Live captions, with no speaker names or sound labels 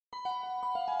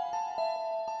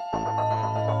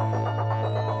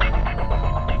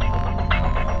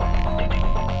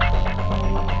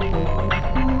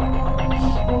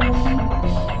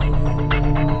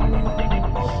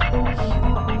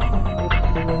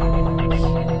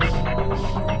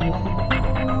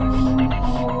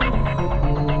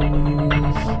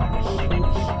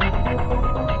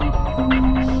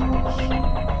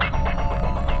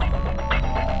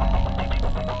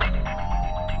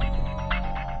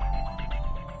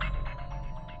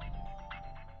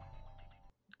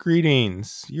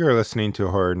Greetings. You're listening to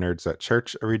Horror Nerds at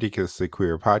Church, a ridiculously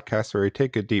queer podcast where we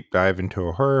take a deep dive into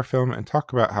a horror film and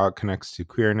talk about how it connects to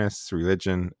queerness,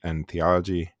 religion, and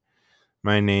theology.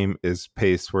 My name is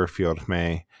Pace Warfield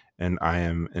May, and I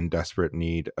am in desperate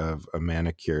need of a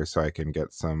manicure so I can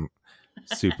get some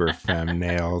super femme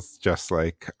nails, just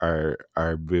like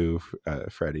our boo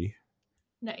Freddie.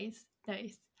 Nice.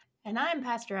 And I'm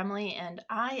Pastor Emily, and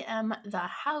I am the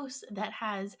house that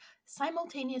has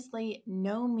simultaneously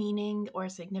no meaning or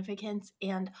significance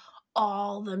and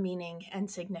all the meaning and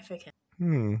significance.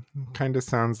 Kind of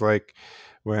sounds like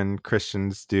when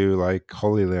Christians do like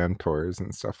Holy Land tours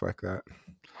and stuff like that.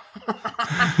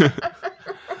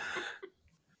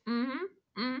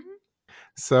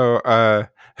 So,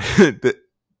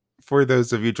 for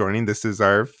those of you joining, this is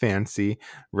our fancy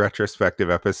retrospective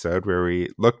episode where we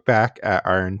look back at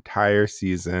our entire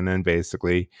season and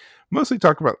basically mostly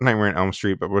talk about Nightmare on Elm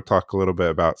Street, but we'll talk a little bit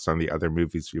about some of the other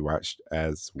movies we watched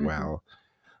as well.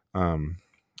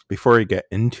 Before we get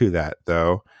into that,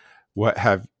 though,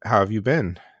 how have you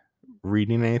been?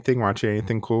 Reading anything? Watching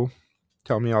anything cool?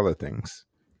 Tell me all the things.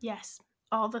 Yes,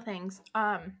 all the things.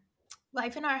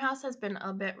 Life in our house has been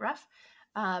a bit rough.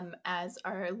 As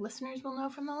our listeners will know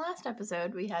from the last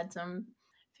episode, we had some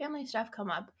family stuff come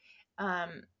up.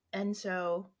 And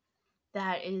so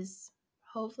that is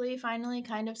hopefully finally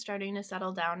kind of starting to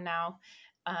settle down now,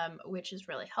 which is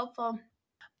really helpful.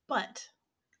 But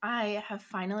I have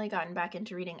finally gotten back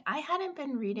into reading. I hadn't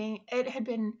been reading. It had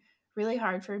been really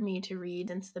hard for me to read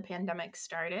since the pandemic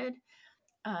started.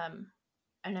 And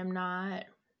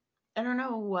I don't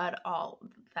know what all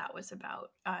that was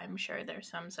about. I'm sure there's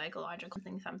some psychological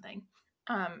something.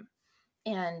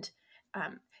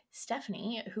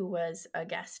 Stephanie, who was a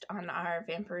guest on our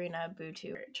Vampirina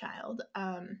Butu child,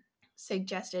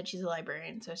 suggested, she's a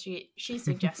librarian, so she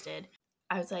suggested,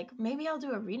 I was like, maybe I'll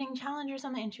do a reading challenge or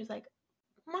something. And she was like,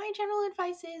 my general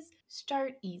advice is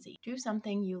start easy. Do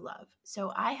something you love.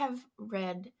 So I have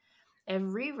reread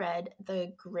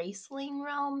the Graceling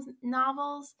Realms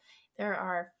novels. There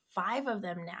are 5 of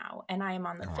them now, and I am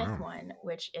on the 5th one,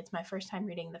 which it's my first time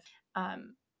reading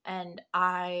and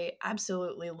I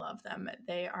absolutely love them.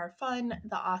 They are fun.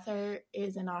 The author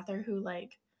is an author who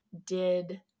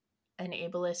did an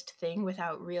ableist thing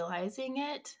without realizing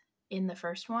it in the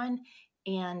first one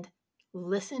and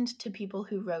listened to people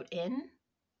who wrote in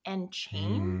and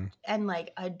changed and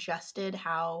adjusted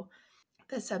how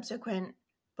the subsequent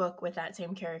book with that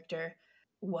same character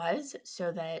was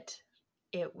so that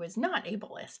it was not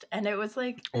ableist, and it was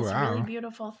like this really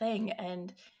beautiful thing.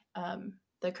 And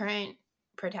the current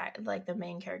the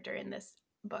main character in this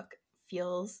book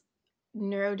feels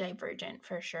neurodivergent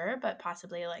for sure, but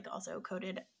possibly also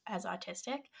coded as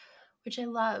autistic, which I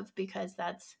love because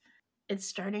it's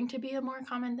starting to be a more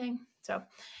common thing. So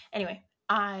anyway,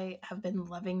 I have been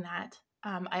loving that.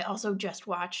 I also just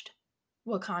watched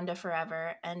Wakanda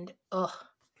Forever, and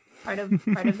part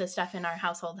of the stuff in our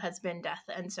household has been death,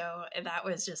 and so that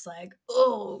was just like,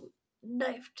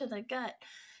 knife to the gut.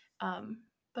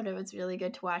 But it was really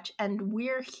good to watch. And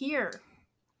We're Here,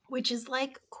 which is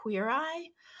like Queer Eye,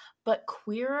 but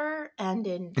queerer and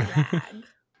in drag.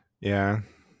 Yeah.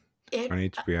 On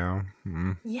HBO.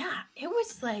 Yeah, it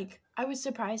was I was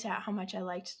surprised at how much I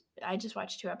liked. I just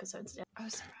watched 2 episodes. I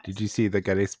was surprised. Did you see the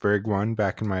Gettysburg one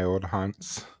back in my old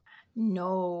haunts?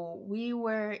 No, we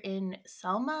were in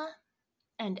Selma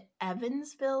and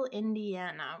Evansville,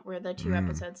 Indiana, were the 2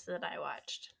 episodes that I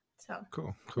watched. So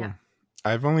cool. Yeah.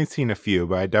 I've only seen a few,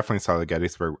 but I definitely saw the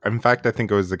Gettysburg. In fact, I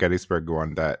think it was the Gettysburg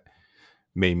one that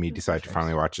made me decide to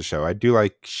finally watch the show. I do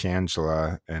like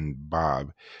Shangela and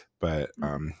Bob, but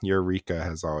Eureka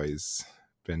has always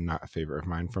been not a favorite of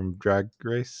mine from Drag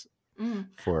Race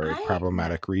for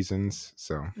problematic reasons.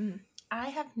 So I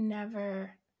have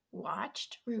never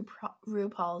watched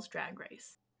RuPaul's Drag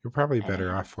Race. You're probably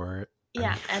better off for it.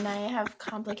 Yeah, and I have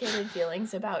complicated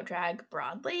feelings about drag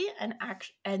broadly, and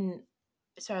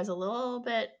so I was a little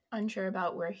bit unsure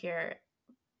about We're Here,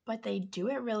 but they do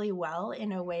it really well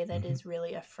in a way that is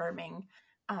really affirming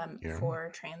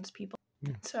for trans people.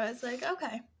 Yeah. So I was like,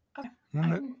 okay.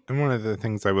 And one of the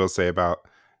things I will say about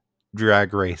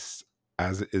Drag Race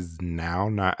as it is now,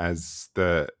 not as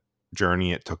the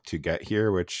journey it took to get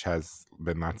here, which has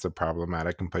been lots of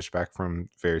problematic and pushback from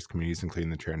various communities, including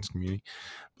the trans community.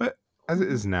 But as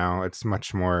it is now, it's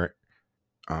much more.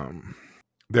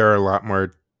 There are a lot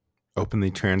more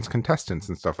openly trans contestants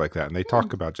and stuff like that, and they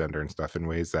talk about gender and stuff in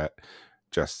ways that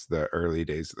just the early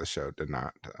days of the show did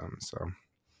not.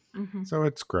 So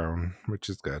it's grown, which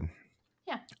is good.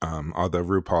 Yeah. Although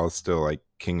RuPaul is still like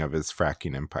king of his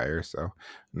fracking empire, so I'm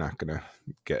not gonna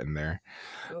get in there.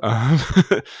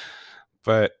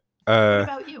 But what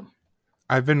about you?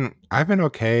 I've been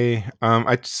okay.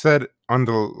 I said on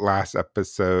the last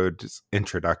episode's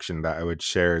introduction that I would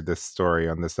share this story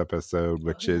on this episode,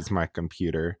 which is my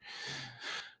computer.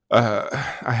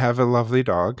 I have a lovely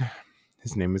dog.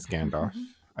 His name is Gandalf.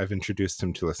 I've introduced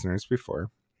him to listeners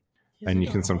before. He's and adorable.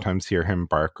 You can sometimes hear him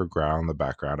bark or growl in the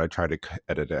background. I try to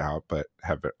edit it out, but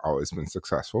haven't always been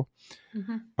successful.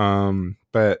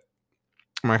 But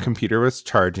my computer was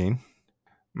charging.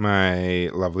 My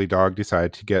lovely dog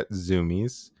decided to get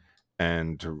zoomies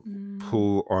and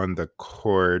pull on the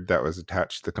cord that was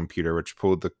attached to the computer, which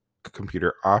pulled the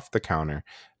computer off the counter,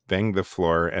 banged the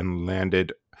floor, and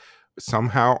landed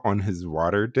somehow on his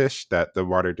water dish, that the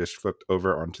water dish flipped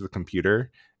over onto the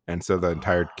computer. And so the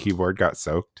entire keyboard got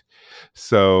soaked.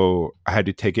 So I had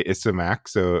to take it. It's a Mac.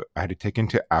 So I had to take it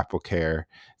into Apple Care.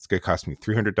 It's going to cost me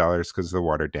 $300 because of the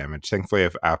water damage. Thankfully, I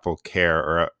have Apple Care,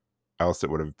 or else it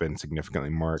would have been significantly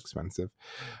more expensive.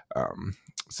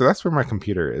 So that's where my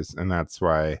computer is. And that's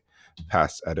why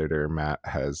past editor Matt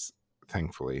has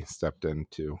thankfully stepped in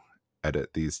to edit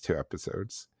these 2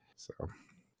 episodes. So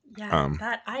yeah,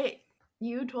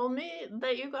 you told me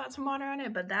that you got some water on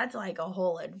it, but that's like a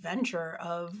whole adventure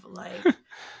of like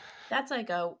that's like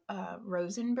a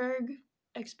Rosenberg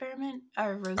experiment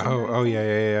or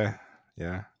Rosenberg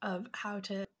yeah of how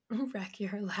to wreck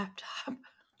your laptop.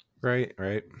 Right.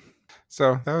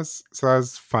 So that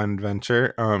was fun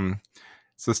adventure.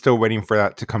 So still waiting for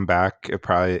that to come back.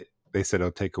 They said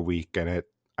it'll take a week, and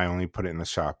I only put it in the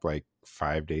shop like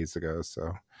 5 days ago,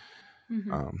 so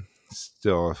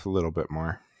still a little bit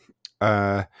more.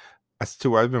 As to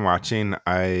what I've been watching,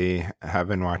 I have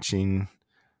been watching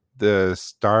the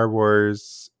Star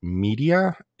Wars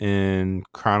media in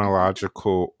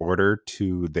chronological order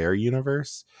to their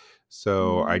universe.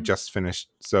 So I just finished.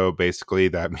 So basically,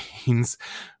 that means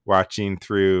watching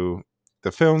through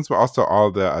the films, but also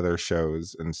all the other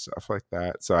shows and stuff like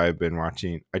that. So I've been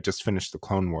watching. I just finished the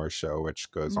Clone Wars show, which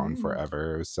goes on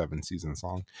forever. It was 7 seasons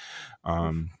long.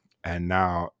 And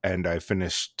I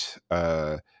finished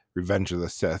Revenge of the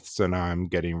Sith. So now I'm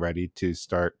getting ready to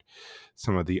start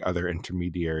some of the other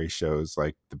intermediary shows,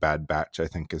 like The Bad Batch, I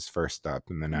think, is first up.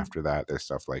 And then after that, there's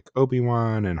stuff like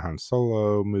Obi-Wan and Han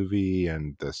Solo movie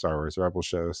and the Star Wars Rebel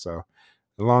show. So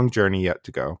a long journey yet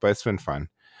to go, but it's been fun.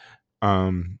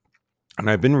 And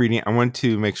I've been reading, I want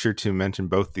to make sure to mention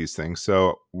both these things.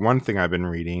 So one thing I've been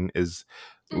reading is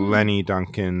Lenny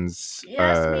Duncan's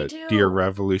Dear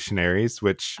Revolutionaries,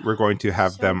 which we're going to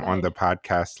have them on the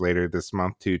podcast later this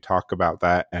month to talk about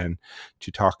that and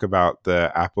to talk about the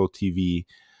Apple TV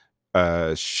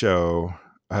show.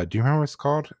 Do you remember what it's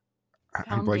called?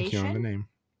 I'm blanking on the name.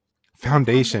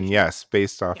 Foundation, yes,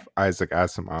 based off Isaac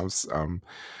Asimov's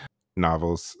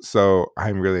novels. So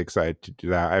I'm really excited to do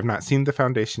that. I have not seen The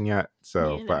Foundation yet,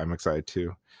 but I'm excited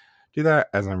to do that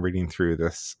as I'm reading through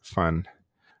this fun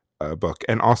book.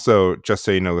 And also, just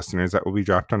so you know, listeners, that will be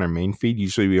dropped on our main feed.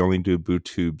 Usually we only do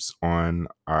BooTubes on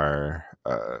our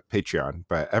Patreon,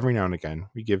 but every now and again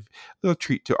we give a little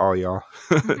treat to all y'all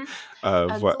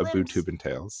of what a BooTube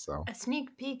entails. So a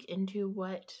sneak peek into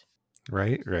what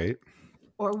right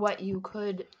or what you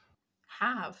could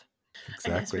have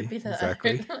exactly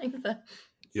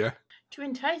to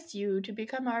entice you to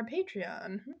become our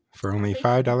Patreon for only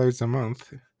 $5 a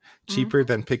month. Cheaper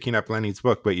than picking up Lenny's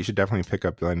book, but you should definitely pick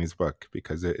up Lenny's book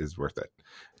because it is worth it.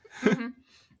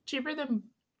 Cheaper than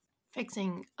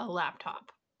fixing a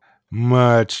laptop.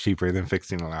 Much cheaper than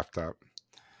fixing a laptop.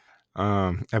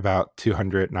 About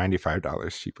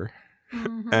 $295 cheaper.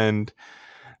 And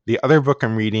the other book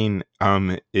I'm reading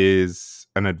is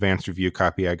an advanced review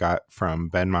copy I got from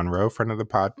Ben Monroe, friend of the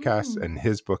podcast, and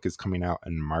his book is coming out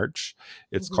in March.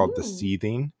 It's called The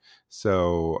Seething.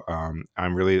 So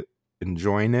I'm really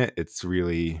enjoying it. It's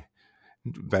really,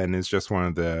 Ben is just one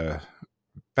of the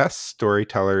best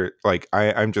storyteller. Like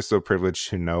I'm just so privileged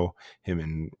to know him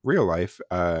in real life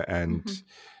and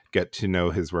get to know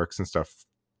his works and stuff.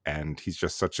 And he's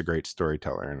just such a great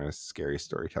storyteller and a scary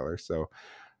storyteller. So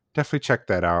definitely check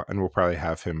that out. And we'll probably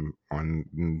have him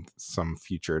on some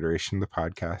future iteration of the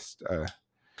podcast.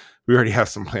 We already have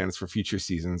some plans for future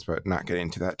seasons, but not getting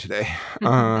into that today.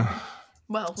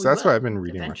 Well, So we that's what will I've been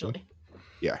reading lately. eventually.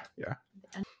 Yeah, yeah.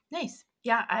 Nice.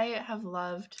 Yeah, I have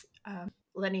loved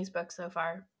Lenny's book so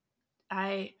far.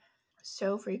 I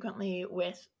so frequently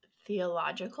with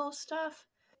theological stuff,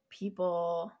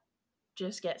 people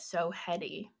just get so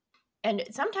heady. And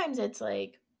sometimes it's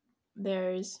like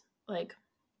there's like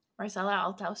Marcella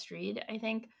Altau-Streed, I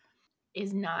think,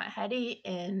 is not heady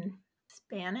in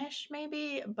Spanish,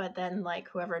 maybe, but then like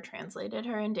whoever translated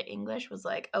her into English was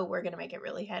like, oh, we're going to make it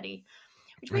really heady,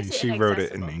 which I mean, makes it she wrote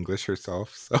it in inaccessible. English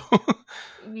herself, so.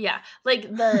 Yeah, like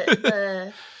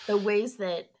the ways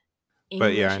that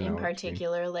But yeah, English I know in what you mean.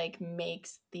 particular like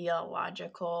makes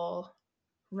theological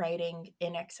writing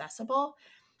inaccessible.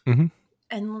 Hmm.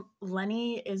 And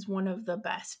Lenny is one of the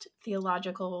best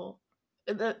theological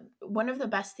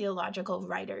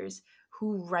writers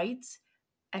who writes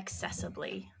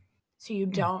accessibly. So you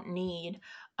don't need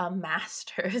a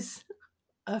master's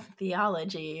of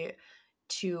theology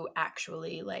to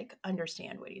actually like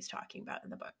understand what he's talking about in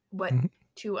the book. Hmm.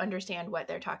 To understand what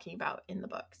they're talking about in the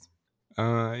books.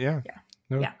 Yeah. Yeah.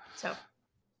 No. Yeah. So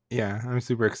Yeah, I'm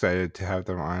super excited to have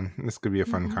them on. This could be a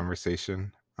fun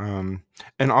conversation.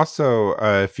 And also,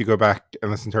 if you go back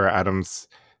and listen to our Adams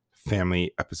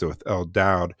Family episode with Elle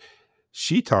Dowd,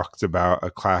 she talks about a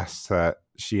class that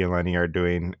she and Lenny are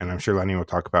doing, and I'm sure Lenny will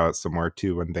talk about it some more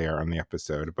too when they are on the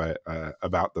episode, but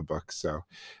about the book. So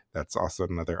that's also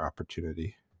another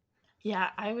opportunity. yeah,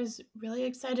 I was really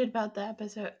excited about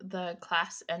the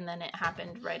class, and then it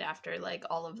happened right after like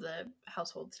all of the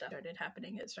household stuff started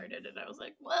happening. It started, and I was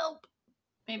like, well,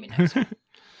 maybe next time.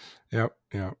 Yep,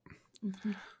 yep.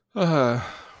 Mhm. Uh,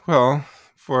 well,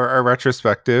 for our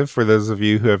retrospective, for those of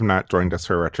you who have not joined us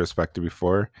for a retrospective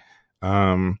before,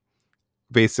 um,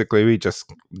 basically we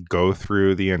just go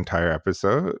through the entire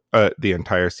episode, the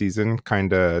entire season,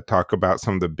 kind of talk about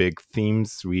some of the big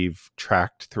themes we've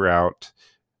tracked throughout,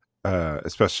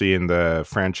 especially in the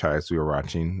franchise we were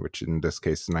watching, which in this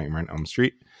case is Nightmare on Elm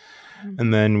Street.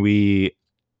 And then we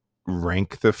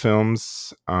rank the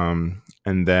films, and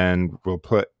then we'll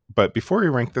put, but before we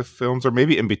rank the films, or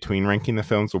maybe in between ranking the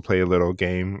films, we'll play a little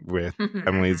game with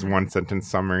Emily's one sentence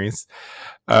summaries,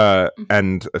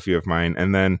 and a few of mine,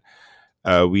 and then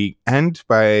we end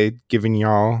by giving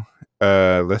y'all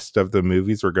a list of the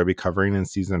movies we're going to be covering in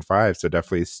season 5, so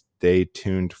definitely stay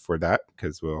tuned for that,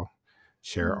 because we'll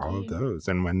share all of Indeed. those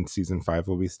and when season 5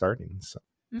 will be starting. So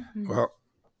Mhm. well,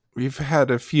 we've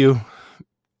had a few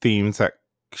themes that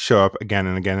show up again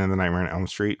and again in the Nightmare on Elm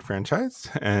Street franchise.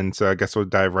 And so I guess we'll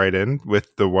dive right in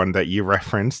with the one that you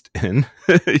referenced in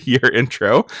your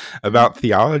intro about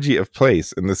theology of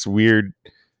place and this weird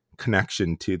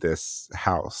connection to this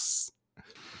house.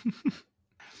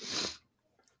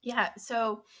 Yeah,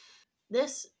 so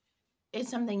this is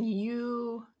something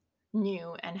you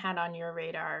knew and had on your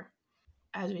radar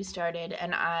as we started,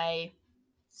 and I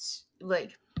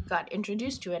like got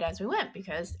introduced to it as we went,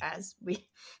 because as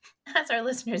our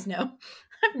listeners know,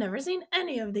 I've never seen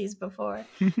any of these before.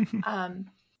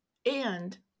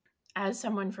 And as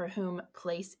someone for whom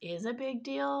place is a big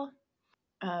deal,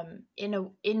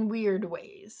 in weird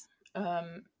ways,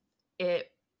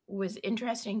 it was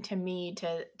interesting to me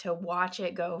to watch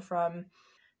it go from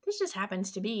this just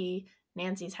happens to be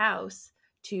Nancy's house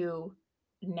to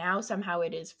now somehow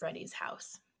it is Freddy's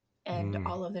house, and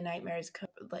all of the nightmares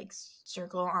like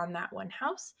circle on that one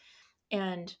house.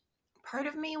 And part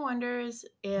of me wonders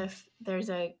if there's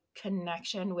a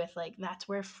connection with like that's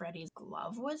where Freddy's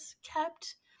glove was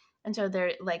kept, and so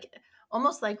they're like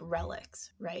almost like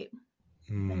relics, right?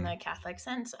 In the Catholic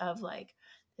sense of like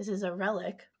this is a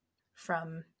relic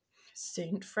from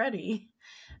Saint Freddy,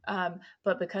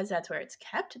 but because that's where it's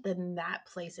kept, then that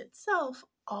place itself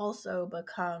also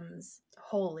becomes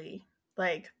holy.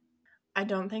 Like I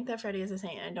don't think that Freddy is a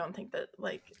saint. I don't think that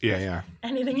like Yeah.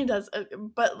 anything he does,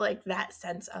 but like that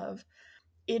sense of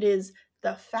it is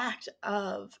the fact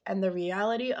of and the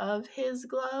reality of his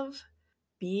glove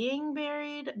being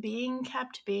buried, being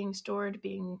kept, being stored,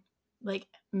 being like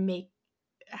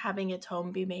having its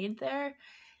home be made there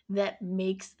that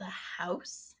makes the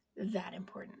house that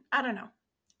important. I don't know.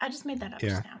 I just made that up Yeah.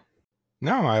 just now.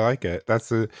 No, I like it.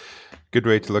 That's a good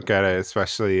way to look at it,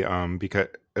 especially because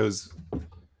it was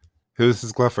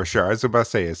his glove for sure. I was about to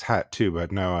say his hat too,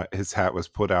 but no, his hat was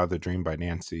pulled out of the dream by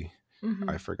Nancy.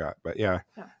 I forgot, but yeah,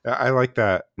 I like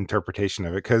that interpretation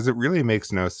of it because it really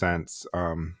makes no sense.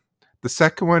 The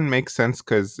second one makes sense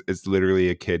because it's literally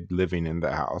a kid living in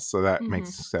the house, so that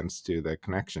makes sense to the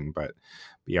connection. But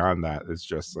beyond that, it's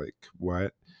just like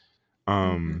what.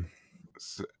 And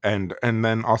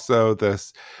then also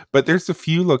this, but there's a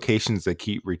few locations they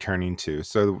keep returning to.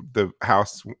 So the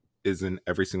house is in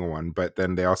every single one, but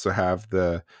then they also have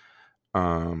the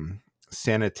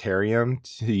sanitarium,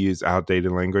 to use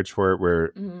outdated language for it, where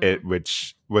Mm.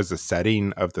 which was a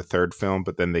setting of the third film,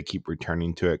 but then they keep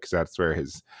returning to it because that's where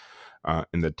his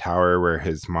in the tower where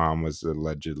his mom was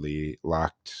allegedly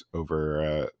locked over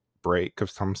a break of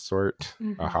some sort, a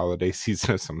Mm-hmm. holiday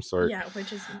season of some sort. Yeah,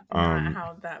 which is not Um,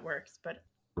 how that works, but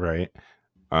right.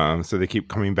 So they keep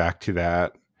coming back to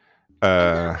that.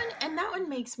 and Uh, that one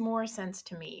makes more sense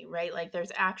to me, right? Like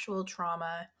there's actual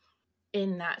trauma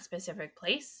in that specific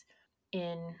place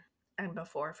in and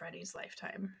before Freddy's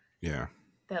lifetime. yeah,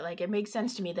 That like it makes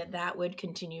sense to me that that would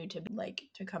continue to like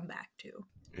to come back to.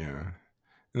 yeah.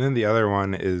 And then the other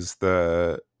one is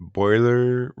the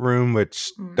boiler room,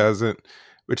 Mm.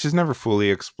 which is never fully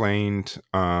explained.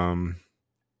 And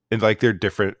like there are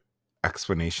different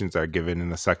explanations are given in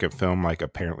the second film. Like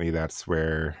apparently that's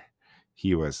where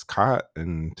he was caught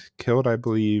and killed, I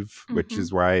believe, which Mm-hmm.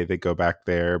 is why they go back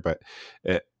there.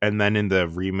 And then in the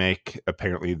remake,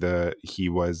 apparently he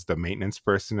was the maintenance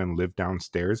person and lived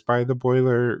downstairs by the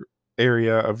boiler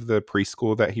area of the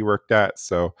preschool that he worked at.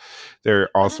 So there are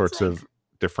all But it's sorts like of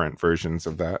different versions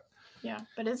of that. yeah,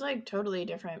 but it's like totally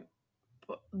different.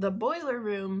 The boiler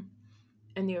room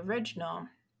in the original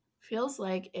feels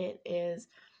like it is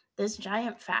this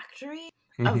giant factory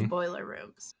Hmm. of boiler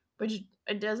rooms, which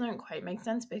it doesn't quite make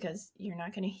sense because you're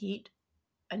not going to heat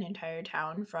an entire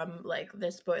town from like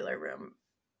this boiler room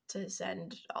to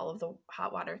send all of the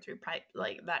hot water through pipe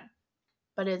like that.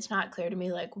 But it's not clear to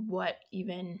me like what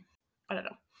even I don't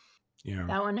know. Yeah.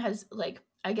 That one has like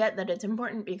I get that it's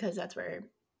important because that's where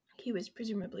he was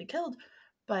presumably killed,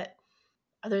 but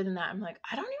other than that, I'm like,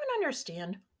 I don't even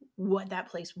understand what that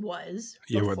place was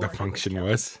Yeah, what the before he was function killed.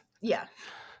 was. Yeah,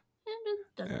 it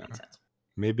just doesn't Yeah. make sense.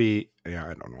 Maybe, yeah,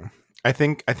 I don't know. I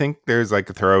think there's like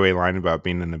a throwaway line about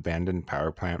being an abandoned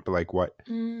power plant, but like what?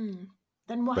 Mm.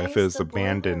 Then But why if it is was the boiler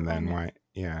abandoned, then running? why?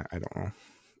 Yeah, I don't know.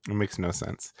 It makes no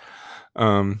sense.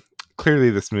 Um,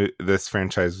 Clearly this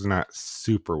franchise was not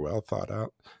super well thought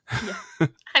out. Yeah,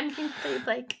 I mean they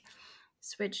like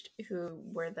switched who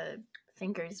were the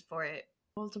thinkers for it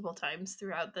multiple times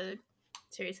throughout the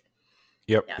series.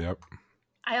 Yep, Yeah. yep.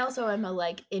 I also am a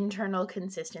like internal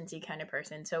consistency kind of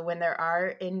person. So when there are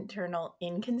internal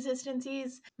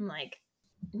inconsistencies, I'm like,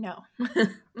 no. No,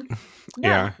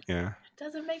 Yeah, yeah. it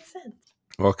doesn't make sense.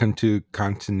 Welcome to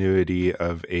continuity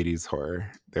of 80s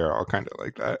horror. They're all kind of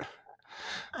like that.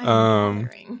 I'm Um,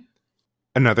 gathering.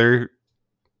 Another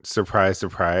surprise,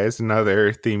 surprise,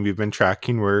 another theme we've been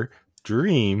tracking were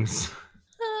dreams.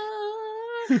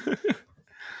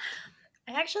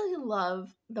 I actually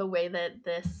love the way that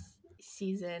this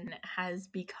season has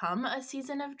become a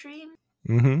season of dreams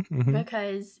Mm-hmm.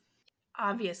 because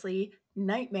obviously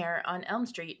Nightmare on Elm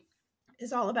Street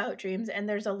is all about dreams and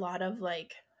there's a lot of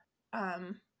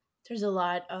um there's a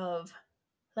lot of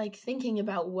like thinking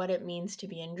about what it means to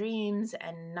be in dreams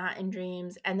and not in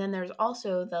dreams, and then there's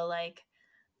also the like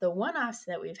the one-offs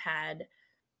that we've had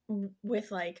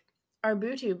with like our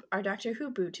BooTube, our Doctor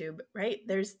Who BooTube, right?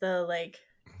 There's the like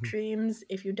dreams.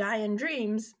 If you die in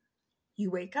dreams, you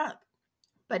wake up.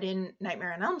 But in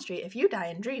Nightmare on Elm Street, if you die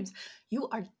in dreams, you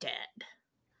are dead.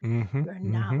 Mm-hmm. You are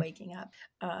not Mm-hmm. waking up.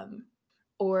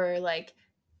 Or like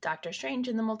Doctor Strange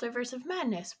in the Multiverse of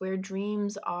Madness, where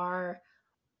dreams are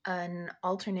an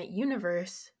alternate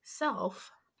universe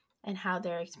self and how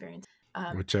they're experienced.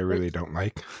 Which I But really don't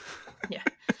like. yeah,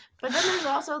 but then there's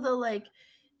also the like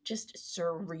just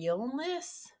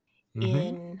surrealness Mm-hmm.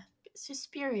 in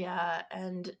Suspiria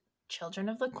and Children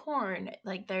of the Corn,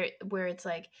 like there where it's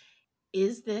like,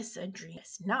 is this a dream?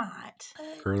 It's not.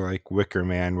 Or like Wicker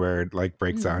Man, where it like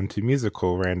breaks out Mm. into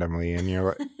musical randomly, and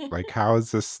you're like, how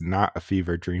is this not a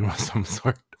fever dream of some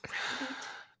sort? Right.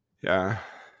 Yeah.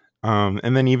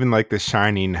 And then even like The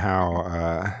Shining,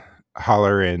 how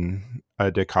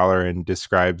Dick Halloran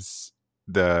describes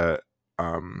the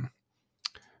um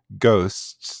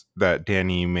ghosts that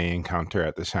Danny may encounter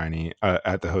at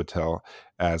at the hotel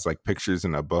as like pictures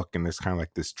in a book, and there's kind of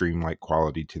like this dreamlike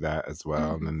quality to that as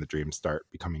well. And Mm-hmm. then the dreams start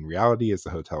becoming reality as the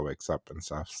hotel wakes up and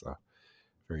stuff. So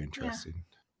very Yeah, interesting.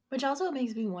 which also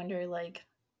makes me wonder, like,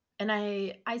 and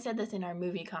I said this in our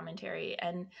movie commentary,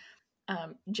 and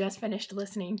just finished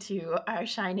listening to our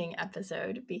Shining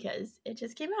episode because it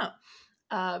just came out.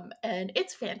 And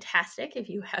it's fantastic if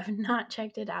you have not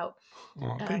checked it out.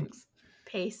 Oh, Um, thanks.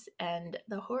 Pace and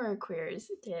the Horror Queers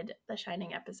did the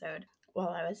Shining episode while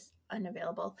I was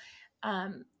unavailable.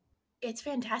 Um, it's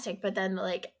fantastic. But then,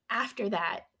 like, after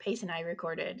that, Pace and I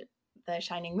recorded the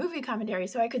Shining movie commentary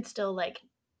so I could still, like,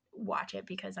 watch it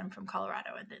because I'm from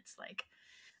Colorado and it's like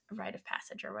a rite of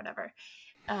passage or whatever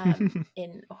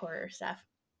in horror stuff.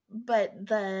 But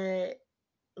the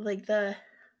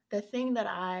the thing that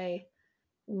I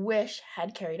wish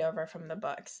had carried over from the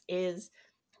books is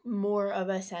more of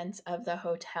a sense of the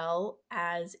hotel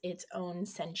as its own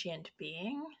sentient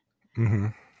being, Mm-hmm.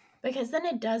 because then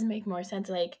it does make more sense.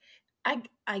 Like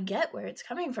I get where it's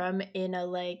coming from in a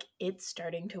like it's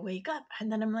starting to wake up,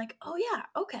 and then I'm like, oh yeah,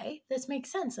 okay, this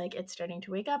makes sense. Like it's starting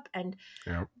to wake up, and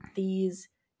Yep. these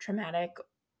traumatic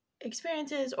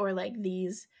experiences or like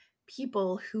these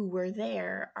people who were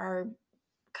there are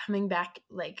coming back.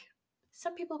 Like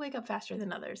some people wake up faster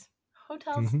than others.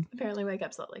 Hotels Mm-hmm. apparently wake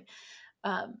up slowly.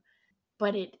 Um,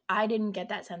 but I didn't get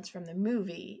that sense from the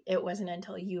movie. It wasn't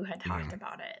until you had Yeah. talked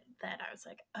about it that I was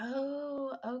like,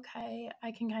 oh, okay,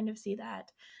 I can kind of see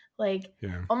that. Like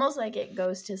Yeah. almost like it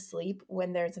goes to sleep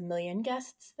when there's a million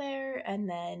guests there, and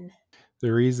then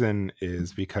The reason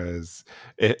is because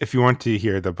if you want to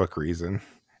hear the book reason,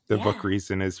 the book yeah.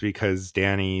 reason is because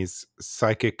Danny's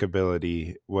psychic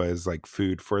ability was like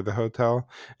food for the hotel.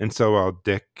 And so while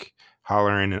Dick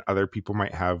Halloran and other people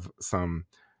might have some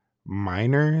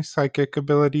minor psychic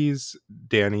abilities,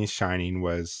 Danny's shining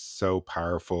was so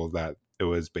powerful that it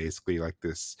was basically like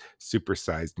this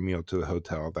supersized meal to the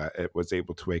hotel, that it was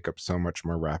able to wake up so much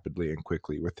more rapidly and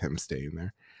quickly with him staying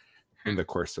there in the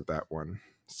course of that one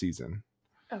season.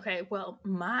 Okay, well,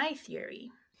 my theory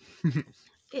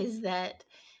is that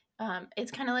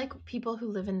it's kind of like people who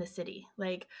live in the city.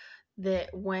 Like that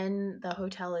when the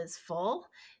hotel is full,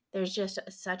 there's just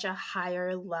such a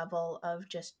higher level of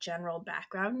just general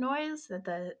background noise that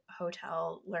the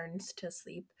hotel learns to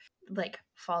sleep, like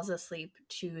falls asleep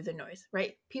to the noise,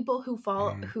 right? People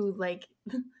Mm. who like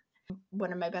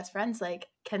one of my best friends like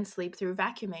can sleep through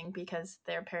vacuuming because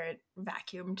their parent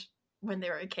vacuumed when they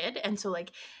were a kid, and so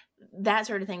like that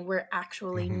sort of thing where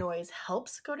actually Mhm. noise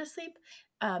helps go to sleep.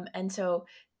 And so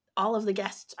all of the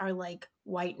guests are like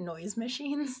white noise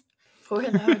machines for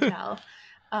the hotel.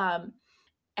 um,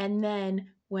 and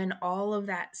then when all of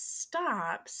that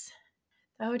stops,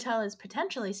 the hotel is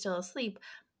potentially still asleep,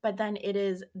 but then it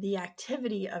is the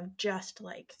activity of just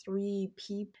like three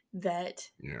people that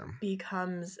Yeah.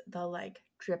 becomes the like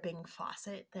dripping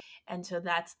faucet. And so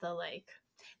that's the like,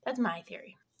 that's my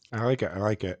theory. I like it. I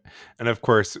like it. And of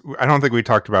course, I don't think we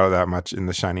talked about it that much in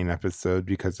the Shining episode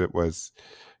because,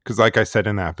 like I said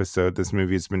in the episode, this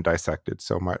movie has been dissected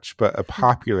so much. But a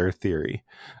popular theory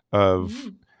of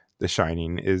Mm. The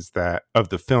Shining is that, of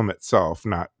the film itself,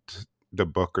 not the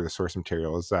book or the source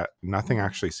material, is that nothing Mm.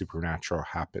 actually supernatural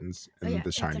happens Oh in yeah, The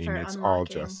except Shining. for It's all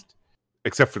unlocking. just,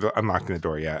 except for the unlocking the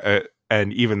door, yeah.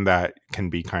 And even that can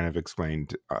be kind of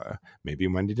explained. Maybe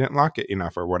Wendy didn't lock it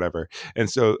enough or whatever, and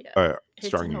so Yeah, it's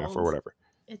strong an enough or old, whatever.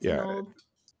 it's an Yeah. old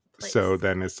So place.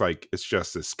 then it's like it's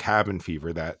just this cabin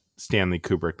fever that Stanley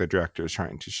Kubrick, the director, is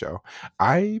trying to show.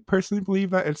 I personally believe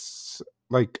that it's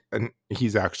like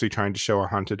he's actually trying to show a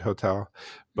haunted hotel,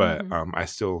 but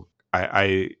Mm-hmm.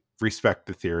 I respect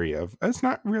the theory of it's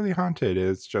not really haunted.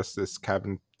 It's just this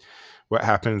cabin. What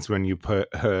happens when you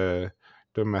put a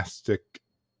domestic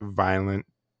violent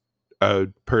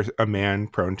a man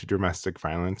prone to domestic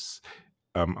violence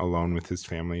alone with his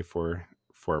family for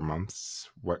 4 months?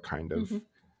 What kind of Mm-hmm.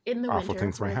 In the awful winter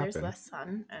things might where there's happen? less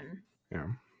sun and Yeah.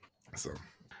 So,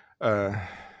 uh,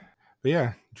 but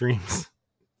yeah, dreams.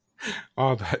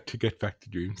 All that to get back to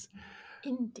dreams.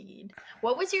 indeed.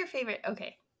 What was your favorite?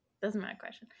 Okay, that's my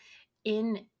question.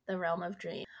 In the realm of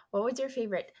dreams, what was your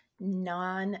favorite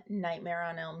non Nightmare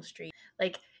on Elm Street?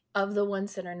 Like of the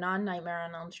ones that are non Nightmare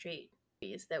on Elm Street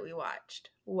movies that we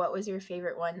watched, what was your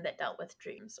favorite one that dealt with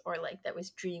dreams or like that was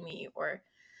dreamy, or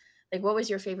like what was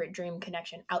your favorite dream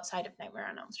connection outside of Nightmare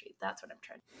on Elm Street? That's what I'm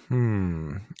trying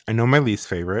I know my least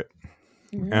favorite,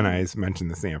 to. and I mentioned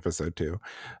this in the episode too,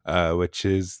 which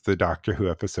is the Doctor Who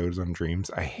episodes on dreams.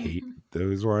 I hate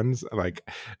those ones. Like,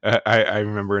 I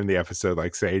remember in the episode,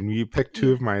 like saying, "You picked two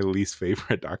Yeah. of my least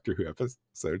favorite Doctor Who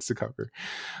episodes to cover."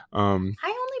 Um, I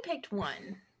only picked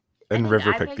one. I and think River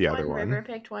I picked the picked other one, River one.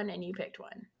 picked one, and you picked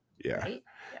one. Yeah, Right?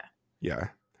 Yeah. yeah.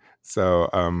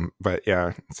 So, but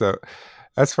yeah. So,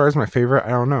 as far as my favorite, I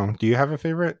don't know. Do you have a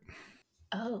favorite?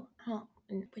 Oh,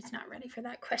 was not ready for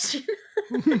that question.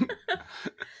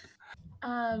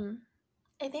 um,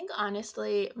 I think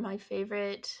honestly, my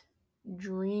favorite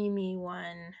dreamy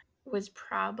one was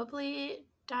probably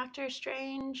Doctor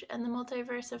Strange and the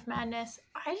Multiverse of Madness.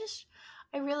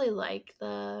 I really like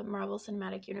the Marvel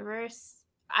Cinematic Universe.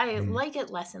 I like it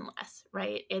less and less,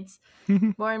 right? It's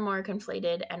more and more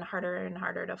conflated and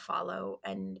harder to follow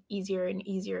and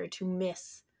easier to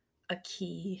miss a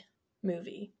key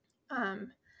movie.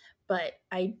 Um, but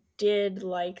I did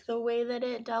like the way that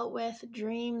it dealt with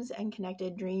dreams and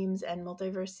connected dreams and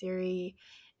multiverse theory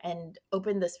and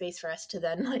opened the space for us to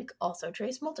then like also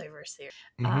trace multiverse theory.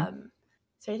 Mm-hmm.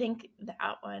 So I think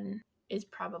that one is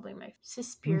probably my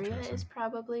Suspiria is Interesting.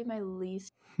 probably my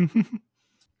least.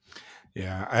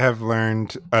 Yeah, I have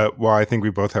learned, well, I think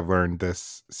we both have learned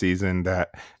this season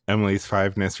that Emily's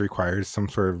fiveness requires some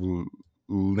sort of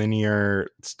linear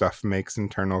stuff makes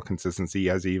internal consistency,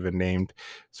 as he even named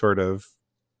sort of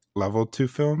level 2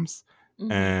 films.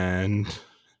 Mhm. And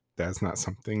that's not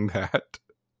something that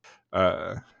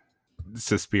uh,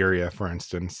 Suspiria, for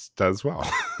instance, does well.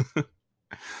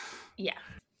 Yeah,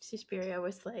 Suspiria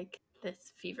was like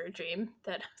this fever dream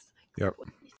that I was like, Yep.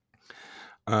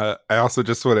 what? I also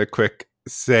just want to quick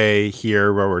say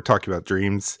here while we're talking about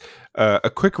dreams,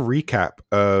 a quick recap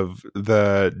of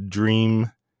the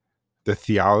dream, the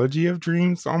theology of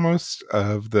dreams, almost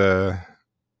of the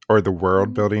or the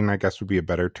world building, I guess would be a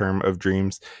better term, of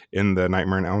dreams in the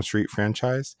Nightmare on Elm Street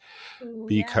franchise, Oh yeah,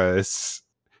 because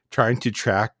trying to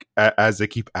track as they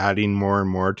keep adding more and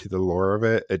more to the lore of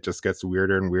it, it just gets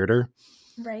weirder and weirder.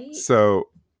 right. So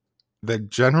the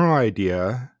general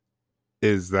idea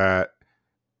is that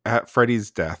at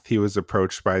Freddy's death, he was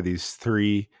approached by these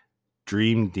three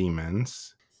dream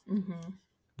demons Mm-hmm.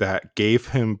 that gave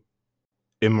him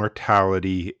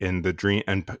immortality in the dream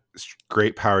and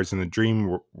great powers in the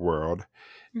dream world.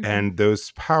 Mm-hmm. And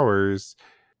those powers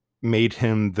made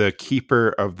him the keeper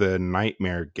of the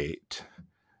nightmare gate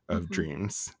of Mm-hmm.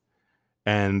 dreams.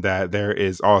 And that there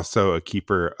is also a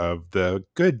keeper of the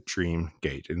good dream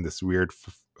gate in this weird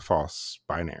false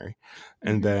binary.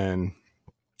 And Mm-hmm.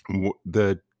 then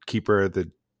the keeper of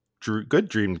the good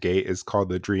dream gate is called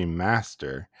the dream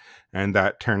master, and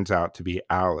that turns out to be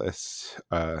Alice,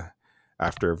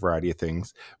 after a variety of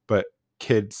things. But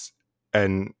kids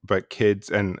kids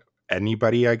and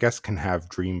anybody, I guess, can have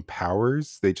dream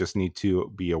powers. They just need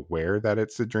to be aware that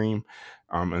it's a dream,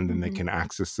 and then they Mm-hmm. can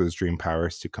access those dream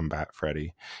powers to combat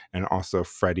Freddy. And also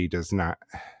Freddy does not,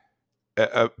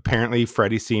 apparently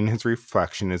Freddy seeing his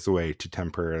reflection is a way to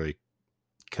temporarily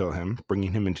kill him.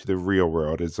 Bringing him into the real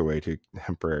world is a way to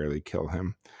temporarily kill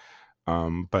him.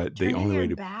 But the Turning only your way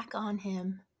to, back on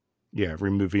him. yeah,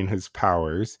 removing his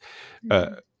powers, uh,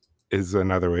 Mm-hmm. is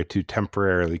another way to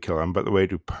temporarily kill him. But the way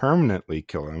to permanently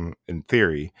kill him, in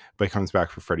theory, but it comes back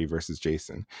for Freddy versus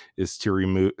Jason, is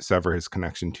to sever his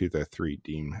connection to the three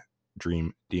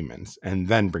dream demons and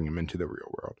then bring him into the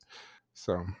real world.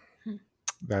 So Hmm.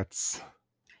 that's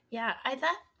Yeah, I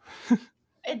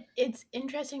thought it's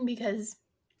interesting because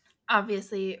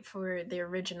obviously for the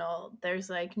original there's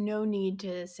like no need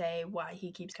to say why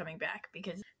he keeps coming back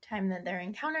because time that they're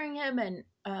encountering him and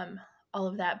all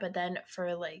of that, but then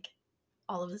for like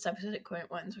all of the subsequent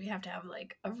ones we have to have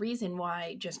like a reason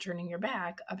why just turning your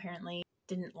back apparently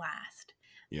didn't last.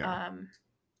 yeah. um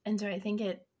and so I think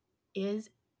it is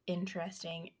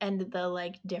interesting, and the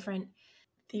like different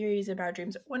theories about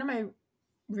dreams. One of my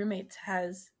roommates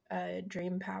has a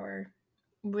dream power,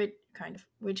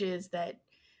 which is that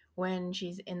when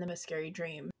she's in the scary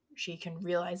dream, she can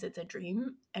realize it's a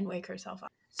dream and wake herself up.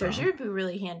 So she Oh, would be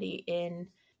really handy in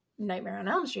Nightmare on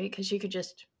Elm Street because she could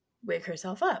just wake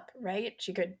herself up, right?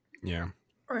 She could, yeah.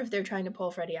 or if they're trying to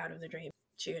pull Freddy out of the dream,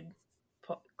 she could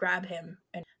grab him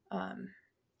and,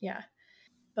 yeah.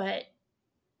 But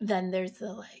then there's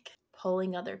the like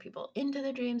pulling other people into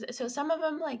the dreams. So some of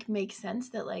them like make sense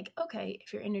that like, okay,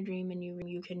 if you're in a dream and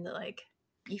you can like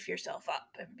beef yourself up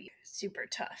and be super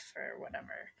tough or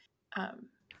whatever. Um,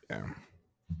 Yeah.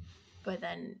 but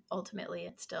then ultimately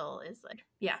it still is like,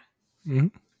 yeah,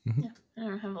 Mm-hmm. Mm-hmm. yeah. I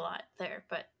don't have a lot there,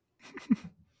 but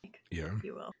like, Yeah. if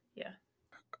you will, yeah.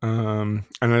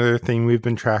 Another thing we've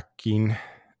been tracking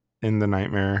in the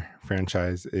Nightmare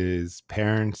franchise is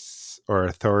parents or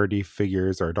authority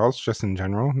figures or adults just in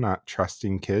general not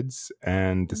trusting kids.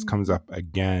 And this comes Mm-hmm. up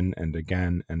again and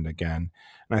again and again.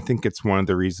 And I think it's one of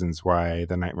the reasons why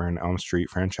the Nightmare on Elm Street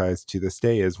franchise to this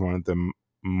day is one of the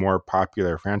more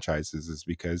popular franchises, is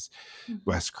because Mm-hmm.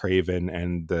 Wes Craven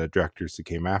and the directors who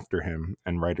came after him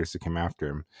and writers who came after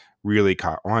him really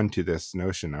caught on to this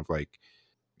notion of like,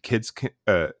 kids,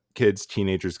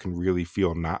 teenagers can really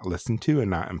feel not listened to and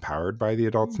not empowered by the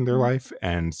adults in their Mm-hmm. life,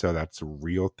 and so that's a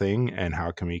real thing. And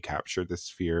how can we capture this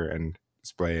fear and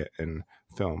display it in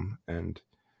film? And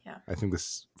Yeah. I think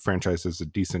this franchise does a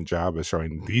decent job of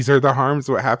showing these are the harms,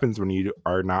 what happens when you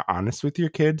are not honest with your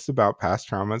kids about past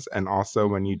traumas, and also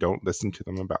when you Mm-hmm. don't listen to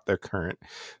them about their current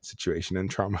situation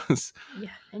and traumas. Yeah.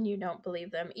 And you don't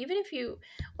believe them. Even if you,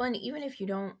 well, and even if you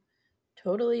don't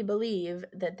totally believe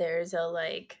that there's a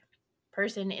like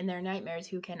person in their nightmares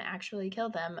who can actually kill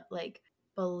them, like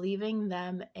believing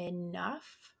them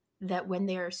enough that when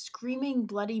they are screaming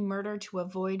bloody murder to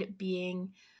avoid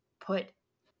being put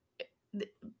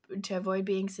to avoid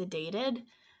being sedated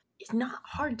is not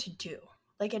hard to do.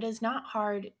 Like, it is not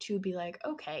hard to be like,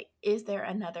 okay, is there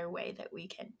another way that we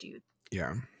can do?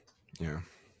 Yeah. Yeah.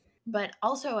 But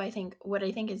also, I think what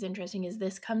I think is interesting is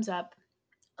this comes up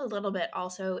a little bit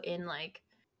also in like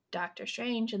Doctor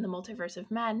Strange in the Multiverse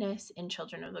of Madness, in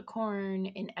Children of the Corn,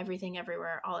 in Everything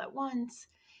Everywhere All at Once.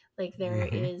 Like, there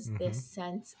is this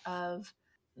sense of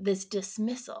this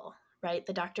dismissal, right?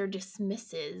 The Doctor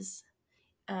dismisses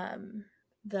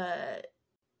the,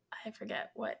 I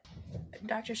forget what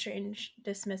Doctor Strange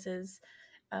dismisses.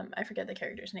 I forget the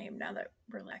character's name now that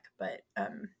we're like, but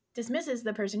dismisses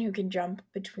the person who can jump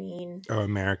between. Oh,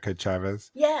 America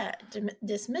Chavez. Yeah,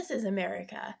 dismisses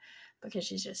America because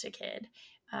she's just a kid.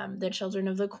 The Children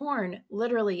of the Corn,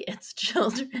 literally, it's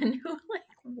children who like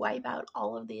wipe out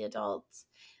all of the adults.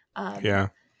 Yeah.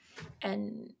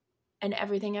 And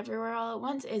Everything Everywhere All at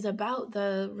Once is about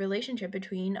the relationship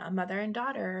between a mother and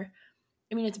daughter.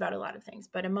 I mean, it's about a lot of things,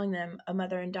 but among them, a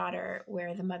mother and daughter,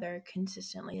 where the mother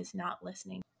consistently is not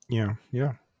listening. Yeah.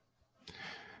 Yeah.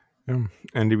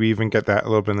 And we even get that a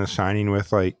little bit in The Shining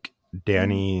with like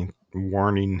Danny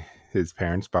warning his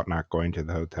parents about not going to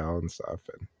the hotel and stuff,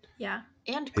 and Yeah,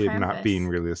 and him Krampus. not being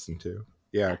really listened to.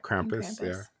 Yeah, Krampus.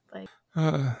 Yeah. Like,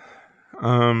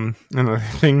 Another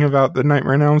thing about the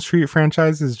Nightmare on Elm Street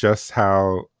franchise is just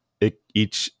how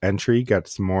each entry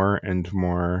gets more and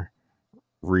more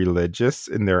religious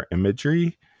in their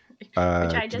imagery. which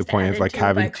I just to the point of like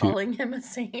having by calling him a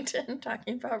saint and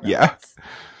talking about rats. Yeah.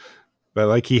 But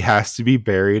like he has to be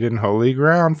buried in holy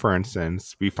ground, for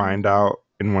instance. We find out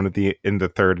in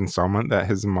the third installment that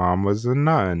his mom was a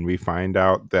nun. We find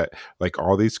out that like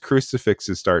all these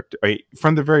crucifixes start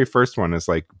from the very first one is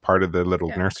like part of the little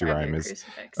nursery rhyme is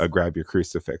grab your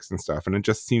crucifix and stuff. And it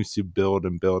just seems to build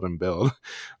and build and build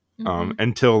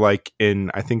until like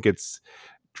in, I think it's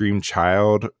Dream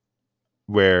Child,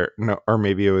 or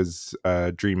maybe it was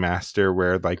Dream Master,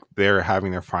 where like they're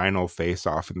having their final face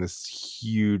off in this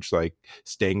huge like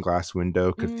stained glass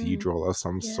window cathedral of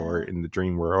some sort in the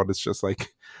dream world. It's just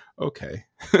like, okay.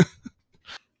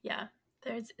 Yeah,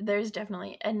 there's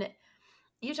definitely, and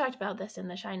you talked about this in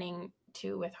The Shining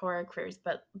too with horror queers,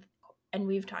 and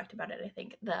we've talked about it, I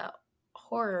think the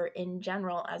horror in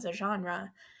general as a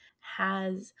genre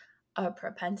has a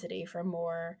propensity for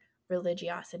more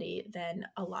religiosity than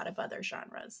a lot of other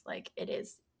genres. Like, it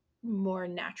is more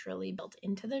naturally built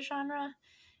into the genre.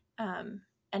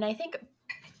 And I think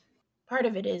part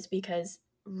of it is because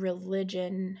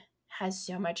religion has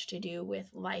so much to do with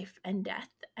life and death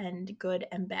and good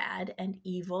and bad and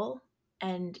evil,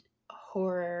 and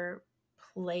horror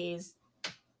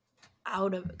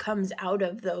comes out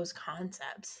of those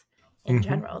concepts in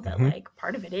general, that like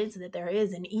part of it is that there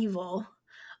is an evil,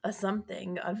 a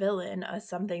something, a villain, a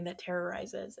something that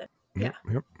terrorizes it. Yeah.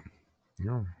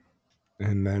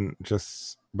 And then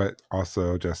but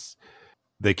also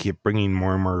they keep bringing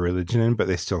more and more religion in, but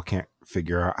they still can't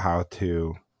figure out how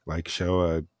to like show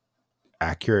a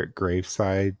accurate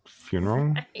graveside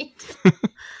funeral. Right.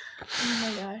 Oh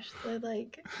my gosh, the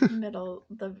like middle,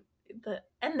 the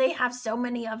and they have so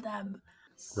many of them,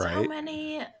 so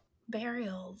many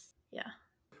burials. Yeah.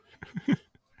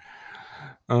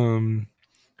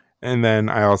 And then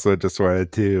I also just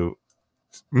wanted to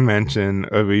mention,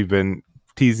 we've been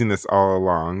teasing this all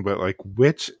along, but like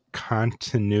which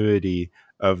continuity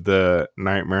of the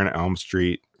Nightmare on Elm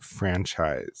Street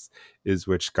franchise is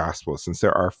which gospel, since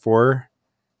there are 4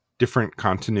 different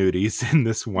continuities in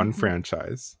this one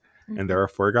franchise, and there are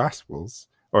 4 gospels,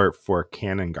 or 4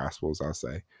 canon gospels, I'll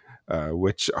say,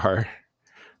 which are.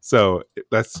 So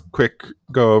let's quick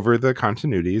go over the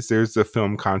continuities. There's the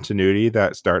film continuity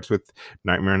that starts with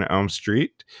Nightmare on Elm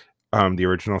Street, the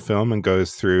original film, and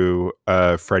goes through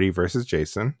Freddy versus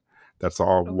Jason. That's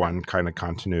all one kind of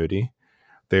continuity.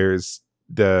 There's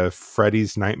the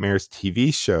Freddy's Nightmares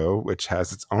TV show, which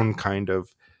has its own kind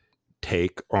of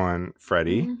take on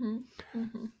Freddy.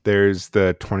 There's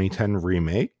the 2010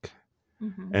 remake.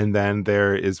 And then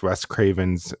there is Wes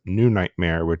Craven's New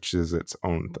Nightmare, which is its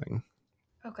own thing.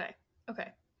 Okay.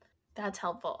 That's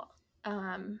helpful.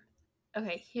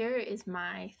 Okay, here is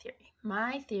my theory.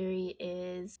 My theory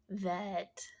is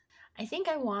that I think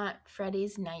I want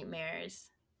Freddy's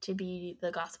Nightmares to be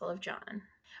the Gospel of John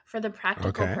for the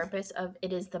practical purpose of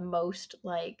it is the most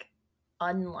like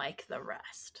unlike the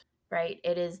rest, right?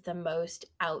 It is the most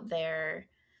out there.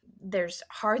 There's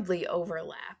hardly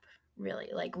overlap, really.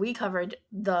 Like, we covered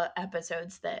the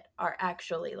episodes that are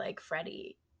actually like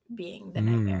Freddy being the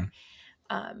nightmare.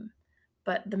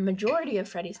 But the majority of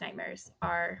Freddy's nightmares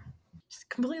are just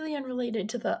completely unrelated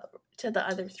to the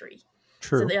other 3.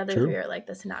 True. So the other 3 are like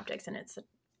the synoptics, and it's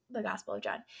the Gospel of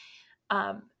John.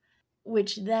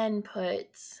 which then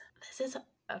puts this is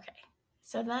okay.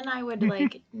 So then I would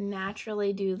like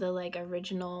naturally do the like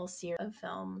original series of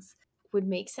films would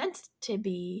make sense to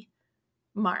be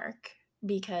Mark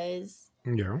because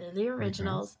Yeah. they're the Makes sense.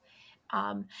 originals.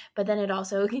 But then it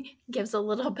also gives a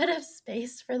little bit of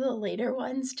space for the later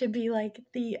ones to be like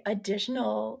the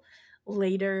additional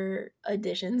later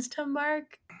additions to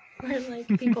Mark, where like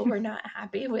people were not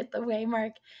happy with the way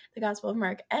the Gospel of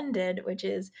Mark ended, which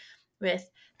is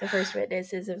with the first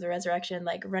witnesses of the resurrection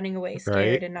like running away scared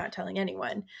Right. and not telling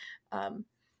anyone,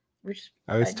 which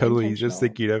I was an totally just intentional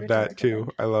thinking of that rhetorical too.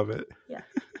 end. I love it. Yeah.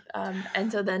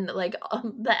 And so then like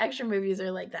the extra movies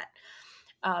are like that.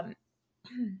 Um,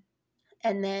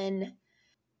 and then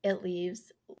it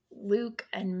leaves Luke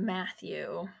and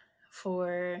Matthew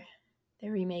for the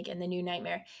remake and the New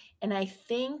Nightmare. And I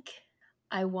think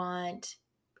I'm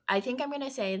going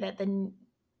to say that the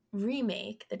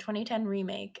remake, the 2010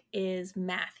 remake, is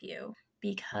Matthew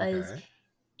because Okay.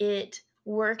 it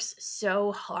works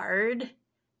so hard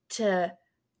to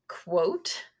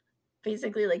quote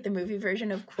basically like the movie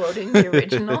version of quoting the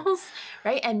originals,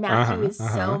 right? And Matthew is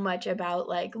so much about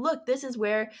like, look, this is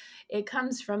where it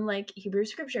comes from, like Hebrew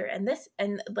scripture, and this,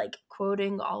 and like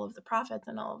quoting all of the prophets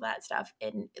and all of that stuff,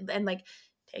 and like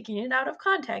taking it out of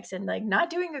context and like not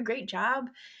doing a great job.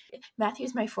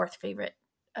 Matthew's my fourth favorite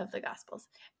of the Gospels.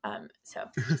 So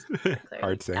just for Hard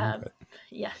clarity, saying, but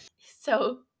yeah.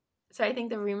 So I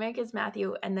think the remake is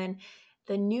Matthew, and then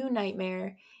the New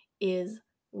Nightmare is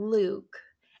Luke.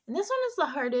 And this one is the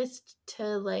hardest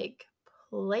to like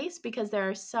place because there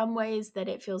are some ways that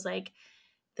it feels like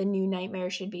the New Nightmare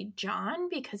should be John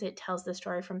because it tells the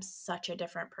story from such a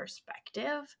different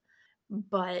perspective.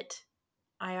 But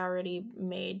I already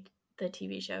made the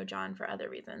TV show John for other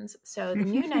reasons. So the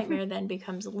New Nightmare then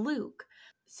becomes Luke.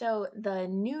 So the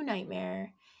New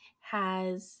Nightmare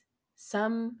has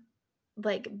some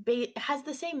like has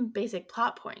the same basic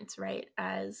plot points, right,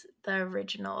 as the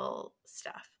original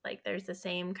stuff. Like there's the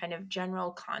same kind of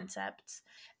general concepts,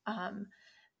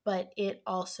 but it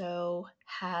also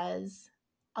has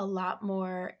a lot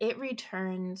more. A it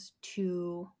returns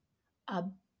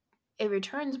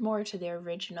more to the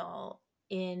original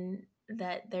in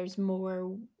that there's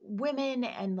more women,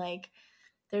 and like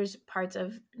there's parts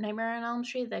of Nightmare on Elm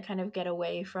Street that kind of get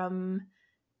away from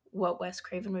what Wes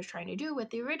Craven was trying to do with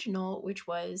the original, which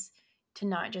was to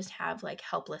not just have like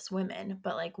helpless women,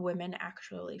 but like women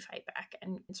actually fight back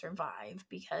and survive,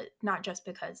 because not just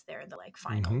because they're the like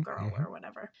final girl or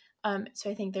whatever. So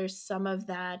I think there's some of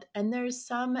that, and there's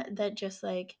some that just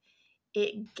like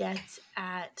it gets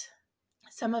at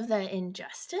some of the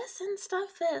injustice and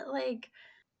stuff that like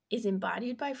is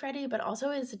embodied by Freddie, but also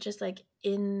is just like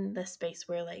in the space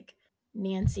where like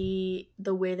Nancy,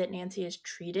 the way that Nancy is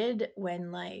treated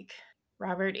when like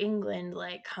Robert Englund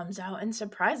like comes out and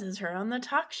surprises her on the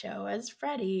talk show as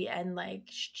Freddie, and like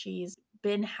she's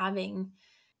been having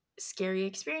scary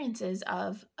experiences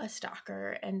of a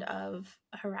stalker and of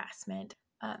harassment.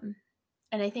 And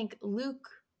I think Luke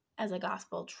as a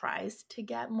gospel tries to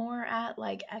get more at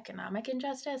like economic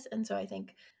injustice. And so I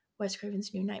think Wes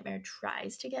Craven's New Nightmare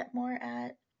tries to get more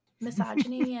at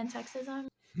misogyny and sexism.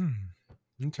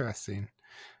 Interesting.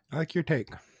 I like your take.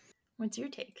 What's your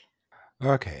take?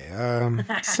 Okay.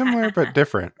 Similar but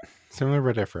different. Similar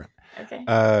but different. Okay.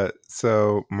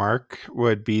 So Mark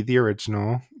would be the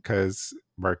original because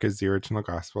Mark is the original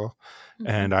gospel.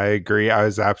 And I agree. I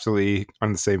was absolutely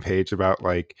on the same page about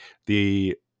like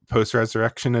the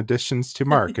post-resurrection additions to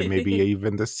Mark, and maybe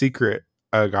even the secret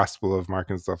gospel of Mark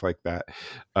and stuff like that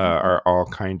are all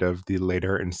kind of the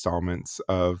later installments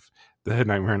of the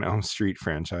Nightmare on Elm Street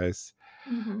franchise.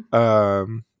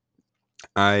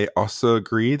 I also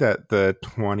agree that the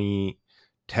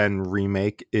 2010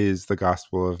 remake is the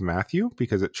Gospel of Matthew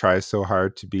because it tries so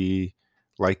hard to be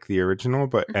like the original,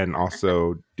 but and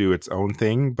also do its own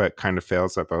thing, but kind of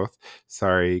fails at both.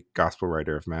 Sorry, gospel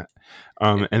writer of Matt.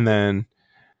 And then,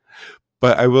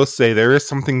 but I will say there is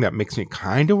something that makes me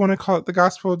kind of want to call it the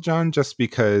Gospel of John, just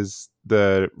because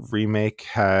the remake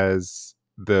has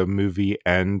the movie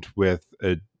end with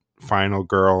a final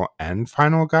girl and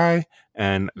final guy,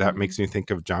 and that makes me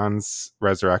think of John's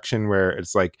resurrection, where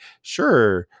it's like,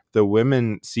 sure, the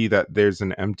women see that there's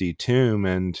an empty tomb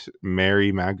and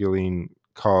Mary Magdalene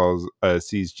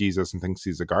sees Jesus and thinks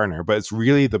he's a gardener, but it's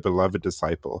really the beloved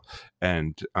disciple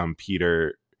and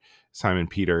Simon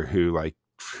Peter who like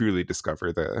truly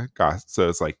discover the gospel. So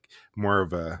it's like more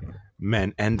of a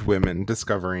men and women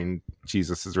discovering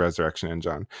Jesus's resurrection in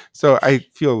John. So I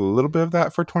feel a little bit of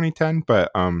that for 2010,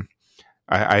 but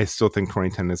I still think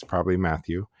 2010 is probably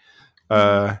Matthew.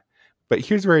 But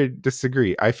here's where I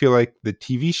disagree. I feel like the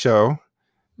TV show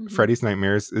Mm-hmm. Freddy's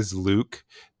Nightmares is Luke,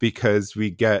 because we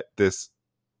get this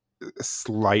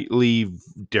slightly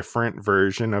different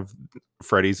version of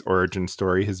Freddy's origin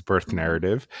story, his birth Mm-hmm.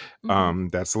 narrative. Mm-hmm.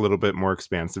 That's a little bit more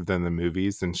expansive than the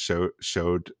movies and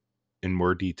showed in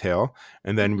more detail.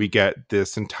 And then we get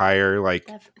this entire like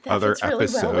that other fits really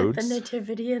episodes, well with the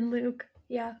nativity in Luke.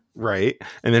 Yeah. right?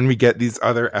 And then we get these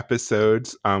other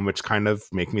episodes, which kind of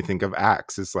make me think of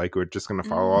Acts. It's like we're just going to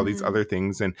follow all these other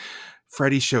things, and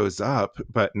Freddy shows up,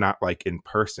 but not like in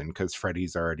person, because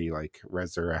Freddy's already like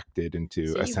resurrected into, So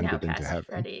you've now ascended into cast heaven.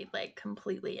 Freddy like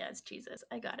completely as Jesus.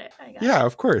 I got it. Yeah,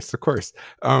 of course, because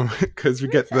we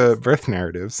Makes get the sense. birth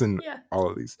narratives and Yeah. all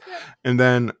of these. Yeah. And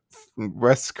then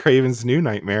Wes Craven's New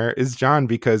Nightmare is John,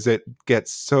 because it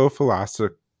gets so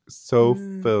philosophical,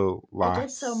 It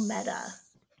gets so meta.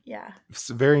 Yeah.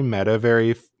 very meta,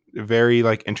 very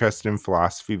like interested in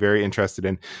philosophy, very interested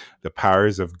in the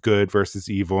powers of good versus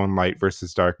evil and light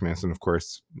versus darkness, and of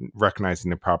course recognizing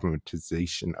the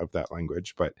problematization of that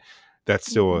language. But that's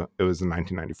still it was a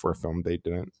 1994 film. They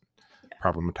didn't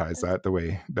problematize that the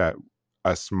way that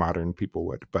us modern people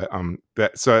would. But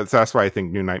that's why I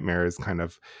think New Nightmare is kind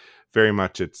of very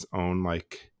much its own,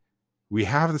 like, we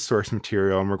have the source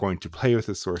material and we're going to play with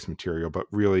the source material, but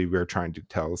really we're trying to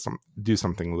do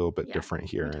something a little bit different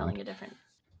here, and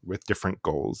with different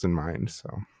goals in mind. So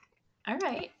all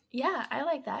right, yeah, I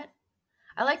like that.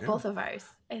 I like both of ours.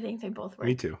 I think they both work.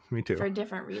 Me too for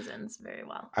different reasons very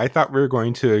well. I thought we were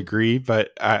going to agree,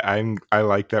 but I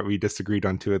like that we disagreed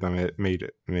on two of them. It made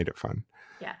it fun.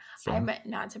 Yeah. So I'm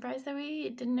not surprised that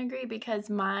we didn't agree, because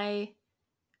my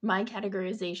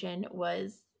categorization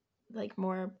was like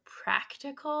more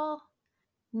practical,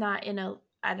 not in a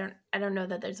I don't know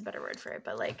that there's a better word for it,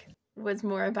 but like was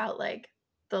more about like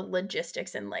the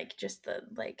logistics and like just the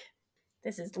like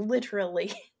this is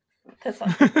literally the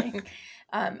thing.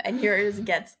 And yours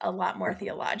gets a lot more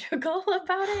theological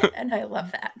about it, and I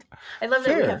love that. I love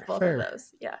that we have both of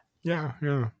those. Yeah.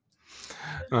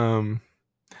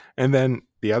 And then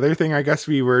the other thing I guess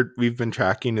we've been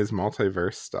tracking is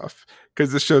multiverse stuff,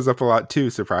 because this shows up a lot too,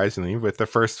 surprisingly, with the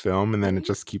first film, and then it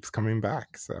just keeps coming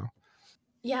back. So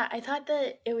yeah, I thought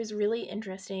that it was really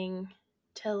interesting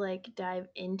to like dive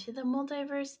into the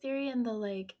multiverse theory and the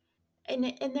like,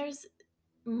 and there's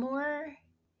more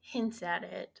hints at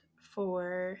it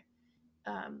for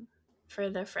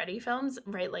the Freddy films,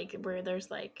 right? Like where there's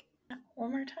like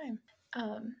one more time.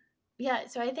 Yeah,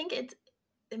 so I think it's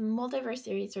multiverse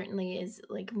theory certainly is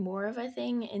like more of a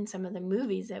thing in some of the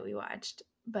movies that we watched,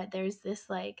 but there's this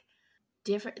like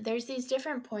there's these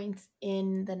different points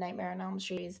in the Nightmare on Elm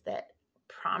Street that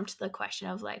prompt the question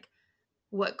of like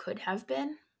what could have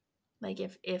been, like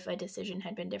if a decision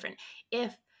had been different,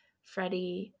 if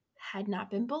Freddy had not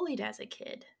been bullied as a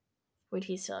kid, would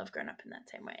he still have grown up in that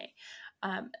same way?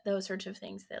 Those sorts of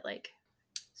things that like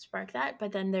spark that.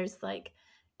 But then there's like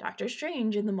Doctor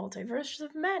Strange in the Multiverse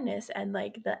of Madness, and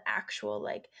like the actual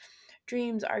like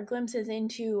dreams are glimpses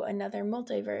into another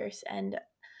multiverse, and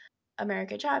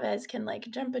America Chavez can like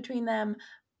jump between them,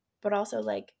 but also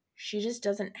like she just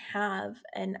doesn't have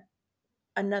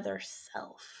another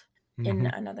self in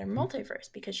another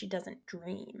multiverse because she doesn't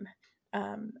dream.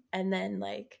 And then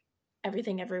like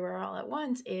Everything Everywhere All at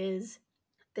Once is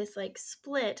this like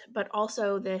split, but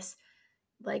also this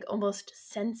like almost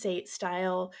Sense8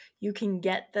 style, you can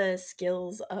get the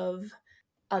skills of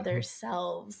other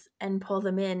selves and pull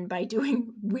them in by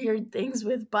doing weird things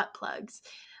with butt plugs.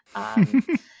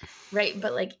 Right,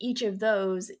 but like each of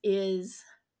those is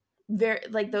very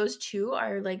like those two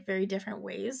are like very different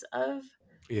ways of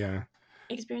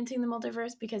experiencing the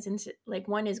multiverse, because like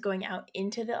one is going out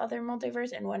into the other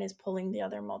multiverse and one is pulling the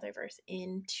other multiverse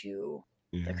into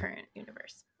the current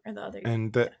universe or the other.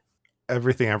 And the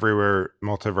Everything Everywhere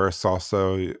multiverse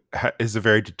also is a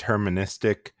very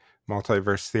deterministic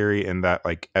multiverse theory, in that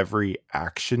like every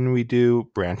action we do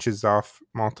branches off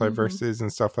multiverses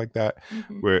and stuff like that,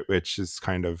 which is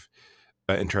kind of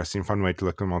an interesting, fun way to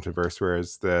look at multiverse.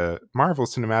 Whereas the Marvel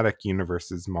Cinematic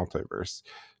Universe's multiverse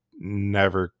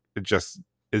never, it just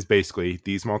is basically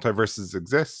these multiverses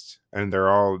exist and they're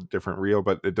all different real,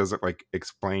 but it doesn't like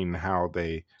explain how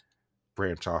they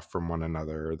branch off from one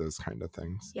another or those kind of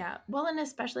things. Yeah, well, and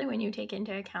especially when you take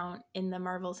into account in the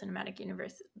Marvel Cinematic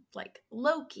Universe like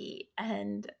Loki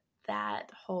and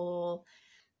that whole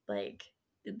like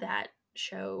that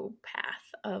show path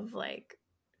of like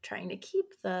trying to keep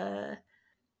the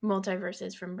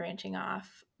multiverses from branching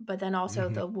off, but then also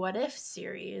the What If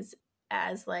series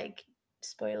as like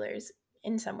spoilers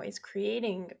in some ways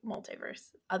creating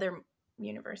other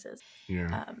universes.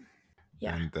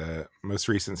 Yeah. and the most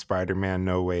recent Spider-Man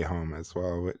No Way Home as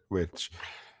well, which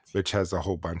has a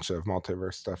whole bunch of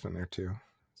multiverse stuff in there too.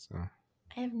 So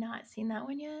I have not seen that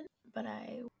one yet, but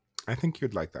I think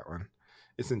you'd like that one.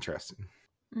 It's interesting.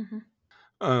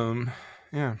 Mm-hmm.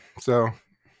 Yeah. So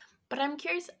But I'm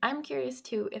curious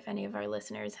too if any of our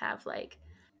listeners have like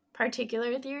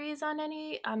particular theories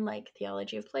on like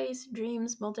theology of place,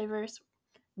 dreams, multiverse,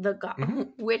 mhm.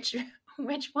 which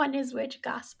one is which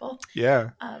gospel.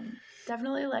 Yeah,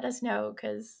 Definitely let us know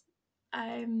because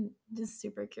I'm just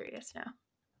super curious now.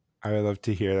 I would love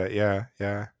to hear that. Yeah,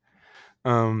 yeah.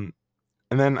 Um,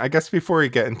 and then I guess before we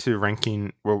get into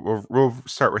ranking, we'll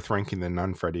start with ranking the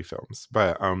non-Freddy films.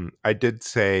 But I did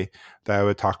say that I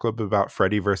would talk a little bit about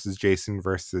Freddy versus Jason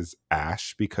versus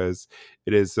Ash because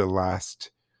it is the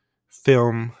last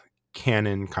film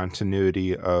canon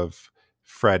continuity of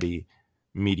Freddy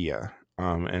media.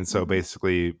 And so Mm-hmm.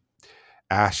 basically,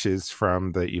 Ash is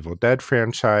from the Evil Dead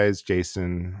franchise,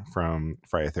 Jason from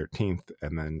Friday the 13th,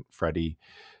 and then Freddy,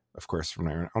 of course, from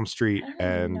Nightmare on Elm I Street. don't even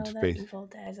And know the Evil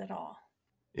Dead at all.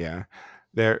 yeah,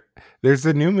 there's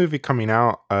a new movie coming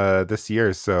out this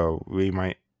year, so we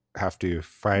might have to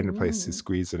find a place to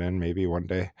squeeze it in maybe one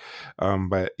day.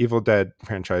 But Evil Dead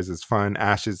franchise is fun.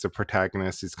 Ash is the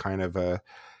protagonist. He's kind of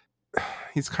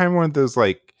one of those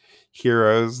like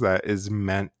heroes that is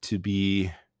meant to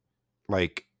be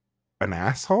like an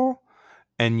asshole,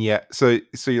 and yet so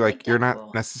you're like Like you're not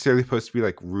Deadpool. necessarily supposed to be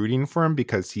like rooting for him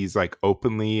because he's like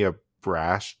openly a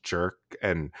brash jerk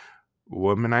and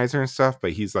womanizer and stuff,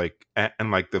 but he's like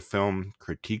and like the film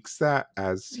critiques that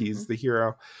as Mm-hmm. he's the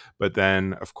hero. But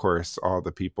then of course all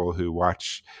the people who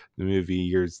watch the movie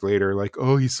years later are like,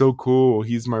 oh, he's so cool,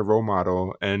 he's my role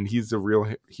model and he's the real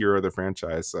hero of the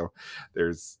franchise. So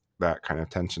there's that kind of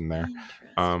tension there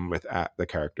Interesting. with the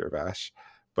character of Ash.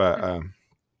 But Okay.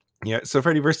 yeah, so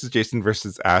Freddy versus Jason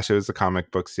versus Ash, it was a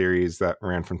comic book series that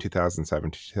ran from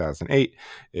 2007 to 2008.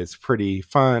 It's pretty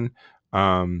fun.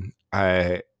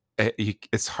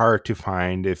 It's hard to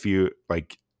find if you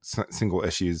like single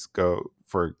issues go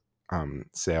for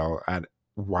sale at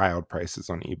wild prices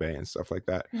on eBay and stuff like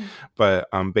that. Hmm. But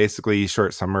basically,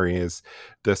 short summary is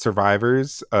the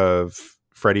survivors of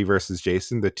Freddy versus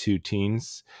Jason, the two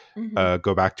teens, Mm-hmm.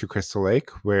 go back to Crystal Lake,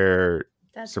 where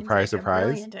That seems surprise, like a surprise,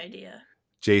 brilliant idea.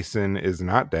 Jason is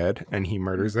not dead and he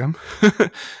murders them.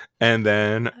 And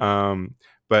then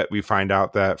but we find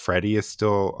out that Freddy is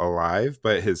still alive,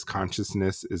 but his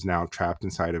consciousness is now trapped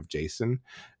inside of Jason.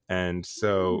 And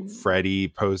so Freddy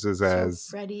poses So as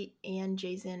Freddy and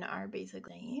Jason are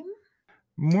basically the same?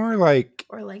 more like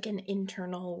Or like an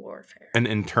internal warfare? an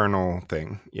internal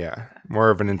thing. Yeah. Okay. More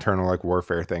of an internal like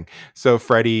warfare thing. So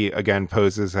Freddy again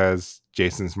poses as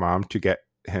Jason's mom to get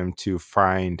him to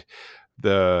find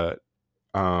the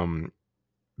um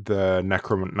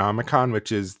Necronomicon,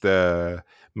 which is the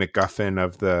MacGuffin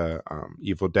of the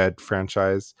Evil Dead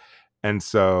franchise. And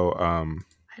so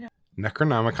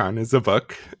Necronomicon is a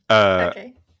book,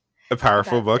 Okay. a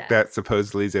powerful About book death. that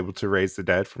supposedly is able to raise the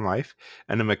dead from life.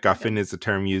 And a MacGuffin is a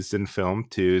term used in film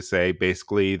to say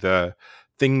basically the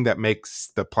thing that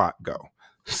makes the plot go.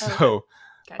 So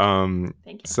Gotcha.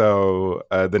 Thank you. so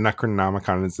the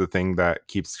Necronomicon is the thing that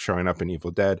keeps showing up in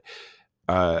Evil Dead.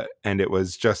 And it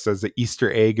was just as an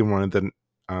Easter egg in one of the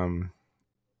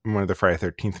Friday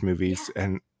 13th movies,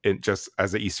 and it just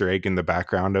as an Easter egg in the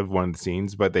background of one of the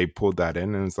scenes, but they pulled that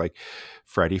in and it's like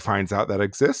Freddy finds out that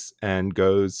exists and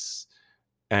goes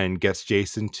and gets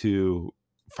Jason to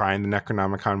find the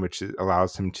Necronomicon, which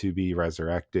allows him to be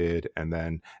resurrected, and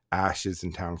then Ash is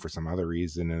in town for some other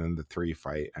reason, and then the three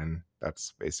fight, and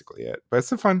that's basically it. But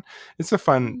it's a fun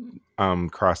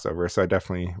crossover, so I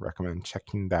definitely recommend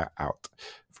checking that out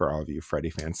for all of you Freddy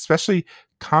fans, especially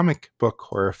comic book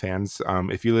horror fans.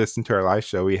 If you listen to our live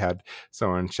show, we had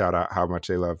someone shout out how much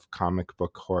they love comic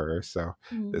book horror, so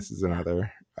this is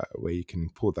another way you can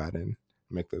pull that in,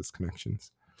 make those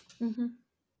connections. Mm-hmm.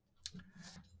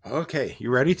 Okay,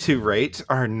 you ready to rate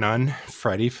our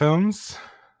non-Freddy films?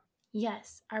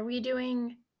 Yes. Are we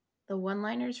doing the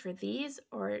one-liners for these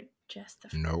or just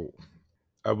the... No.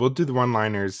 We'll do the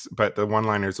one-liners, but the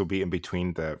one-liners will be in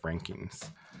between the rankings.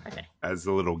 Okay. As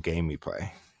a little game we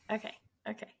play. Okay.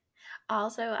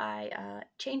 Also, I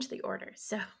changed the order,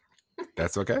 so...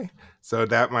 That's okay. So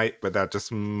that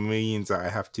just means I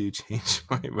have to change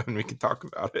when we can talk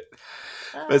about it.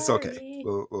 Sorry. But it's okay.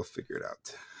 We'll figure it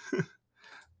out.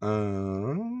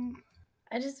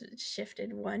 I just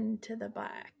shifted one to the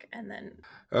back and then...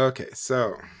 Okay,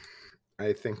 so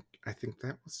I think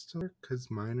that will still work because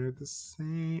mine are the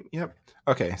same. Yep.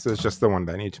 Okay, so it's just the one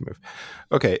that I need to move.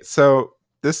 Okay, so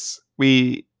this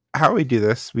we how we do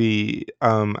this,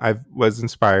 I was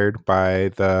inspired by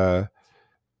the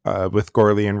with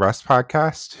Gorley and Russ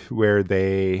podcast, where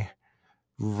they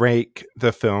rank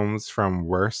the films from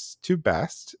worst to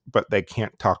best, but they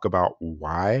can't talk about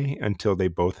why until they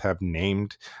both have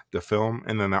named the film,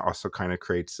 and then that also kind of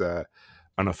creates a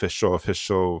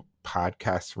official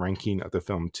podcast ranking of the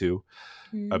film too,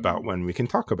 about when we can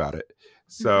talk about it.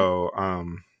 So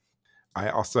I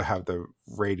also have the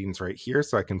ratings right here,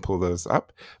 so I can pull those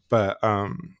up, but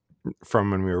from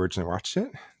when we originally watched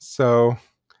it. So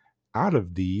out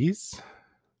of these,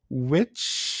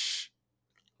 which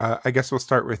I guess we'll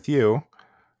start with you.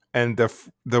 And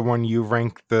the one you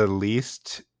rank the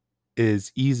least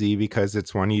is easy because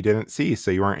it's one you didn't see, so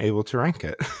you weren't able to rank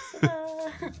it.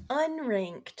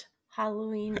 Unranked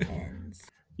Halloween Ends.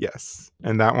 Yes.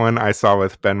 And that one I saw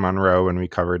with Ben Monroe when we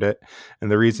covered it.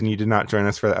 And the reason you did not join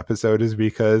us for the episode is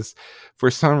because for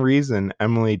some reason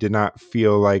Emily did not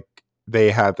feel like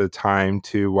they had the time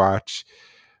to watch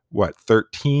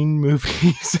 13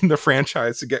 movies in the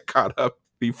franchise to get caught up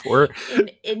before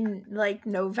in like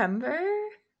November,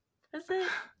 was it?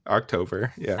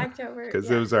 October, yeah. October, because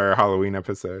yeah. it was our Halloween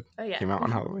episode. Oh yeah, came out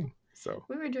on Halloween. So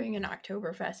we were doing an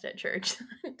Oktoberfest at church.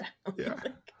 yeah,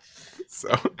 so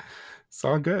it's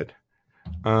all good.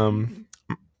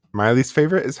 My least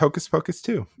favorite is Hocus Pocus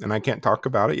 2, and I can't talk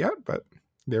about it yet, but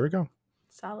there we go.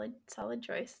 Solid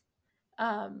choice.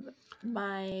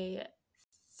 My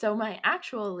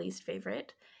actual least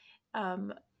favorite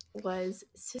was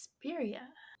Suspiria.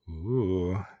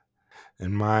 Ooh.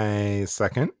 And my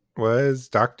second was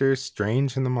Doctor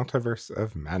Strange in the Multiverse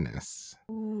of Madness.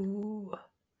 Ooh.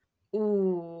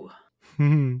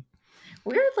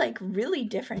 We're like really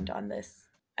different on this.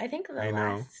 I think the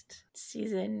last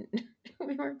season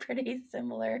we were pretty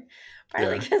similar,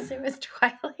 partly because it was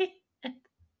Twilight.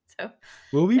 So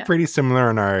we'll be pretty similar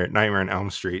on our Nightmare on Elm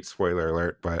Street, spoiler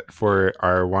alert, but for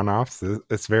our one-offs,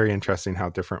 it's very interesting how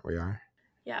different we are.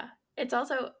 Yeah. It's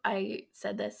also, I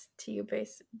said this to you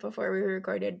before we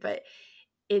recorded, but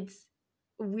it's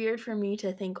weird for me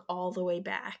to think all the way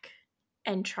back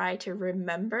and try to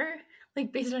remember,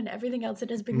 like based on everything else that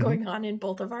has been going on in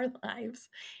both of our lives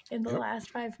in the last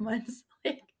 5 months,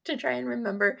 like to try and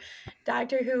remember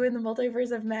Doctor Who in the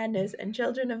Multiverse of Madness and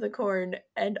Children of the Corn,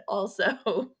 and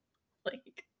also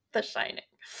like The Shining.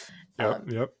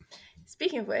 Yep.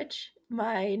 Speaking of which,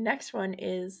 my next one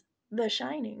is The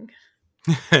Shining.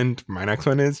 And my next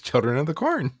one is Children of the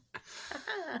Corn.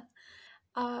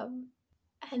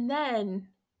 And then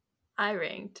I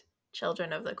ranked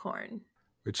Children of the Corn,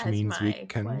 which means we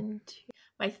can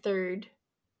my third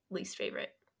least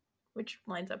favorite, which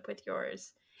lines up with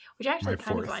yours, which actually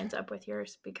kind of lines up with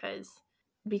yours because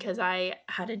I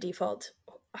had a default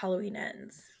Halloween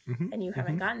Ends, and you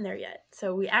haven't gotten there yet.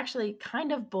 So we actually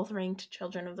kind of both ranked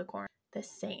Children of the Corn the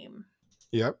same.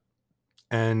 Yep.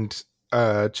 And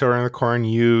Children of the Corn,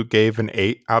 you gave an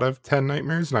 8 out of 10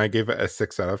 nightmares, and I gave it a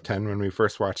 6 out of 10 when we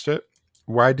first watched it.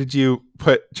 Why did you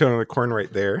put Children of the Corn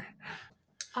right there?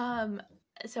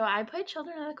 So I put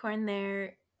Children of the Corn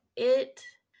there.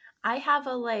 I have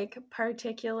a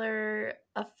particular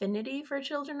affinity for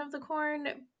Children of the Corn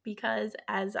because,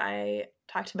 as I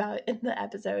talked about in the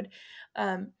episode,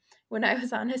 when I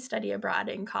was on a study abroad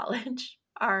in college,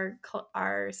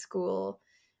 our school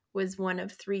was one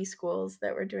of 3 schools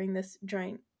that were doing this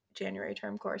joint January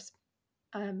term course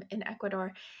in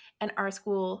Ecuador, and our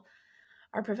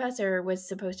professor was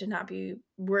supposed to not be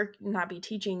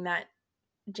teaching that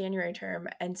January term,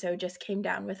 and so just came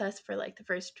down with us for the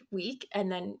first week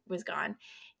and then was gone.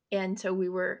 And so we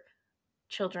were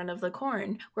Children of the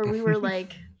Corn, where we were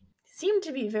seemed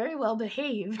to be very well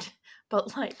behaved,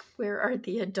 but where are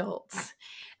the adults?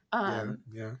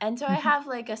 Yeah. And so I have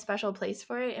a special place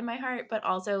for it in my heart, but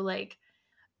also it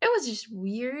was just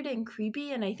weird and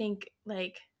creepy, and I think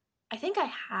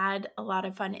I had a lot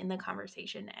of fun in the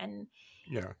conversation and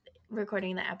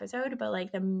recording the episode, but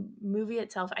the movie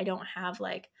itself I don't have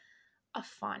a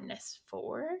fondness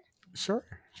for. Sure.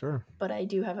 But I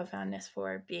do have a fondness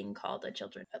for being called a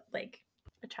child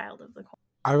of the corn.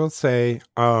 I will say,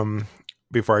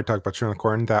 before I talk about Children of the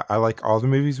Corn, that I like all the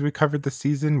movies we covered this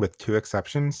season with 2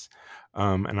 exceptions.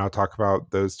 And I'll talk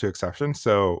about those 2 exceptions.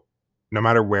 So no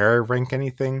matter where I rank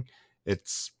anything,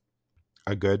 it's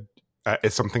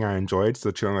it's something I enjoyed. So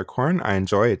Children of the Corn, I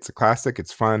enjoy. It's a classic.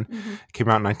 It's fun. It came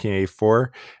out in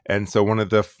 1984. And so one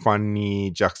of the funny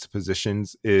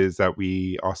juxtapositions is that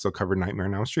we also covered Nightmare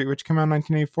on Elm Street, which came out in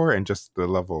 1984. And just the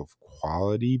level of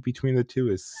quality between the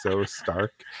 2 is so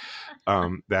stark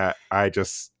that I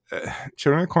just...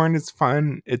 Children of the Corn is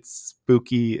fun. It's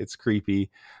spooky. It's creepy.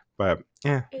 But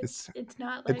yeah, it's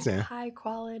not high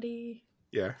quality.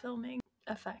 Yeah. filming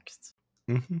effects.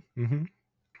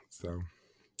 So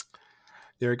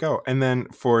there we go. And then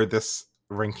for this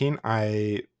ranking,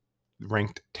 I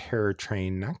ranked Terror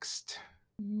Train next.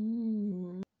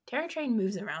 Terror Train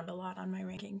moves around a lot on my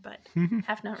ranking, but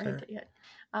have not ranked it yet.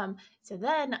 So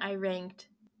then I ranked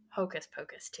Hocus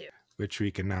Pocus 2. Which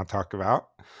we can now talk about,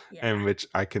 and which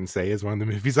I can say is one of the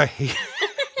movies I hate.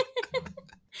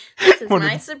 This is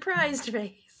my surprised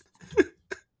face.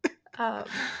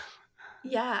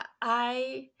 Yeah,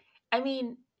 I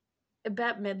mean,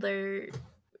 Bette Midler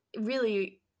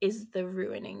really is the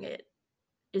ruining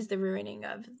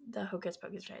of the Hocus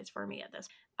Pocus franchise for me at this.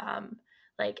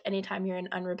 Like anytime you're an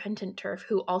unrepentant TERF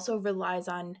who also relies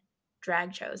on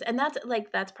drag shows, and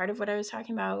that's part of what I was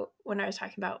talking about when I was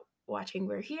talking about watching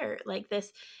We're Here, like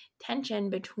this tension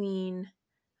between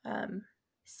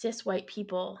cis white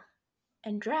people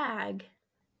and drag,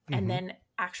 and then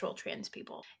actual trans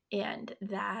people, and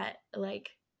that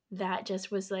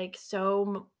just was like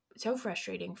so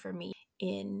frustrating for me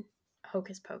in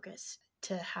Hocus Pocus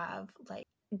to have like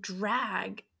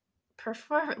drag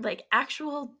perform, like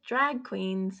actual drag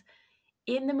queens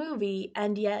in the movie,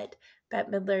 and yet Bette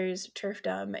Midler's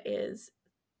TERFdom is,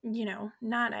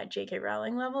 not at J.K.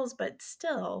 Rowling levels, but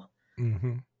still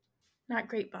not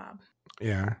great, Bob.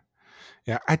 Yeah.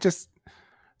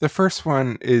 The first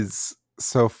one is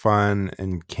so fun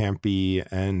and campy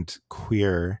and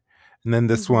queer, and then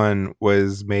this one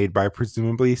was made by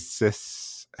presumably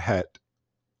cis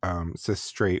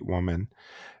straight woman,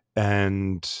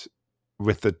 and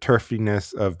with the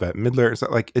turfiness of Bette Midler, so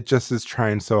like it just is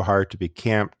trying so hard to be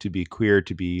camp, to be queer,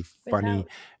 to be funny, without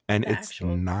and it's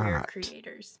not queer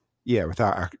creators. Yeah,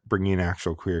 without bringing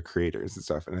actual queer creators and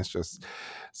stuff, and it's just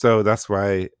so that's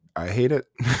why I hate it.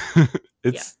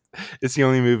 It's the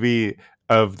only movie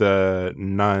of the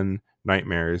Nun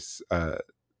Nightmares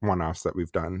one-offs that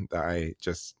we've done that I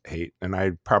just hate, and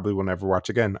I probably will never watch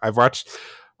again. I'll watch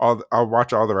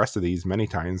all the rest of these many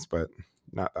times, but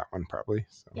not that one probably.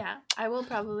 So. Yeah, I will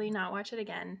probably not watch it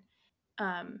again.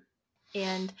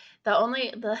 And the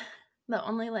only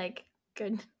like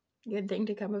good thing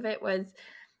to come of it was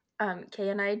Kay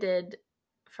and I did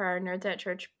for our Nerds at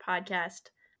Church podcast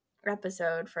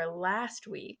episode for last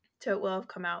week, so it will have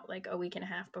come out like a week and a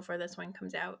half before this one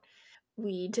comes out.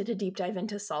 We did a deep dive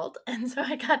into salt, and so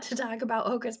I got to talk about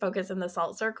Hocus Pocus and the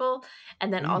Salt Circle,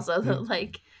 and then also the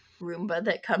like Roomba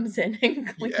that comes in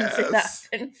and cleans it up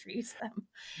and frees them.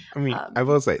 I mean, I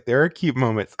will say there are cute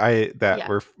moments that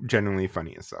were genuinely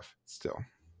funny and stuff still.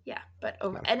 Yeah, but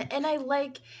and I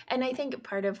think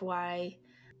part of why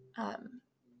I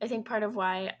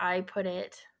put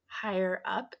it higher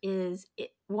up is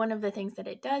one of the things that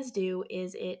it does do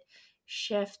is it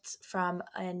shifts from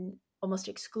an almost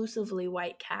exclusively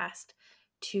white cast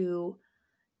to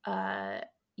a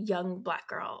young Black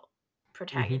girl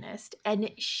protagonist,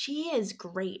 and she is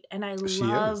great, and I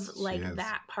love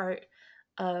that part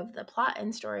of the plot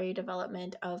and story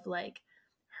development of like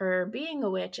her being a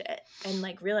witch and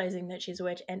like realizing that she's a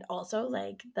witch, and also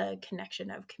like the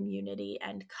connection of community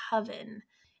and coven,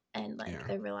 and like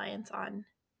the reliance on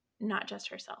not just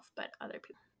herself but other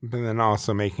people. But then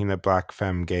also making a Black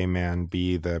femme gay man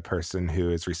be the person who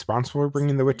is responsible for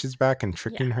bringing the witches back and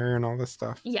tricking her and all this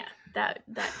stuff. Yeah, that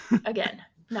again,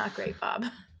 not great, Bob.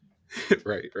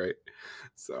 Right.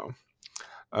 So,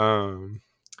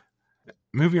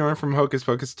 moving on from Hocus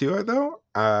Pocus 2, though,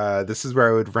 this is where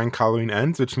I would rank Halloween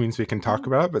Ends, which means we can talk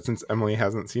about it. But since Emily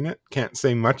hasn't seen it, can't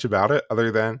say much about it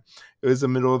other than it was a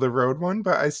middle of the road one.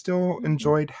 But I still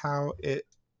enjoyed how it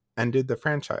ended the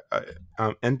franchise,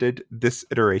 ended this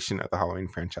iteration of the Halloween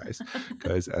franchise.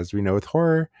 Because as we know with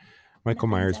horror, Michael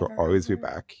Myers will always be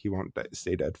back. He won't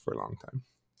stay dead for a long time.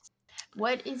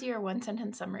 What is your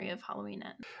one-sentence summary of Halloween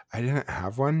Ends? I didn't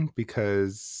have one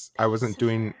because I wasn't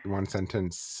doing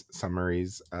one-sentence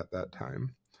summaries at that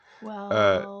time.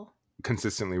 Well,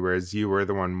 consistently, whereas you were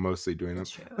the one mostly doing them.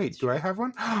 True, Wait, do I have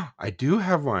one? I do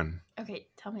have one. Okay,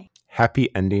 tell me.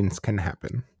 Happy endings can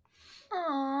happen.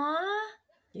 Aww.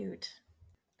 Cute.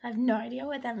 I have no idea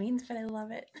what that means, but I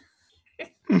love it.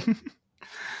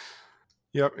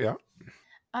 Yep. Yeah.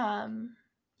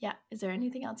 Is there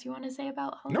anything else you want to say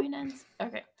about Halloween Ends?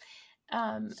 Okay.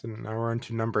 So now we're on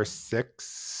to number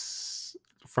 6,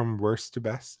 from worst to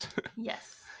best.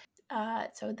 Yes.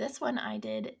 So this one I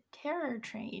did Terror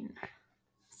Train.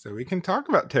 So we can talk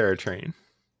about Terror Train.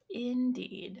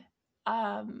 Indeed.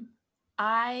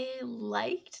 I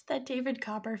liked that David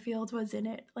Copperfield was in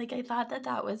it. Like, I thought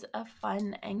that was a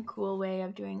fun and cool way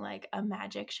of doing like a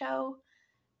magic show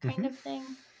kind of thing.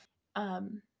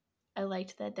 I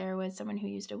liked that there was someone who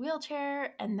used a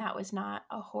wheelchair and that was not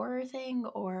a horror thing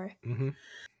or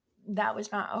that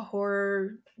was not a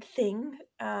horror thing,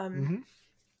 Mm-hmm.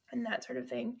 and that sort of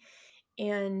thing.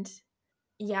 And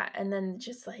yeah, and then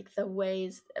just like the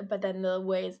ways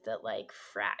that like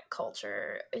frat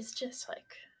culture is just like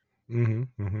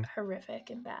Mm-hmm. Mm-hmm. horrific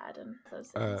and bad and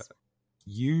those Uh, things.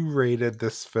 you rated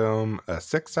this film a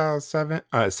 6 out of 7,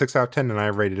 6 out of 10, and I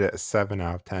rated it a 7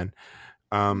 out of 10.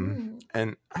 Mm.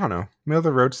 And I don't know, middle of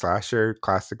the road slasher,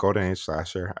 classic golden age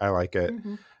slasher. I like it.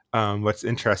 Mm-hmm. What's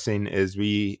interesting is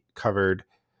we covered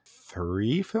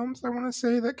 3 films, I want to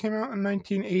say, that came out in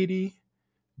 1980.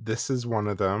 This is one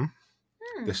of them.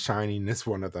 The Shining is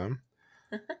one of them.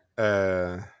 I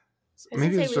was gonna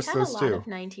Maybe say it's we've just had a those lot two. of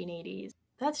 1980s.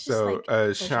 That's just So, like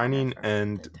the genre Shining for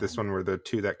and the this time. one were the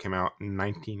two that came out in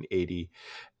 1980,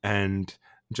 and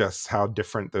just how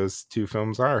different those two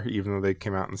films are, even though they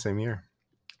came out in the same year.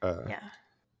 Uh, Yeah.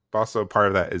 but also, part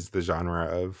of that is the genre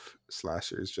of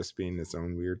slashers just being its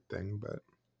own weird thing. But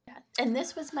Yeah. And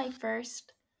this was my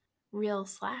first real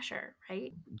slasher,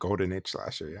 right? Golden Age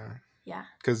slasher, yeah. Yeah.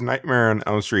 Because Nightmare on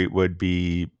Elm Street would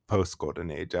be post Golden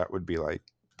Age. That would be like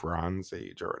Bronze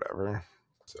Age or whatever.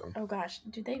 So, Oh gosh,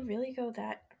 do they really go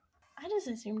that? I just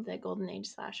assumed that Golden Age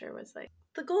slasher was like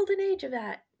the golden age of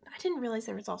that. I didn't realize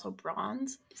there was also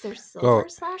bronze. Is there silver well,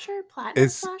 slasher, platinum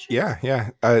it's slashers? yeah.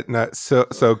 No, so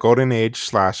Ugh. Golden Age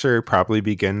slasher probably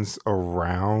begins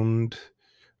around.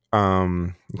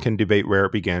 You can debate where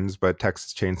it begins, but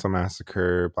Texas Chainsaw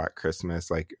Massacre, Black Christmas,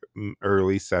 like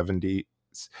early 70s,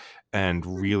 and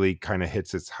Hmm. really kind of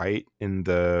hits its height in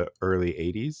the early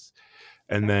 80s.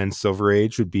 And Okay. then Silver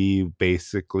Age would be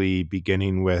basically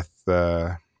beginning with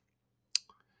the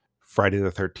Friday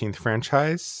the 13th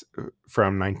franchise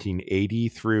from 1980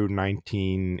 through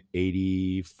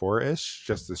 1984 ish,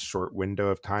 just a short window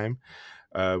of time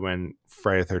when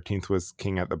Friday the 13th was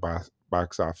king at the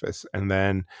box office. And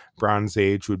then Bronze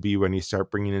Age would be when you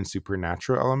start bringing in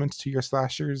supernatural elements to your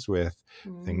slashers with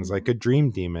things like Mm. a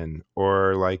dream demon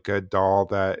or like a doll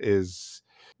that is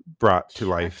brought to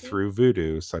life Chucky. through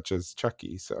voodoo, such as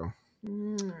Chucky.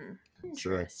 Mm. So that's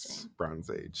Interesting. Bronze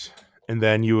Age. And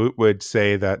then you would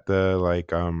say that the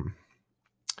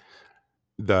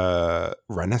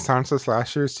Renaissance of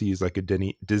slashers, to use like a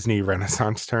Disney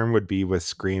Renaissance term, would be with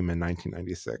Scream in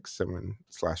 1996, and when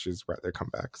slashers brought their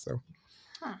comeback. So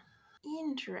Huh.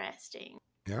 Interesting.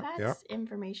 yeah. That's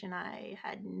information I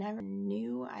had never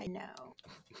knew I know.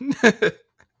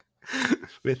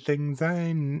 With things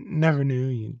I never knew,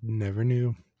 you never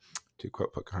knew, to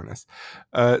quote Pocahontas.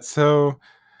 So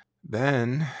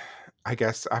then I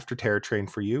guess after Terror Train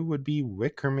for you would be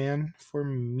Wicker Man for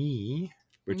me,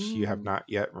 which you have Mm. not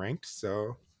yet ranked,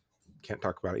 so can't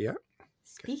talk about it yet. Okay.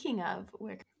 Speaking of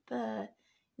Wicker,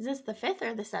 is this the 5th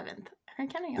or the 7th? I'm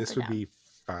counting up This or would down. be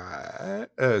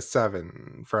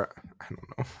 7 for, I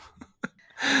don't know.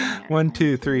 Hang on. 1, 1,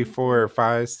 2, 3, 2, 4, 3.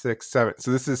 5, 6, 7.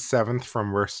 So this is 7th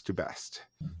from worst to best.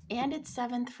 And it's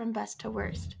 7th from best to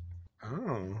worst.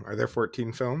 Oh, are there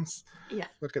 14 films? Yeah.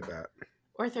 Look at that.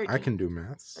 Or 13. I can do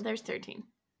maths. There's 13.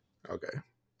 Okay.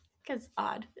 Because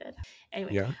odd.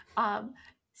 Anyway. Yeah.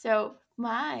 So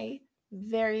my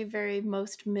very, very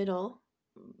most middle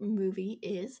movie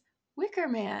is Wicker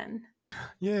Man.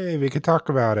 Yay, we could talk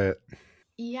about it.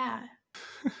 Yeah.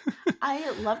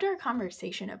 I loved our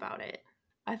conversation about it.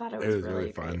 I thought it It was was really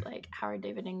really great. fun. Like Howard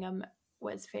David Ingham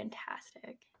was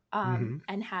fantastic. Mm-hmm.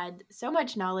 And had so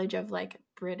much knowledge of like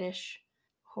British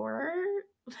horror.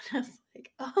 Just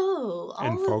like, oh,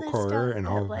 And all of folk this horror stuff and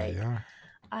all that of that, like yeah.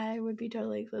 I would be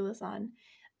totally clueless on.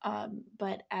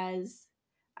 But as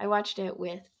I watched it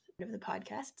with the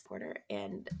podcast supporter,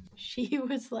 and she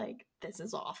was like, "This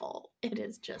is awful. It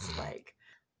is just like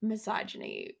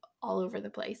misogyny all over the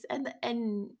place." And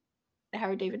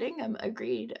Howard David Ingham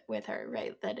agreed with her,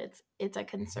 right, that it's a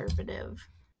conservative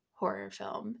horror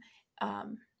film.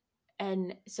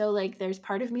 And so like there's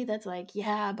part of me that's like,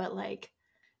 yeah, but like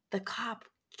the cop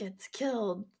gets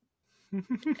killed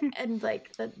and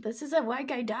like this is a white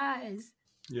guy dies.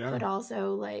 Yeah. But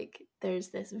also like there's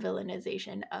this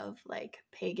villainization of like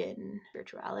pagan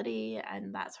spirituality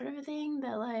and that sort of a thing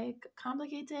that like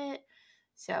complicates it.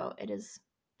 So it is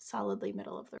solidly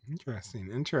middle of the Interesting.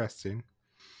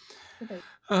 debate.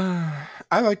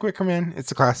 I like Wicker Man.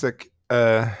 It's a classic.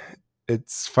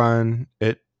 It's fun.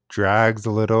 It drags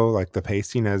a little, like the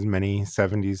pacing, as many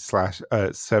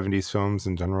 70s films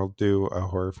in general do,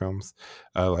 horror films.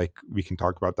 Like we can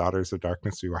talk about Daughters of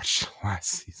Darkness we watched last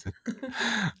season,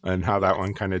 and how that Yes.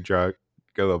 one kind of drug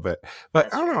a little bit. But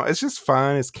That's I don't true. know. It's just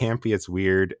fun. It's campy. It's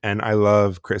weird, and I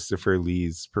love Christopher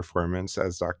Lee's performance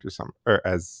as Dr. Summer, or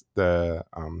as the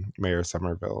Mayor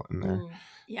Somerville in there.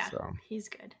 Yeah, So he's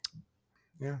good.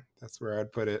 yeah, that's where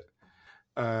I'd put it.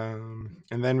 And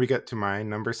then we get to my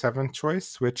number 7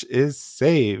 choice, which is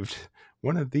Saved.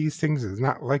 One of these things is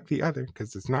not like the other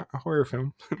because it's not a horror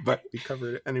film, but we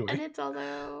covered it anyway. And it's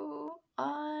also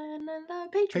on the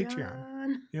Patreon.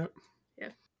 Patreon. Yep.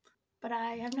 But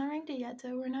I have not ranked it yet,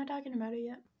 so we're not talking about it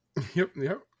yet.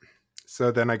 Yep.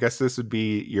 So then I guess this would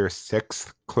be your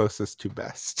 6th closest to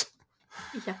best.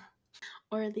 Yeah.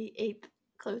 Or the 8th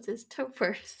closest to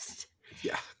worst.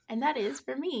 Yeah. And that is,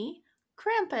 for me,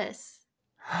 Krampus.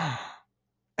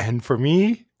 And for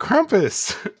me,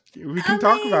 Krampus. We can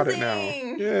talk about it now.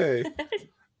 Amazing! Yay.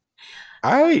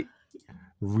 I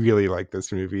really like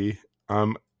this movie.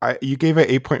 You gave it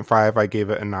 8.5, I gave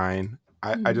it a 9.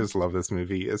 I just love this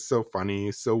movie. It's so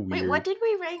funny, so weird. Wait, what did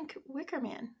we rank Wicker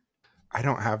Man? I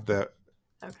don't have the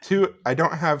Okay. I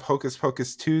don't have Hocus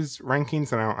Pocus 2's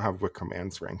rankings, and I don't have Wicker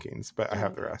Man's rankings, but I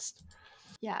have the rest.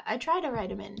 Yeah, I try to write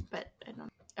them in, but I don't.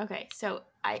 Okay, so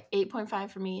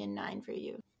 8.5 for me and 9 for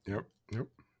you. Yep.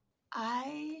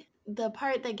 The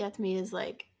part that gets me is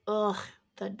like, ugh,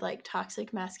 the like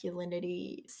toxic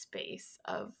masculinity space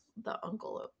of the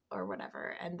uncle or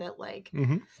whatever, and that like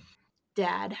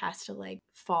dad has to like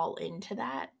fall into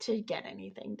that to get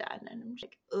anything done, and I'm just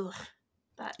like, ugh,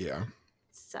 that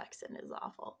sucks and is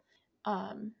awful.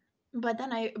 But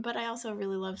I also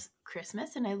really love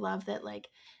Christmas, and I love that like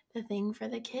the thing for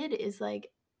the kid is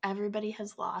like everybody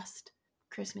has lost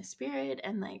Christmas spirit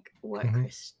and like what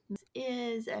Christmas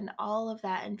is and all of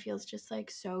that, and feels just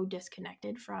like so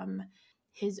disconnected from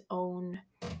his own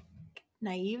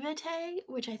naivete,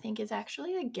 which I think is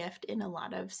actually a gift in a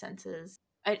lot of senses.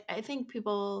 I think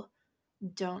people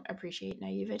don't appreciate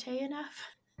naivete enough.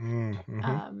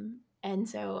 And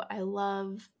so I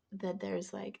love that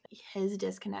there's like his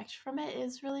disconnect from it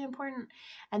is really important,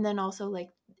 and then also like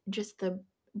just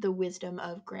the wisdom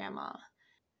of grandma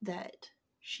that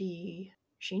she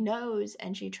knows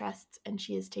and she trusts, and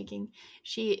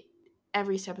she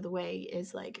every step of the way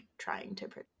is like trying to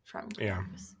protect from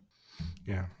Krampus.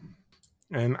 Yeah.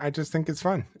 And I just think it's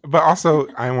fun. But also,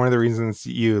 one of the reasons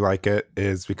you like it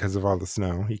is because of all the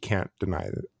snow. You can't deny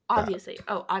it. Obviously.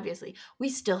 Obviously. We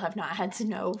still have not had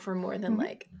snow for more than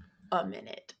like a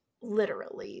minute.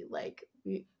 Literally. Like,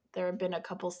 there have been a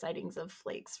couple sightings of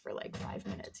flakes for like 5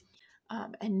 minutes.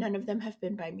 And none of them have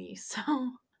been by me. So,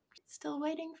 still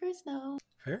waiting for snow.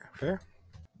 Fair.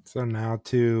 So now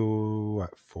to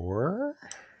what, 4?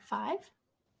 5?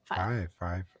 5.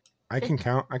 I can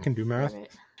count. I can do math.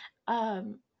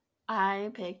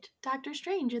 I picked Doctor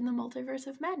Strange in the Multiverse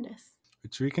of Madness,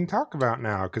 which we can talk about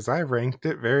now because I ranked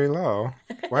it very low.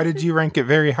 Why did you rank it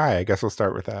very high? I guess we'll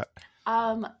start with that.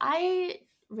 I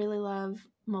really love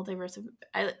multiverse.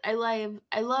 I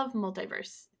love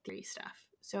multiverse theory stuff.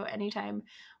 So anytime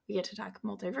we get to talk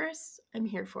multiverse, I'm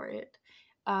here for it.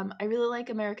 I really like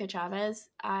America Chavez.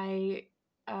 I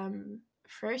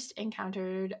first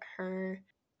encountered her.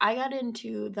 I got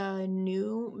into the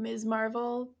new Ms.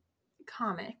 Marvel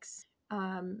comics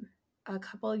a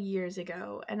couple years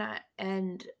ago,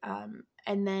 and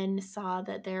then saw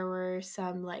that there were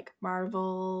some like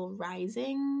Marvel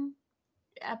Rising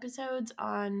episodes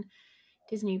on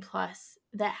Disney Plus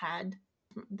that had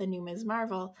the new Ms.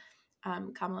 Marvel,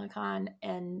 Kamala Khan,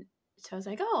 and so I was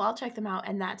like, oh, I'll check them out,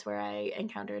 and that's where I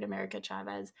encountered America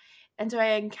Chavez. And so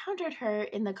I encountered her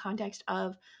in the context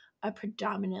of a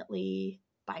predominantly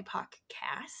BIPOC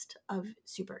cast of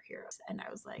superheroes, and I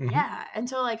was like, yeah. And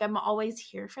so like I'm always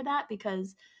here for that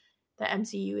because the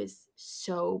MCU is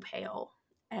so pale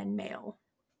and male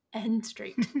and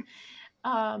straight.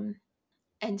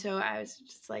 And so I was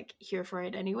just like here for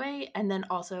it anyway. And then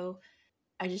also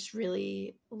I just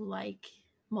really like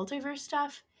multiverse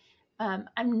stuff.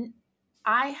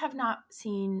 I have not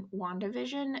seen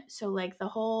WandaVision, so like the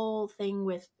whole thing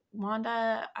with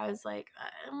Wanda, I was like,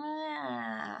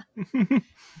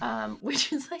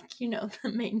 which is like, you know, the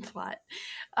main plot.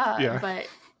 But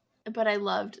I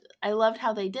loved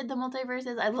how they did the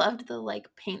multiverses. I loved the like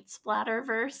paint splatter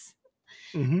verse,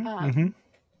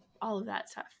 all of that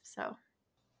stuff. So.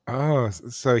 Oh,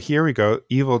 so here we go.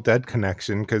 Evil Dead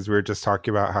connection, because we were just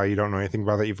talking about how you don't know anything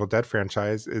about the Evil Dead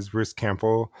franchise. Is Bruce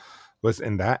Campbell was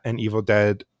in that, and Evil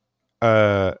Dead,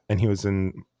 and he was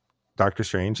in Doctor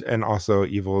Strange, and also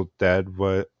Evil Dead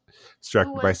was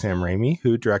directed by Sam Raimi,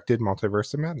 who directed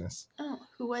Multiverse of Madness. Oh,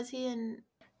 who was he in?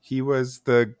 He was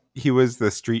the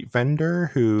street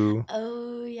vendor who.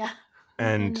 Oh yeah.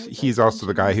 And he's also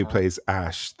the guy who plays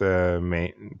Ash, the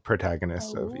main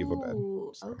protagonist of Evil Dead.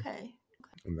 So. Okay.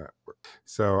 In that.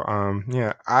 So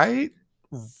yeah, I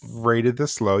rated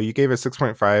this low. You gave it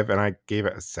 6.5 and I gave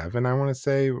it a 7, I want to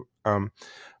say.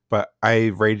 But I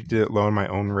rated it low in my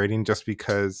own rating just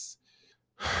because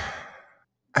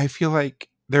I feel like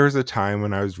there was a time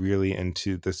when I was really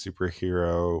into the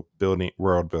superhero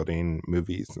world building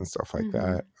movies and stuff like Mm-hmm.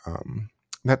 that.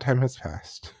 That time has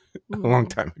passed a long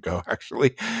Mm-hmm. time ago,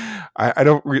 actually. I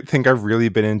don't think I've really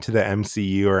been into the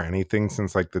MCU or anything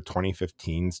since like the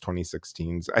 2015s,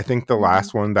 2016s. I think the Mm-hmm.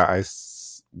 last one that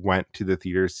went to the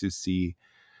theaters to see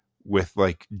with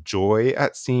like joy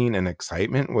at seeing and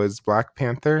excitement was Black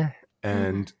Panther. Mm-hmm.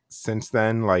 And since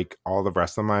then, like all the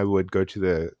rest of them, I would go to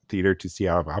the theater to see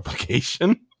out of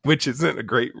obligation, which isn't a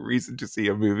great reason to see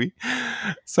a movie.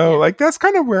 So, Yeah. like, that's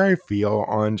kind of where I feel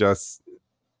on just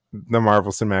the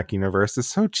Marvel Cinematic Universe. It's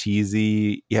so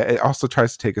cheesy. Yeah, it also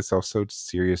tries to take itself so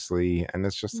seriously. And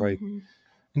it's just like, Mm-hmm.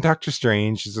 and Doctor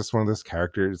Strange is just one of those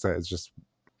characters that is just,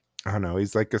 I don't know,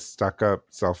 he's like a stuck up,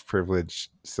 self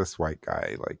privileged cis white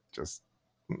guy. Like, just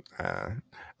uh,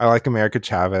 I like America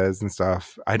Chavez and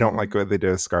stuff. I don't like Mm-hmm. what they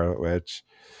did with Scarlet Witch.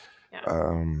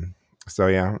 Yeah. So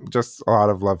yeah, just a lot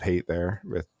of love hate there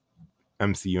with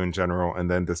MCU in general,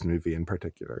 and then this movie in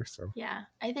particular. So Yeah.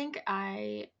 I think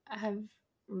I have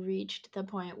reached the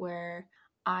point where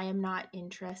I am not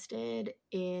interested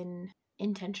in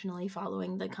intentionally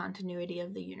following the continuity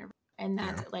of the universe. And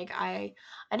yeah, that's like I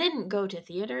didn't go to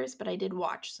theaters, but I did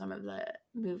watch some of the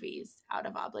movies out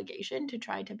of obligation to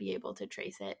try to be able to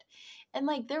trace it. And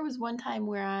like there was one time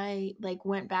where I like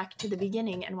went back to the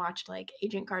beginning and watched like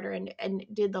Agent Carter and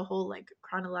did the whole like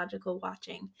chronological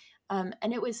watching. And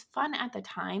it was fun at the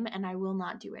time, and I will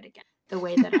not do it again the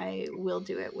way that I will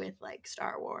do it with like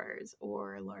Star Wars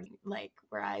or learning like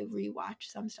where I rewatch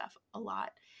some stuff a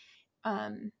lot.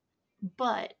 Um,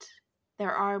 but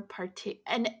there are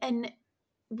and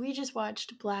we just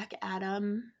watched Black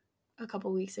Adam a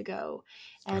couple weeks ago,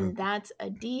 and that's a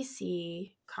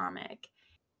DC comic,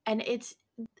 and it's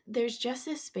there's just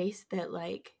this space that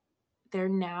like they're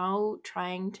now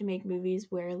trying to make movies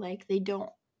where like they don't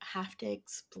have to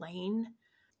explain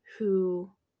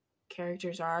who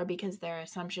characters are because their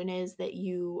assumption is that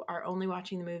you are only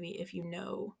watching the movie if you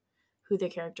know who the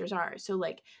characters are. So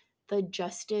like the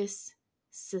Justice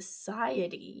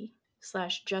Society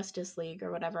slash Justice League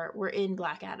or whatever were in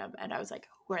Black Adam, and I was like,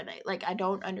 who are they? Like I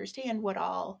don't understand what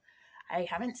all. I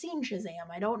haven't seen Shazam.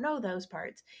 I don't know those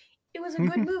parts. It was a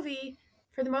good movie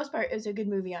for the most part. It was a good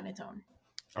movie on its own.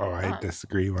 oh, I Um,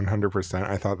 disagree 100%.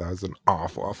 I thought that was an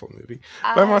awful, awful movie,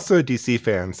 but I'm I also a DC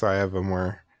fan, so I have a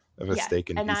more of a yeah, stake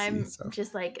in and DC. I'm So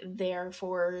just like there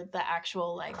for the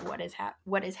actual like what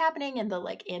is happening and the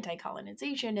like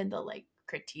anti-colonization and the like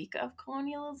critique of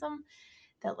colonialism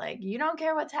that like you don't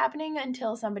care what's happening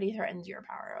until somebody threatens your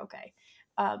power, okay.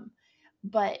 um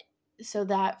but so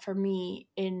that for me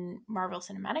in Marvel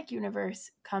Cinematic Universe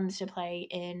comes to play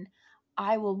in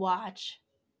I will watch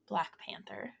Black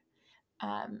Panther,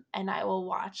 and I will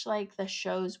watch like the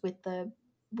shows with the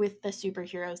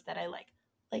superheroes that I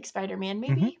like Spider-Man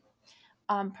mm-hmm. maybe.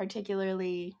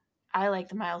 Particularly, I like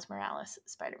the Miles Morales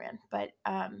Spider-Man, but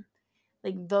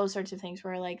like those sorts of things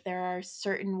where like there are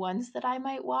certain ones that I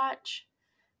might watch,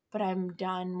 but I'm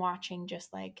done watching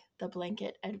just like the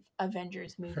blanket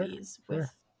Avengers Fair, movies with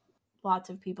fair. lots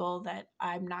of people that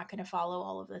I'm not going to follow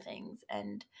all of the things,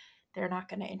 and they're not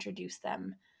going to introduce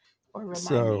them or remind me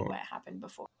So what happened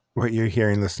before. what you're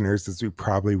hearing, listeners, is we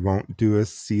probably won't do a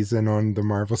season on the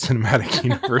Marvel Cinematic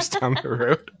Universe down the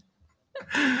road.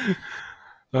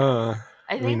 uh,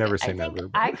 I we think never I say think never,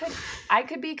 I but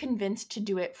could be convinced to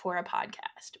do it for a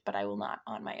podcast, but I will not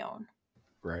on my own.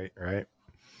 right, right.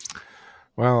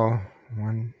 Well,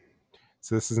 one.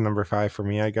 So this is number 5 for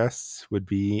me, I guess, would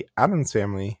be Adam's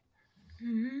Family.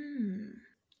 Mm.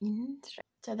 Interesting.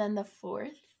 So then the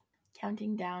fourth,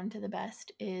 counting down to the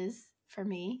best, is for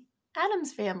me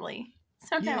Adam's Family.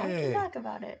 So now we can Yay! talk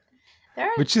about it. There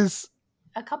are Which is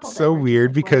a couple that so were just weird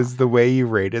like way because off. the way you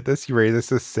rated this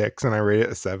a 6 and I rated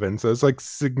it a 7. So it's like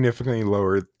significantly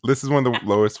lower. This is one of the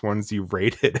lowest ones you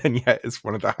rated, and yet it's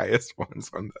one of the highest ones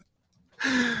on the.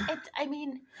 I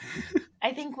mean,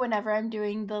 I think whenever I'm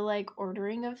doing the like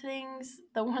ordering of things,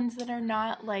 the ones that are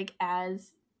not like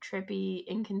as trippy,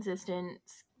 inconsistent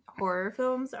horror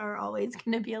films are always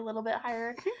going to be a little bit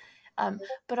higher. Um,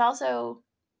 but also,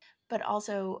 but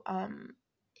also,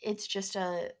 it's just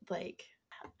a like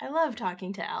I love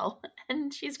talking to Elle,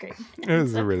 and she's great. It And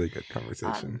was a so, really good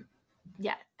conversation. um,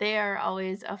 yeah, they are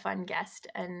always a fun guest,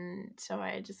 and so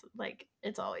I just like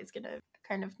it's always gonna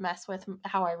kind of mess with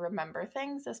how I remember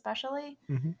things, especially.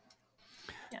 Mm-hmm.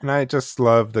 Yeah. And I just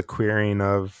love the queering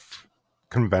of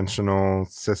conventional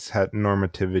cis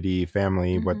normativity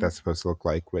family, what Mm-hmm. that's supposed to look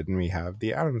like when we have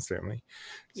the Adams Family.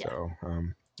 Yeah. So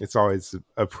it's always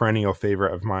a perennial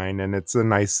favorite of mine, and it's a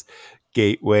nice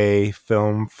gateway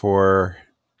film for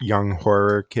young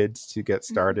horror kids to get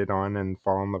Mm-hmm. started on and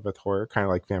fall in love with horror, kind of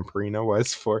like Vampirina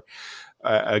was for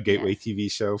a gateway Yes.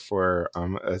 TV show for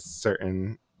a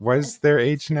certain. What is their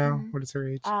age now? Certain, What is their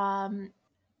age?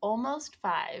 almost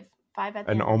 5. 5 at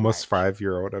the An end of almost March.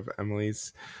 5-year-old of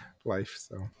Emily's life.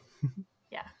 So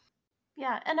Yeah.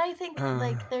 Yeah, and I think uh,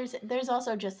 like there's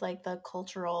also just like the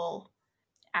cultural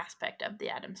aspect of the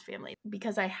Addams Family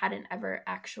because I hadn't ever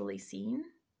actually seen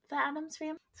the Addams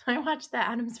Family. So I watched the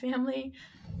Addams Family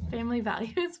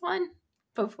Values one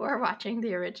before watching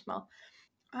the original.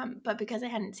 But because I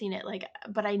hadn't seen it,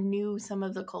 but I knew some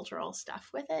of the cultural stuff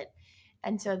with it,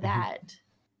 and so that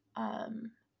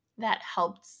that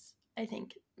helps, I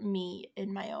think, me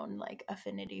in my own like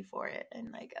affinity for it,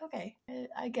 and like, okay,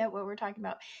 I get what we're talking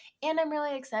about, and I'm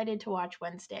really excited to watch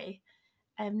Wednesday.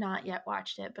 I have not yet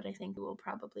watched it, but I think we will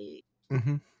probably. I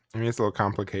mean, it's a little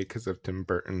complicated because of Tim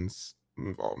Burton's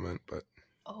involvement, but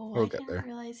Oh, we'll I get didn't there.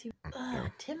 realize he. Yeah.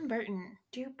 Tim Burton,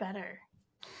 do better.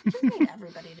 You just need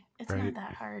everybody to. It's Right. not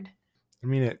that hard. I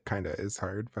mean, it kind of is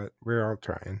hard, but we're all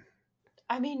trying.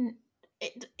 I mean,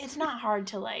 it's not hard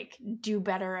to like do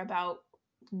better about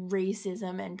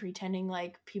racism and pretending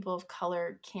like people of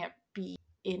color can't be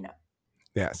in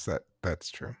Yes,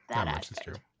 that's true. that much is aspect.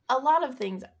 true. A lot of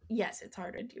things, yes, it's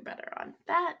hard to do better on.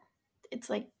 That it's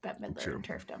like Bette Midler True. and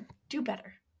turfdom. Do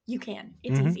better. You can.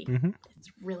 It's easy. It's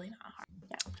really not hard.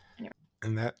 Yeah. Anyway.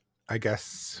 And that, I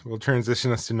guess, will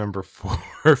transition us to number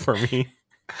 4 for me,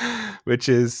 which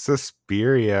is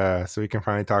Suspiria. So we can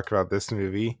finally talk about this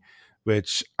movie,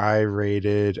 which I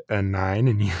rated a 9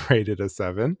 and you rated a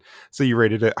 7. So you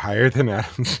rated it higher than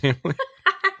Addams Family.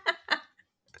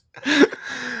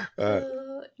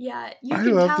 Yeah, you I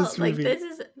can love tell this like movie. this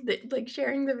is like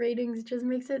sharing the ratings just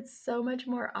makes it so much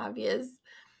more obvious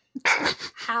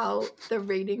how the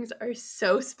ratings are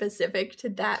so specific to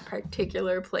that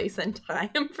particular place and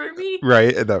time for me.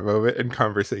 Right at that moment in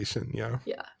conversation. Yeah.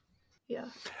 Yeah.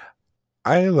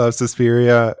 I love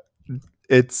Suspiria.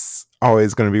 It's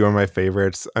always going to be one of my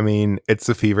favorites. I mean, it's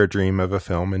a fever dream of a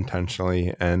film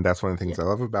intentionally, and that's one of the things I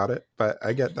love about it. But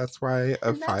I get that's why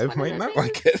a 5 might not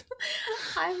like it.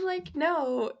 I'm like,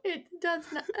 no, it does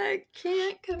not. I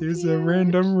can't compute. There's a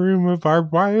random room of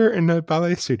barbed wire in a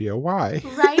ballet studio. Why?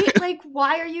 Right? Like,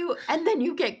 why are you? And then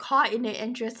you get caught in it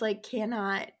and just like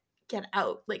cannot get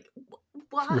out. Like,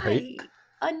 why? Right?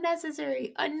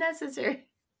 Unnecessary.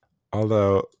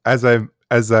 Although, as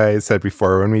I said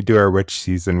before, when we do our witch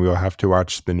season, we will have to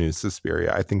watch the new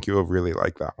Suspiria. I think you will really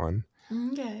like that one.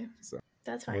 Okay, so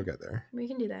that's fine. We'll get there. We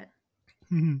can do that.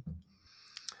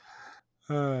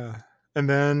 And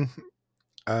then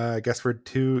I guess we're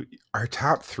to our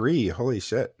top 3. Holy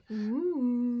shit!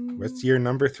 Ooh. What's your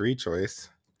number 3 choice?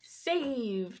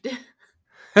 Saved.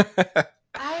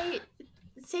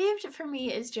 Saved for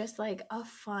me is just like a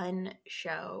fun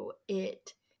show.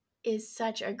 It is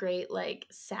such a great like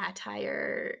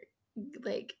satire,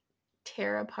 like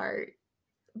tear apart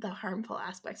the harmful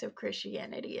aspects of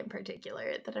Christianity in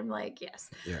particular that I'm like, yes.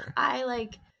 Yeah.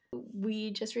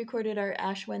 We just recorded our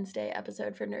Ash Wednesday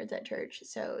episode for Nerds at Church,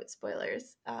 so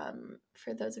spoilers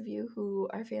for those of you who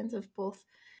are fans of both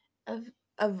of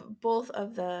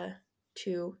the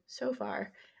two so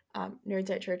far, Nerds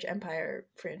at Church Empire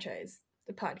franchise,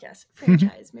 the podcast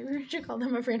franchise. Maybe we should call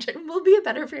them a franchise. Will be a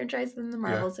better franchise than the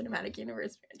Marvel Cinematic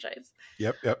Universe franchise.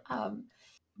 Yep.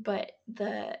 But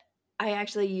I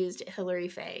actually used Hilary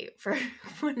Faye for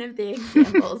one of the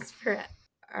examples for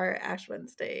our Ash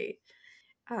Wednesday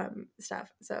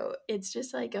stuff. So it's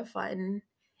just like it's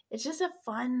a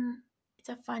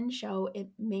fun show. It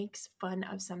makes fun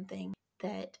of something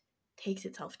that takes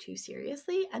itself too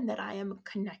seriously and that I am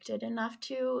connected enough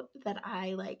to that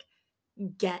I like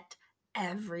get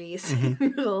every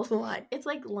single one. It's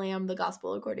like Lamb, the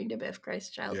Gospel According to Biff,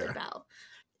 Christ Child of Bell.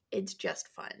 It's just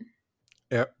fun.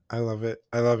 Yep, I love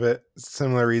it.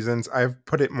 Similar reasons. I've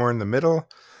put it more in the middle,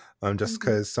 just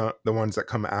because the ones that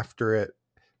come after it,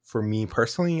 for me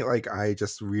personally, like I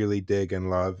just really dig and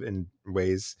love in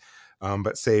ways.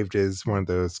 But Saved is one of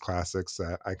those classics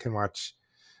that I can watch.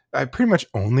 I pretty much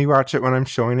only watch it when I'm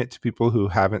showing it to people who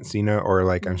haven't seen it, or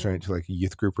like I'm showing it to like a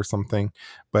youth group or something.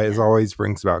 But it always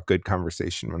brings about good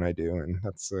conversation when I do, and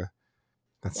that's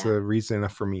a reason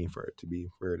enough for me for it to be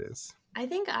where it is. I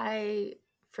think I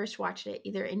first watched it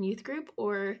either in youth group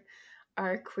or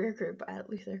our queer group at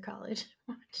Luther College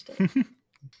watched it.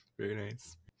 Very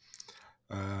nice.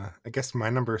 I guess my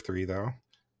number 3 though,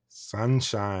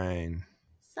 Sunshine.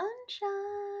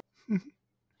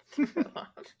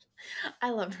 I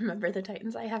love Remember the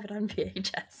Titans. I have it on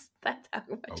VHS. That's how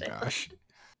much I gosh.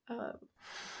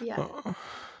 Yeah.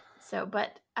 So,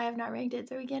 but I have not ranked it,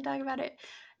 so we can't talk about it.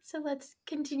 So let's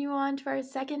continue on to our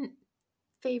second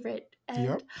favorite. And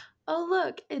Yep. oh,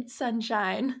 look, it's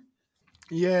Sunshine.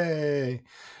 Yay!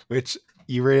 Which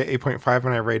you rated 8.5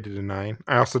 and I rated a 9.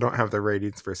 I also don't have the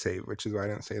ratings for Save, which is why I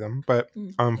didn't say them. But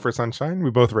Yeah. for Sunshine, we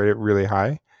both rate it really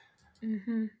high.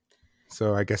 Mm-hmm.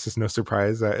 So I guess it's no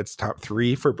surprise that it's top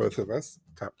 3 for both of us.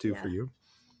 Top 2 for you.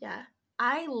 Yeah.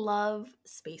 I love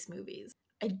space movies.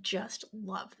 I just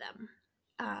love them.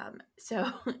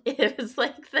 So it was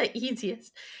like the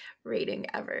easiest rating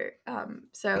ever.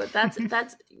 So that's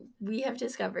we have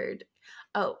discovered.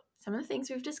 Oh, some of the things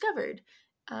we've discovered.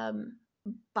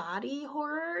 Body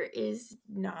horror is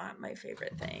not my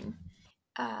favorite thing.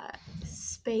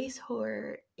 Space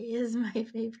horror is my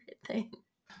favorite thing.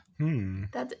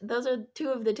 Those are two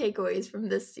of the takeaways from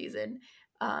this season.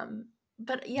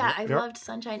 But yeah, I loved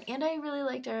Sunshine, and I really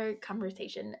liked our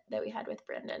conversation that we had with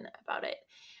Brendan about it.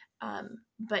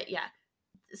 But yeah,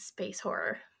 space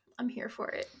horror, I'm here for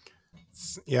it.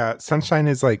 Yeah, Sunshine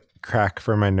is like crack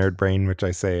for my nerd brain, which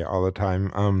I say all the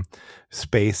time.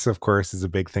 Space, of course, is a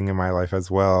big thing in my life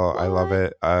as well. What? I love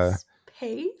it.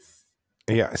 Space?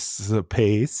 Yes, the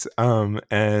pace.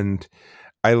 And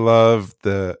I love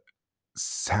the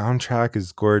soundtrack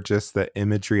is gorgeous. The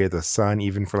imagery of the sun,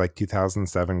 even for like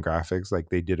 2007 graphics, like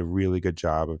they did a really good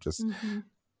job of just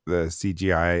the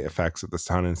CGI effects of the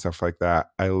sun and stuff like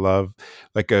that. I love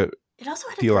like a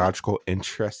theological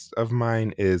interest of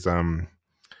mine is divinization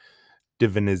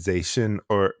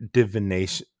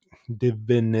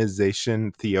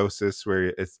theosis, where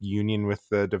it's union with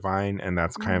the divine, and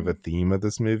that's kind of a theme of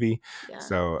this movie.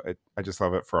 So I just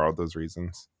love it for all those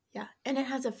reasons. Yeah, and it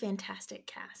has a fantastic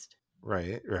cast.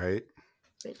 Right.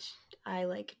 Which I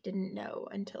like didn't know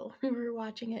until we were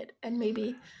watching it, and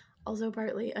maybe also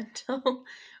partly until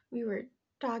we were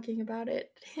talking about it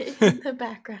in the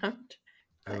background.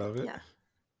 But, I love it. Yeah,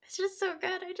 it's just so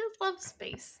good. I just love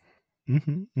space,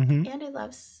 and I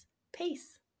love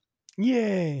space.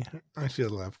 Yay! I feel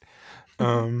loved.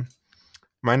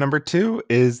 My number 2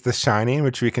 is The Shining,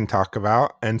 which we can talk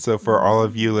about. And so for all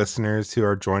of you listeners who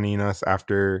are joining us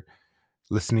after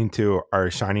listening to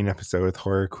our Shining episode with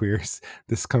Horror Queers,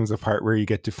 this comes a part where you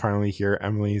get to finally hear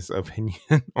Emily's opinion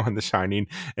on The Shining,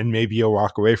 and maybe you'll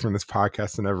walk away from this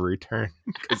podcast and never return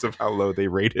because of how low they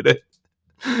rated it.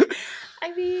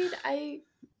 I mean,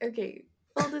 okay,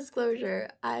 full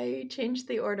disclosure, I changed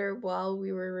the order while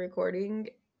we were recording.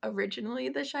 Originally,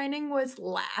 The Shining was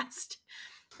last.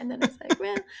 And then I was like,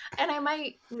 well, and I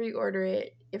might reorder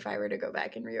it if I were to go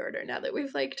back and reorder now that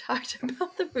we've like talked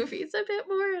about the movies a bit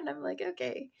more. And I'm like,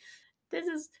 okay, this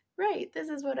is right. This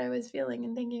is what I was feeling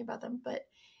and thinking about them. But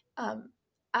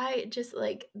I just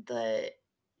like the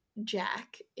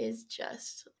Jack is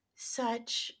just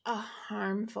such a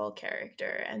harmful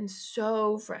character and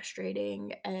so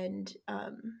frustrating, and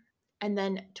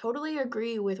then totally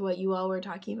agree with what you all were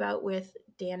talking about with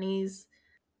Danny's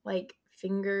like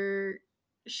finger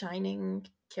shining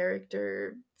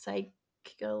character,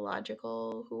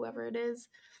 psychological, whoever it is,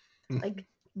 like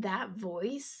that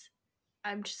voice,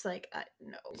 I'm just like,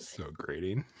 no, so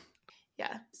grating.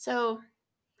 Yeah, so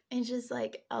it's just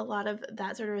like a lot of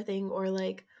that sort of thing. Or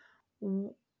like,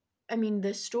 I mean,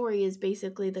 the story is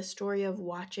basically the story of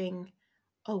watching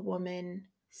a woman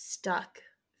stuck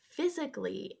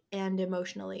physically and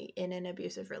emotionally in an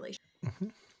abusive relationship.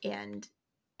 And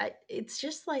it's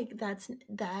just like that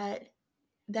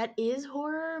is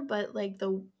horror, but like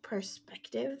the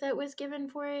perspective that was given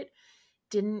for it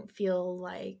didn't feel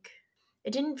like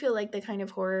the kind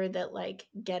of horror that like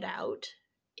Get Out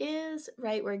is,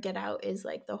 right? Where Get Out is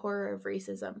like the horror of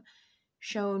racism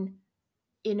shown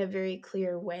in a very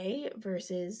clear way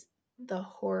versus the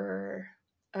horror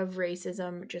of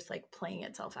racism just like playing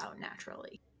itself out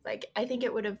naturally. Like I think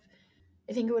it would have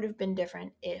been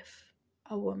different if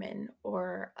a woman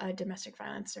or a domestic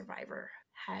violence survivor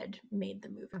had made the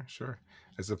movie. Sure.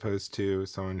 As opposed to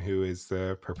someone who is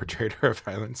the perpetrator of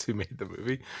violence who made the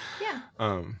movie. Yeah.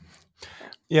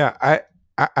 Yeah,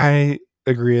 I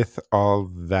agree with all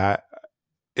that.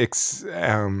 Except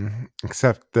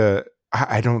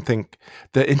I don't think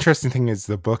the interesting thing is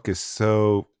the book is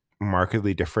so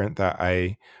markedly different that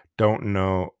I don't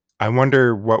know. I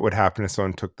wonder what would happen if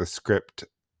someone took the script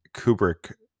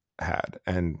Kubrick had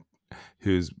and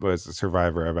was a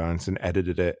survivor of violence and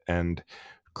edited it and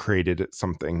created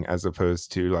something, as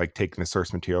opposed to like taking the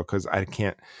source material, because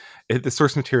the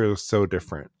source material is so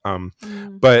different.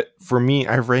 But for me,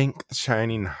 I rank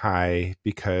Shining high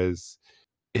because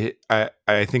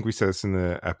I think we said this in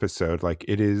the episode, like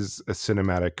it is a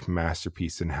cinematic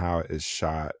masterpiece in how it is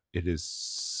shot. It is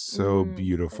so That's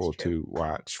beautiful true. to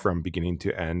watch from beginning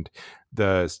to end.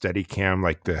 The steady cam,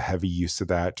 like the heavy use of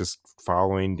that, just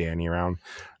following Danny around.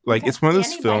 Like it's one of those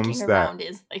Danny biking films that, around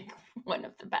is like one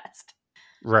of the best.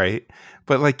 right?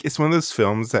 But like it's one of those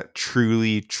films that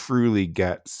truly, truly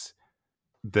gets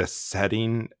the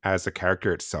setting as a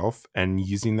character itself and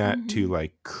using that to Mm-hmm.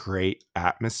 like create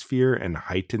atmosphere and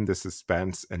heighten the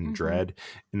suspense and Mm-hmm. dread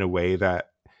in a way that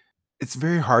it's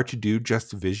very hard to do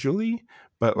just visually.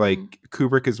 But Mm-hmm. like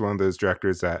Kubrick is one of those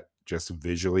directors that just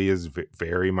visually is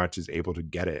very much is able to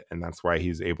get it, and that's why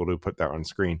he's able to put that on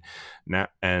screen now.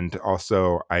 And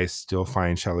also I still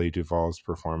find Shelley Duvall's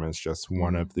performance just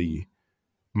one of Mm-hmm. the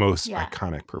most Yeah.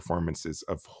 iconic performances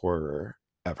of horror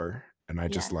ever, and I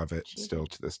just Yeah. love it She still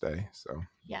did. to this day. So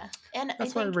Yeah. And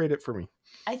that's why I rate it for me.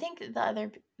 I think the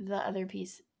other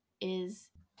piece is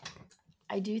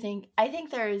I think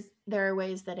there are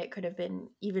ways that it could have been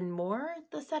even more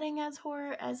the setting as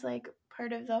horror as like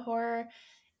part of the horror,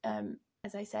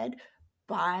 as I said,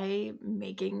 by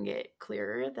making it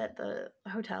clearer that the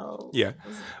hotel Yeah.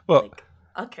 was Well, like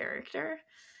a character.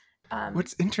 Um,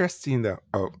 what's interesting though,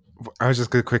 I was just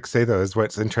gonna quick say though, is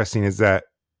what's interesting is that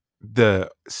the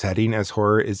setting as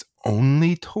horror is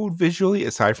only told visually,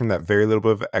 aside from that very little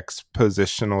bit of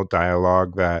expositional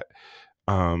dialogue that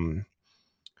um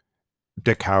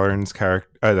Dick Halloran's character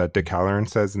that Dick Halloran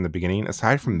says in the beginning.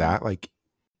 Aside from mhm. that, like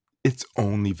it's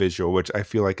only visual, which I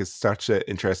feel like is such an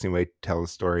interesting way to tell a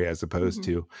story as opposed Mhm.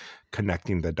 to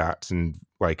connecting the dots and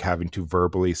like having to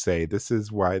verbally say this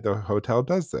is why the hotel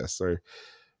does this or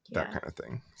that Yeah. kind of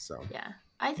thing. So Yeah.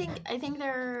 I think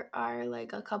there are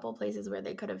like a couple places where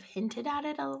they could have hinted at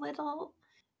it a little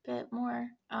bit more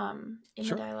in the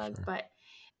sure, dialogue, sure. but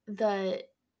the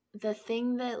the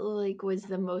thing that like was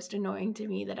the most annoying to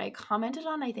me that I commented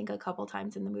on I think a couple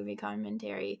times in the movie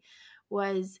commentary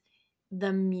was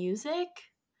the music.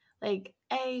 Like,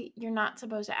 you're not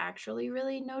supposed to actually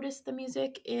really notice the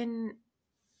music in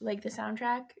like the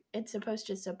soundtrack. It's supposed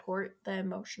to support the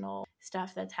emotional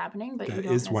stuff that's happening, but you That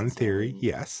don't is one theory, necessarily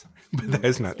yes, but that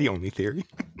is not notice the it. only theory.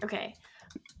 Okay.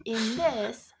 In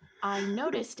this, I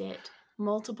noticed it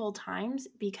multiple times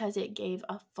because it gave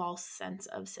a false sense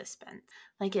of suspense.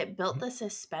 Like it built the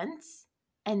suspense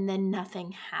and then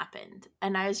nothing happened.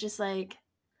 And I was just like,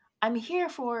 I'm here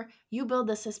for you build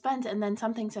the suspense and then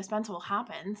something suspenseful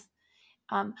happens.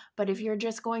 But if you're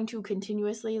just going to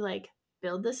continuously like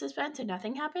build the suspense and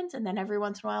nothing happens, and then every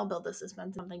once in a while build the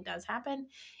suspense, something does happen,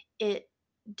 it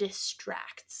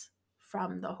distracts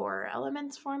from the horror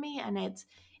elements for me, and it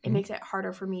Mhm. makes it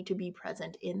harder for me to be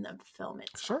present in the film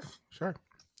Sure, itself. sure.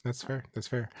 That's So, fair. That's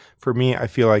fair. For me, I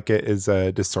feel like it is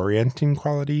a disorienting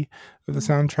quality of the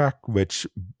mm-hmm. soundtrack, which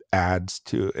adds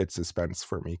to its suspense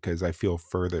for me because I feel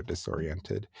further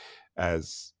disoriented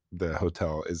as the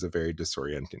hotel is a very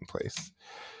disorienting place.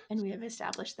 And we have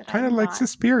established that I Kind of am like not.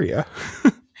 Suspiria.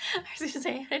 I was going to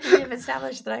say, and we have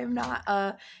established that I am not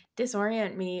a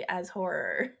disorient me as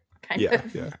horror kind Yeah,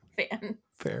 of yeah. fan.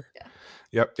 Fair. Yeah.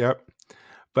 Yep, yep.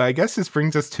 But I guess this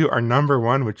brings us to our number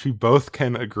one, which we both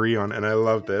can agree on, and I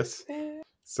love this.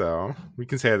 So we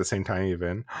can say it at the same time,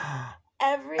 even.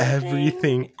 Everything,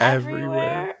 Everything, everywhere,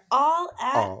 everywhere, all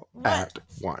at all once. at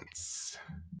once.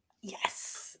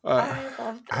 Yes, Uh, I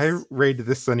love I this rated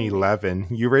this an movie. 11.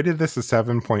 You rated this a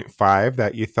 7.5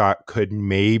 that you thought could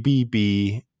maybe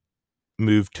be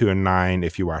moved to a 9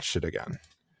 if you watched it again.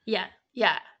 Yeah,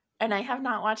 yeah. And I have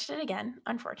not watched it again,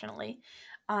 unfortunately.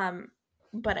 Um,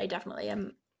 but I definitely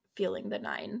am feeling the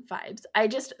 9 vibes. I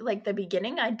just like the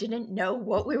beginning, I didn't know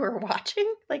what we were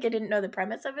watching. Like I didn't know the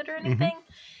premise of it or Hmm. anything.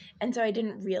 And so I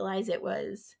didn't realize it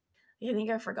was I think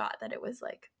I forgot that it was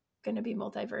like gonna be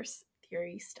multiverse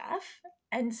theory stuff.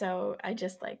 And so I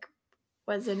just like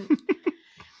wasn't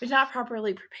was not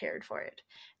properly prepared for it.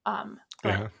 But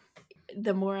Yeah.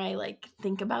 the more I like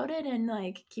think about it and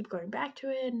like keep going back to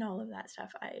it and all of that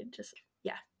stuff, I just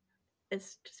yeah,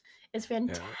 it's Yeah.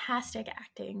 fantastic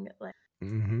acting. Like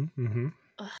Hmm. Hmm.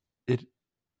 ugh. It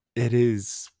it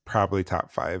is probably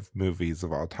top 5 movies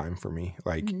of all time for me,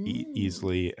 like Mm.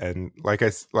 easily. And like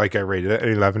I rated it an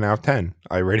 11 out of 10.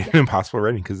 I rated it Yeah. an impossible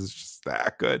rating because it's just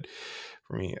that good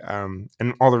for me. And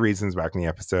all the reasons back in the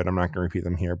episode, I'm not going to repeat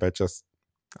them here, but just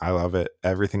I love it.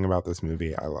 Everything about this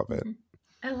movie, I love it. Mhm.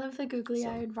 I love the googly So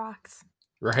eyed rocks.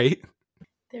 right.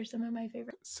 They're some of my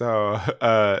favorites. So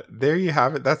there you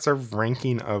have it. That's our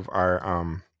ranking of our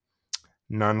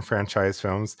non-franchise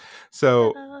films.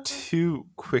 So Ta-da. 2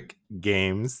 quick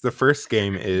games. The first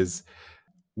game is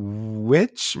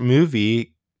which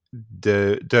movie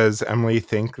does Emily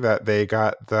think that they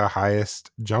got the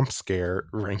highest jump scare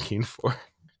ranking for?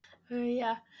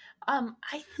 Yeah.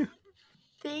 I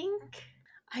think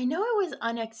I know it was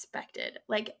unexpected.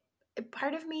 Like,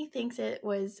 part of me thinks it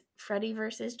was Freddy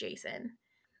versus Jason,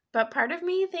 but part of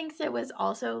me thinks it was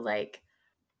also like,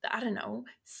 I don't know,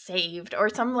 Saved or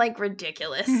some like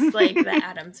ridiculous like the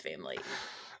Addams Family.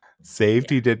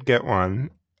 Saved, Yeah. you did get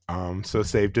one. So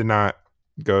Saved did not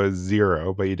go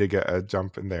 0, but you did get a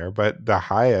jump in there. But the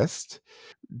highest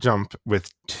jump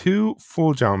with 2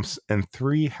 full jumps and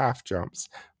 3 half jumps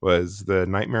was the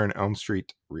Nightmare on Elm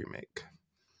Street remake.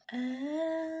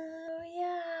 Oh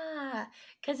yeah,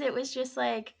 because it was just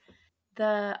like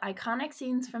the iconic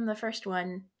scenes from the first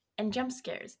one and jump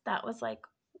scares. That was like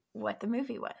what the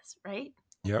movie was, right?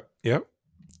 Yep.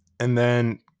 And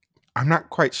then I'm not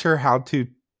quite sure how to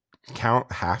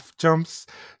count half jumps.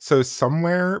 So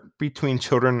somewhere between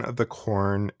Children of the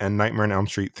Corn and Nightmare on Elm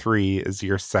Street 3 is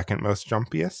your second most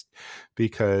jumpiest,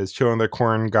 because Children of the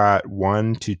Corn got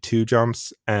 1 to 2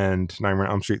 jumps and Nightmare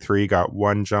on Elm Street 3 got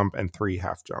 1 jump and 3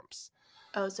 half jumps.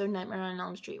 Oh, so Nightmare on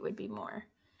Elm Street would be more.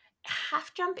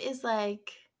 Half jump is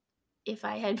like if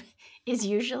I had is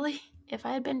usually if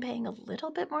I had been paying a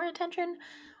little bit more attention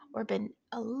or been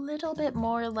a little bit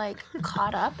more like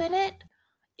caught up in it,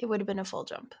 it would have been a full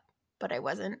jump. But I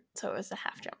wasn't, so it was a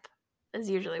half jump. Is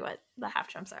usually what the half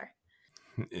jumps are.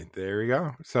 There we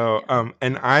go. So Yeah.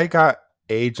 and I got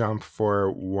a jump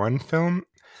for one film.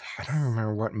 Yes. I don't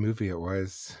remember what movie it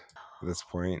was at this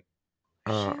point.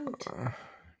 Shoot.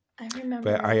 I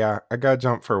remember. But I got a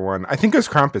jump for one. I think it was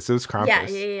Krampus. It was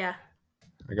Krampus. Yeah.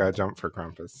 I got a jump for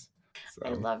Krampus. So.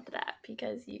 I loved that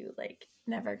because you like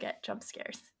never get jump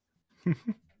scares.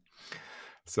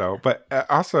 So, but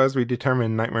also, as we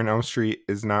determined, Nightmare on Elm Street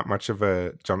is not much of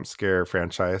a jump scare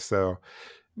franchise. So,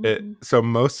 so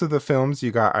most of the films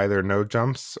you got either no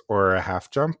jumps or a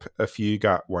half jump. A few you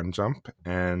got 1 jump,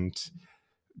 and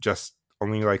just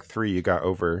only like 3 you got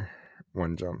over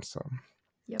 1 jump. So,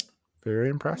 yep, very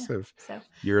impressive. Yeah, so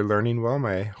you're learning well,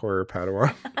 my horror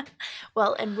Padawan.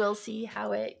 Well, and we'll see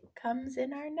how it comes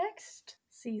in our next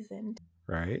season.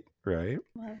 Right. We'll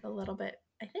have a little bit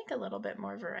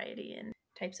more variety in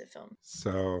types of films.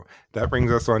 So that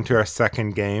brings us on to our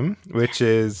second game, which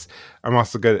is, I'm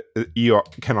also good. You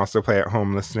can also play at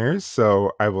home, listeners.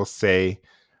 So I will say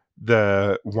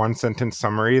the 1-sentence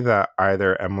summary that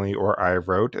either Emily or I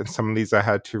wrote, and some of these I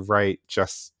had to write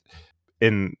just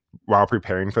while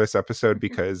preparing for this episode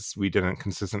because we didn't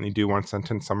consistently do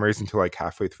 1-sentence summaries until like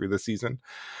halfway through the season.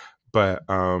 But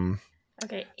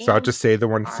okay. So I'll just say the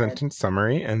 1-sentence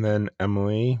summary, and then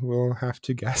Emily will have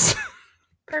to guess.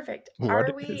 Perfect. Are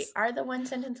the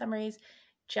 1-sentence summaries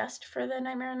just for the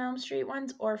Nightmare on Elm Street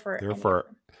ones, or for any of them?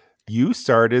 You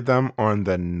started them on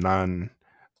the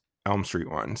non-Elm Street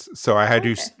ones, so I had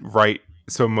to write.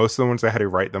 So most of the ones I had to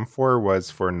write them for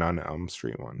was for non-Elm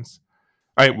Street ones.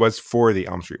 It was for the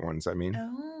Elm Street ones, I mean.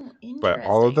 Oh, interesting. But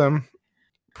all of them,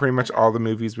 pretty much all the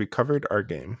movies we covered are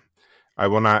game. I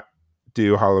will not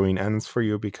do Halloween Ends for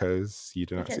you because you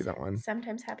did not see that one.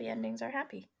 Sometimes happy endings are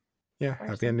happy. Yeah,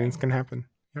 happy endings can happen.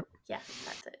 Yep. Yeah,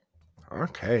 that's it.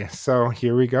 Okay, so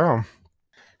here we go.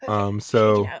 Okay,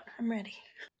 so check it out. I'm ready.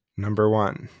 Number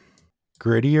 1.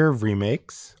 Grittier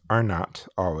remakes are not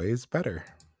always better.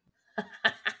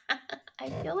 I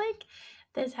feel like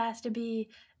this has to be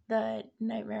the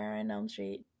Nightmare on Elm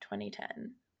Street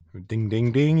 2010. Ding,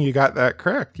 ding, ding. You got that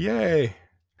correct. Yay.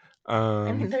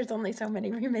 I mean, there's only so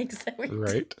many remakes that we do.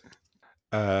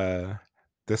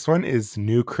 This one is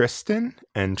New Kristen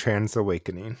and Trans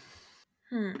Awakening.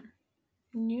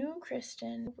 New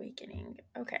Kristen Awakening.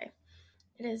 Okay.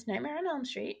 It is Nightmare on Elm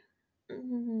Street.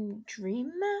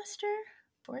 Dream Master?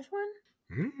 4th one?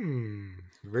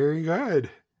 Very good.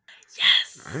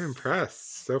 Yes! I'm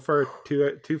impressed. So far,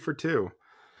 2 for 2.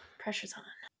 Pressure's on.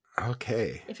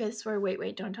 Okay. If this were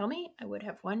Wait, Don't Tell Me, I would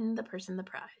have won the person the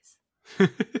prize.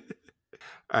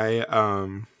 I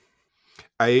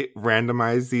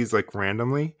randomize these like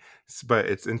randomly, but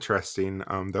it's interesting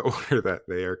the order that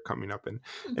they are coming up in.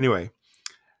 Anyway,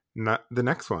 not the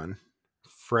next one.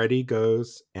 Freddy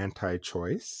Goes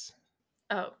Anti-Choice.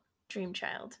 Oh, Dream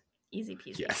Child. Easy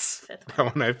peasy. Yes. 5th one.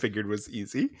 That one I figured was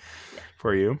easy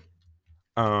for you.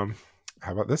 How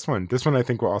about this one? This one I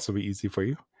think will also be easy for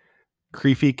you.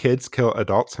 Creepy Kids Kill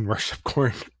Adults and Worship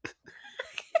Corn.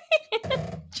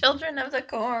 Children of the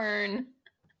Corn.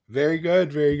 Very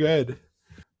good.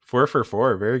 4 for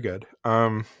 4. Very good.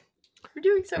 We're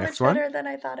doing so much better than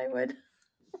I thought I would.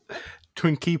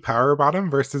 Twinkie Power Bottom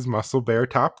versus Muscle Bear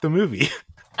Top, the movie.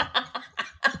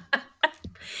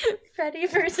 Freddy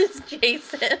versus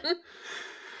Jason.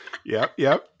 Yep.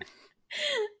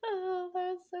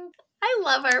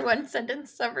 love our one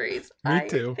sentence summaries. Me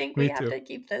too. I think Me we have too. to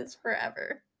keep this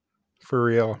forever. For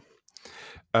real.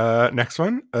 Next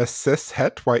one. A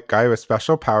cis-het white guy with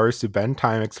special powers to bend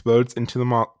time explodes into the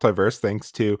multiverse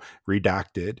thanks to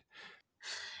Redacted.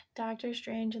 Doctor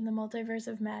Strange in the Multiverse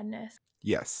of Madness.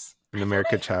 Yes. And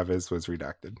America Chavez was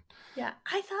redacted. Yeah.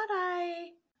 I thought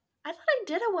I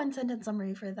did a one sentence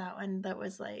summary for that one that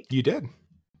was like You did.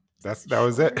 That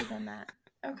was it. shorter than that.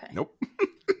 Okay. Nope.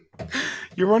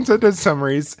 Your one sentence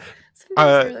summaries.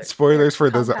 Spoilers for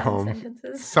those at home.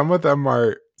 Sentences. Some of them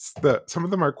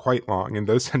are quite long, and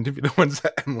those tend to be the ones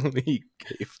that Emily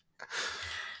gave.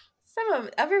 Some of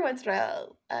them, every once in a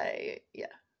while,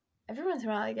 every once in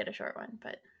a while I get a short one,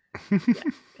 but yeah,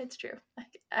 it's true.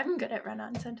 I'm good at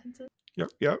run-on sentences.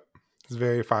 Yep. It's a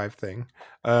very 5 thing.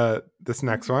 This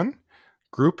next one,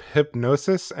 group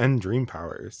hypnosis and dream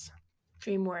powers.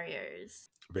 Dream Warriors.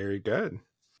 Very good.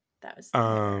 That was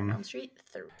on Elm Street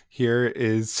 3. Here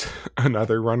is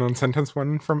another run-on sentence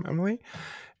one from Emily.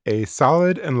 A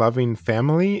solid and loving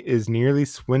family is nearly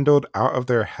swindled out of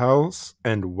their health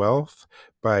and wealth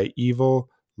by evil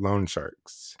loan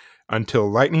sharks until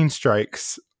lightning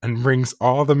strikes and brings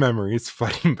all the memories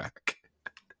flooding back.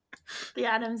 The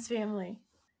Addams Family.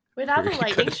 Without the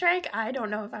lightning strike, I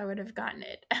don't know if I would have gotten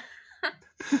it.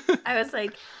 I was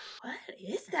like, what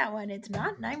is that one? It's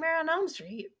not Nightmare on Elm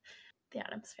Street. The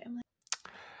Addams Family.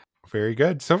 Very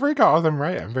good. So far, got all of them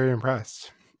right. I'm very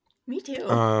impressed. Me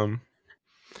too.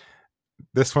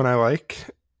 This one I like.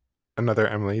 Another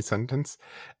Emily sentence.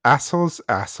 Asshole's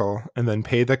asshole, and then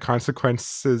pay the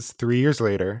consequences 3 years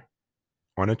later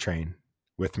on a train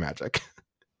with magic.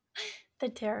 The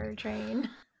Terror Train.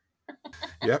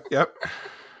 Yep.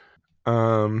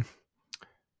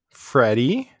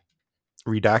 Freddy,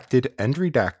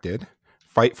 Redacted,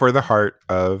 fight for the heart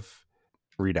of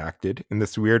Redacted in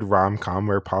this weird rom-com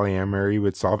where polyamory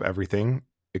would solve everything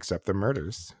except the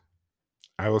murders.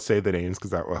 I will say the names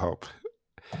because that will help.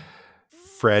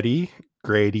 Freddy,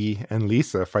 Grady, and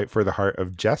Lisa fight for the heart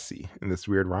of Jesse in this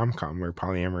weird rom-com where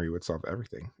polyamory would solve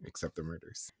everything except the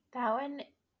murders. That one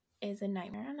is a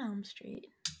Nightmare on Elm Street.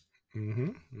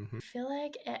 I feel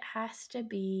like it has to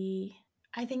be...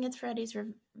 I think it's Freddy's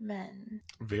Revenge.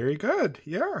 Very good,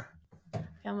 yeah. I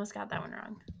almost got that one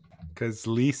wrong. Because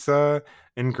Lisa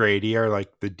and Grady are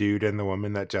like the dude and the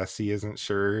woman that Jesse isn't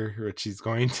sure what she's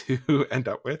going to end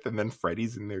up with. And then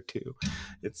Freddy's in there too.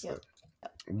 It's a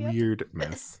weird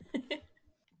mess.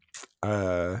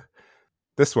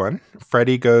 This one,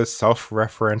 Freddy goes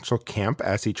self-referential camp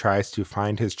as he tries to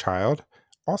find his child.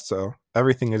 Also,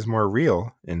 everything is more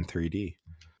real in 3D.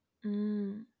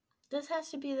 This has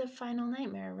to be the final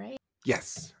nightmare, right?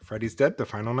 Yes. Freddy's Dead, the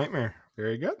final nightmare.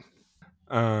 Very good.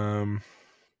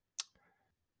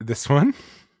 This one,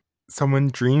 someone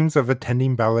dreams of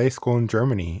attending ballet school in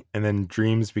Germany, and then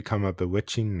dreams become a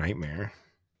bewitching nightmare.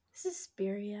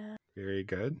 Suspiria. Very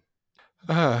good.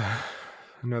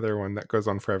 Another one that goes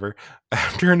on forever.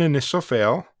 After an initial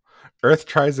fail, Earth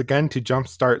tries again to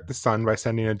jumpstart the sun by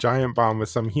sending a giant bomb with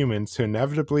some humans who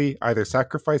inevitably either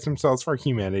sacrifice themselves for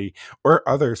humanity or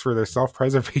others for their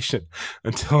self-preservation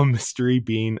until a mystery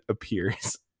being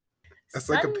appears. That's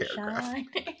Sunshine. Like a paragraph.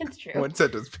 It's true. One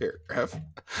sentence paragraph.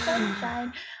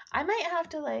 Sunshine. I might have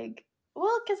to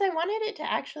because I wanted it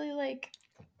to actually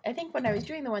I think when I was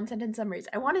doing the one sentence summaries,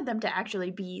 I wanted them to actually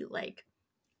be like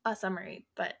a summary,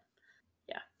 but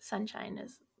yeah, Sunshine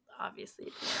is obviously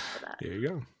the answer for that. There you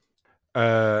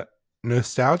go.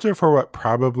 Nostalgia for what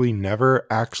probably never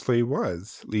actually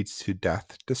was leads to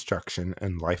death, destruction,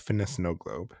 and life in a snow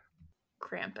globe.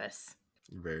 Krampus.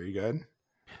 Very good.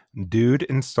 Dude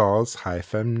installs high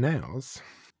fem nails.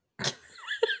 Oh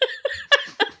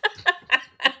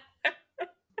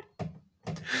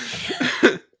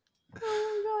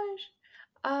my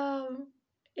gosh.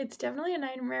 It's definitely a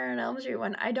Nightmare on Elm Street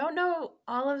one. I don't know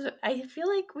I feel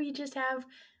like we just have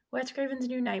Wes Craven's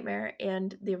New Nightmare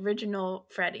and the original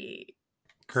Freddy.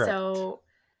 Correct. So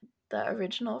the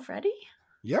original Freddy?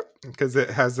 Yep, because it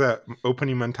has that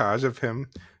opening montage of him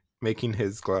making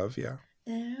his glove, yeah.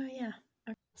 Oh, yeah.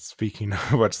 Okay. Speaking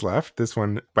of what's left, this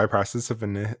one, by process of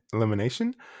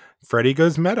elimination, Freddy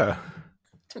goes meta.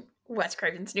 Wes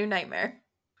Craven's New Nightmare.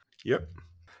 Yep.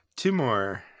 2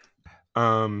 more.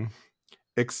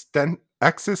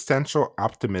 Existential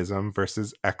optimism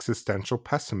versus existential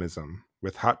pessimism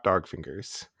with hot dog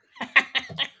fingers.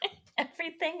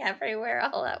 Everything, everywhere,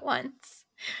 all at once.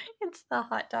 It's the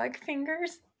hot dog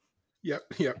fingers. Yep.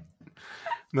 And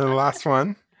then the last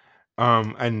one,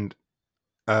 the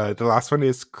last one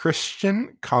is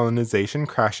Christian colonization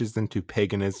crashes into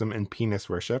paganism and penis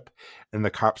worship, and the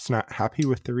cops not happy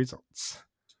with the results.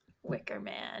 Wicker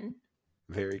Man.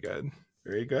 Very good.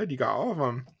 Very good. You got all of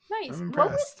them. Nice. I'm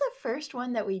What was impressed. the first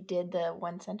one that we did the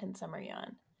one sentence summary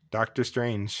on? Doctor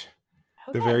Strange.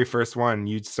 The Okay. very first one.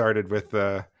 You started with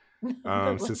the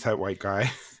cishet white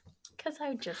guy. Because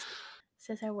I just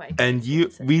cishet white guy. And So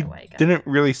the we cishet white guy. didn't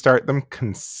really start them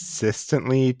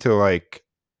consistently to like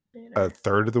a Later.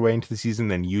 third of the way into the season.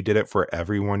 Then you did it for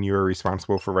everyone you were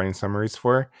responsible for writing summaries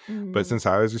for. But since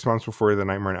I was responsible for the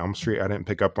Nightmare on Elm Street, I didn't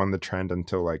pick up on the trend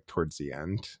until like towards the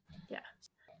end. Yeah.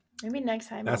 Maybe next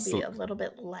time I'll be a little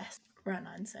bit less run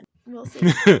on Sunday. We'll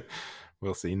see.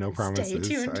 We'll see. No promises. Stay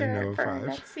tuned for our 5.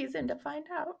 next season to find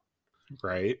out.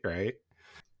 Right.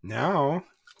 Now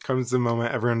comes the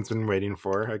moment everyone's been waiting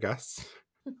for, I guess.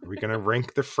 Are we going to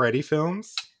rank the Freddy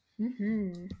films?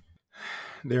 Mm-hmm.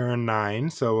 There are 9,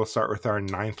 so we'll start with our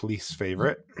 9th least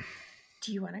favorite.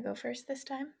 Do you want to go first this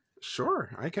time?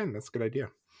 Sure, I can. That's a good idea.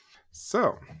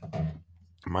 So,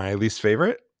 my least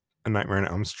favorite, A Nightmare on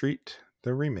Elm Street,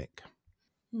 the remake.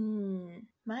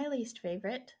 My least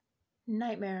favorite,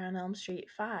 Nightmare on Elm Street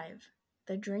 5,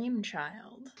 The Dream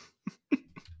Child.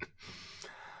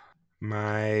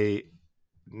 My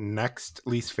next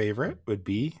least favorite would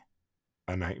be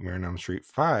A Nightmare on Elm Street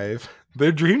 5,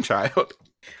 The Dream Child.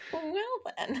 Well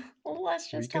then,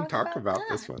 let's just we can talk about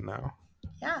this one now.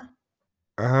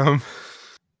 Yeah.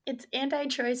 It's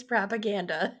anti-choice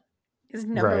propaganda is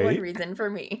number one reason for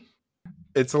me.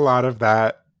 It's a lot of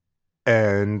that,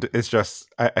 and it's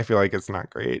just I feel like it's not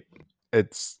great.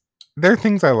 There are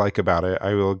things I like about it.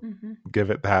 I will give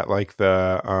it that, like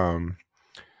the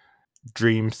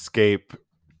dreamscape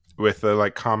with the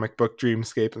like comic book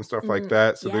dreamscape and stuff like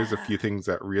that. So there's a few things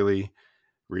that really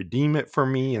redeem it for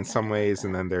me in some ways,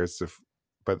 and then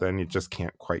but then you just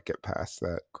can't quite get past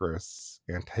that gross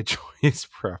anti-choice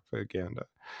propaganda.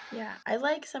 Yeah, I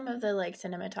like some of the like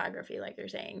cinematography, like you're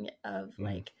saying, of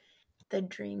like the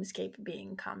dreamscape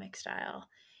being comic style,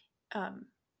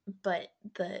 but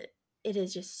it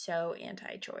is just so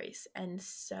anti-choice, and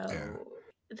so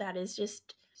that is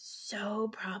just so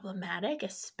problematic,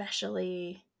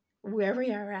 especially where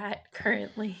we are at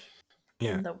currently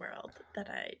in the world,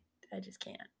 that I just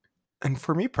can't. And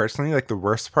for me personally, like the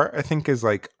worst part I think is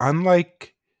like,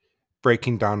 unlike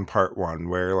Breaking Dawn Part 1,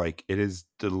 where like it is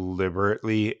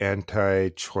deliberately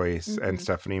anti-choice and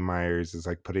Stephenie Meyers is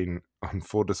like putting on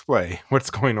full display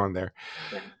what's going on there.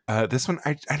 This one,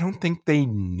 I don't think they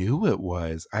knew it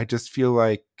was. I just feel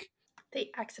like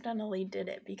they accidentally did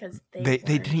it because they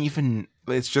didn't even,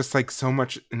 it's just like so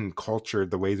much in culture,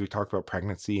 the ways we talk about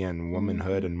pregnancy and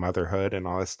womanhood and motherhood and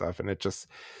all this stuff, and it's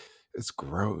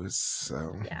gross.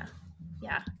 So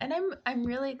yeah, and I'm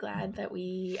really glad that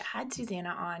we had Susanna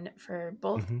on for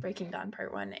both Breaking Dawn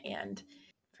Part 1 and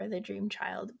for The Dream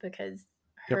Child, because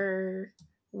her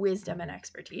wisdom and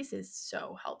expertise is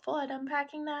so helpful at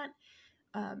unpacking that.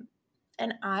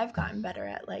 And I've gotten better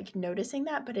at like noticing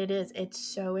that, but it's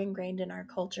so ingrained in our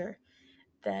culture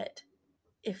that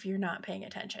if you're not paying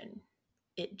attention,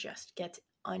 it just gets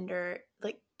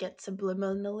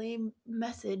subliminally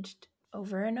messaged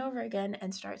over and over again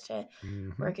and starts to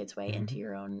work its way into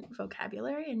your own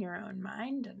vocabulary and your own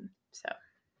mind. And so,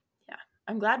 yeah,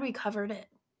 I'm glad we covered it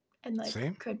and like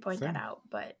could point that out,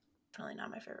 but definitely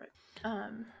not my favorite.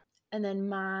 And then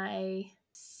my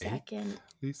second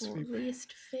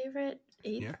least favorite,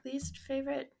 least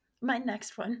favorite, my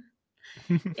next one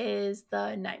is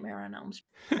the Nightmare on Elm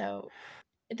Street. So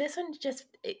this one just,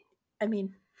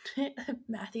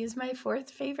 Matthew's my 4th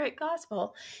favorite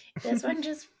gospel. This one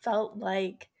just felt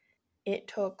like it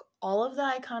took all of the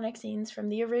iconic scenes from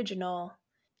the original,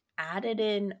 added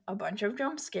in a bunch of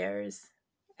jump scares,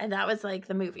 and that was like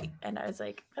the movie. And I was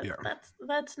like,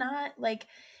 that's not like,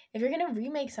 if you're gonna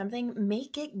remake something,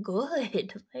 make it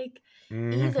good. Like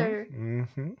either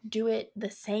do it the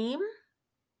same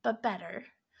but better,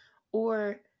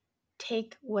 or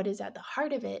take what is at the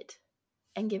heart of it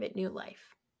and give it new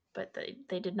life. But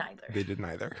they did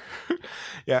neither.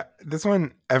 Yeah, this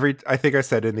one, I think I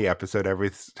said in the episode,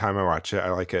 every time I watch it, I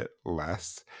like it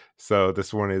less. So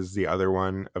this one is the other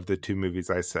one of the 2 movies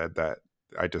I said that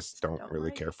I just don't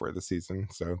really care for this season.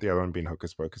 So the other one being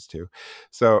Hocus Pocus 2.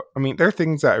 So, I mean, there are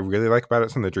things that I really like about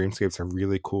it. Some of the dreamscapes are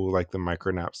really cool, like the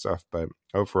micronap stuff, but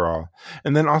overall.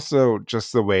 And then also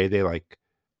just the way they like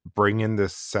bring in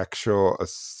this childhood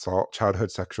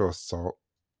sexual assault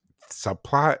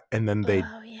subplot, and then they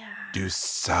do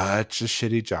such a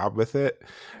shitty job with it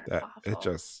that awful. It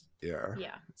just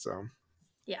so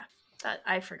that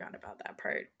I forgot about that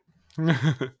part.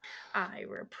 I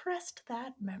repressed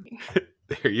that memory.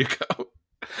 There you go.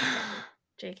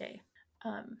 JK.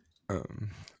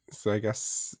 So I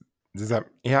guess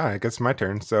I guess my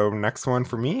turn. So next one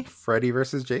for me, Freddy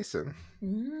versus Jason.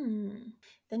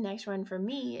 The next one for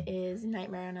me is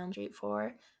Nightmare on Elm Street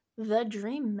 4, The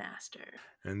Dream Master.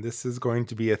 And this is going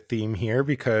to be a theme here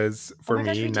because for oh my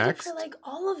gosh, me we next, did it for like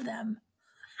all of them.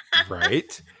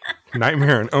 right?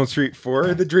 Nightmare on Elm Street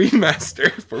 4, The Dream Master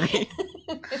for me.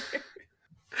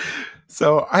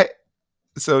 So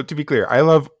to be clear, I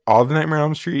love all the Nightmare on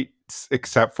Elm Streets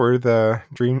except for the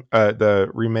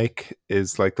remake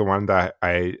is like the one that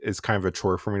is kind of a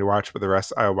chore for me to watch, but the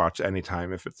rest I'll watch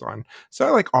anytime if it's on. So I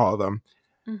like all of them.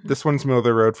 Mhm. This one's middle of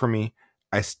the road for me.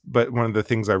 But one of the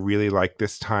things I really like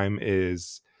this time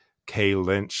is Kay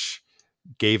Lynch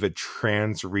gave a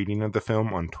trans reading of the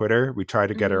film on Twitter. We tried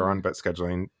to get her on, but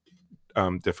scheduling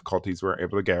difficulties weren't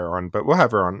able to get her on. But we'll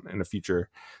have her on in a future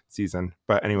season.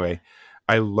 But anyway,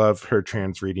 I love her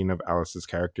trans reading of Alice's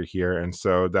character here, and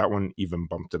so that one even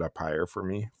bumped it up higher for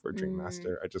me for Dream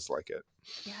Master. I just like it.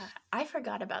 Yeah, I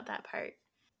forgot about that part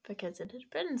because it had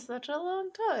been such a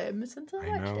long time since I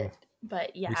watched it.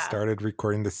 But yeah, we started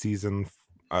recording the season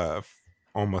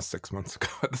almost 6 months ago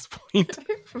at this point.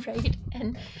 Right.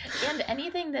 And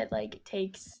anything that like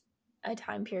takes a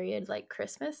time period like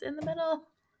Christmas in the middle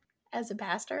as a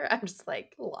pastor, I'm just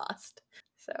like lost.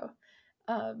 So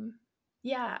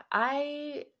yeah,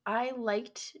 I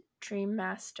liked Dream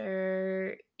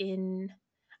Master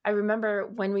I remember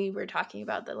when we were talking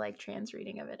about the like trans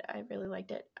reading of it, I really liked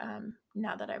it.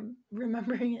 Now that I'm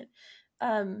remembering it.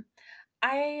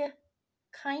 I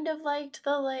kind of liked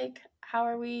the like how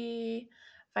are we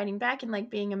fighting back and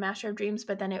like being a master of dreams,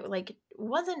 but then it like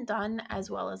wasn't done as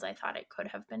well as I thought it could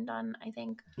have been done, I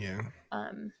think. Yeah.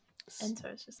 And so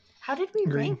it's just how did we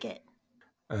rank it?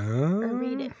 Or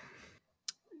read it?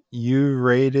 You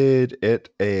rated it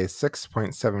a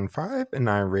 6.75 and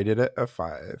I rated it a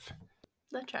 5.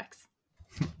 That tracks.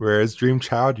 Whereas Dream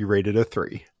Child, you rated a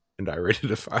 3 and I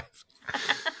rated a 5.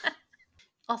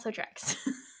 Also tracks.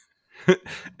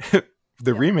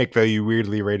 The remake, though, you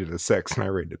weirdly rated a 6 and I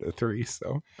rated a 3,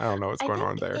 so I don't know what's going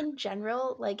on there. In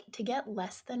general, like to get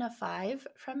less than a 5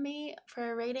 from me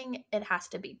for a rating, it has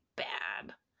to be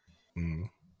bad.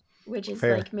 Which is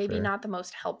like maybe not the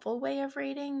most helpful way of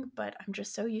rating, but I'm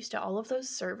just so used to all of those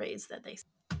surveys that they.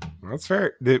 That's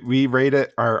fair. We rate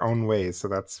it our own ways, so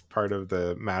that's part of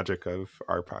the magic of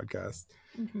our podcast.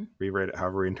 Mm-hmm. We rate it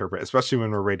however we interpret, especially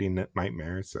when we're rating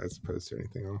nightmares as opposed to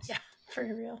anything else. Yeah, for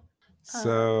real.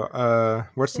 So,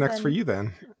 what's next for you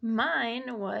then?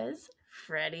 Mine was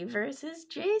Freddy versus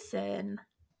Jason.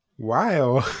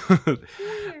 Wow.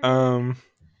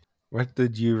 What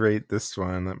did you rate this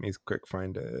one? Let me quick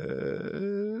find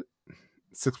it.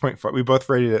 6.5. We both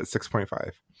rated it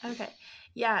 6.5. Okay.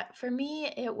 Yeah, for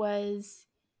me it was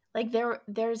like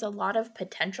there's a lot of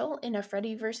potential in a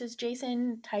Freddy versus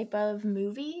Jason type of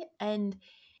movie, and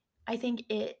I think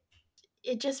it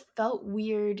just felt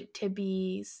weird to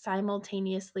be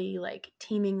simultaneously like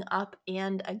teaming up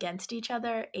and against each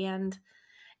other, and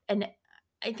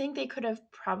I think they could have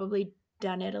probably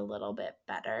done it a little bit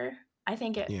better. I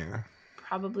think it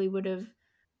probably would have,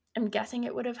 I'm guessing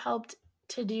it would have helped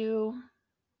to do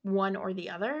one or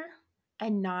the other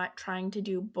and not trying to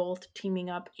do both teaming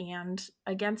up and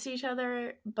against each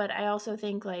other. But I also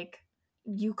think like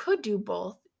you could do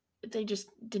both. They just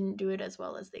didn't do it as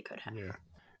well as they could have. Yeah.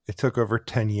 It took over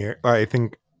 10 years. I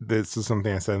think this is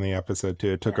something I said in the episode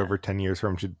too. It took over 10 years for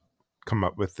him to come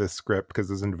up with this script because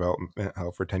it was in development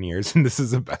hell for 10 years and this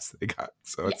is the best they got.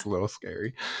 So it's a little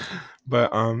scary.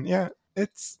 But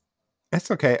it's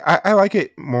okay. I like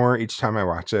it more each time I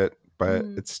watch it, but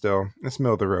it's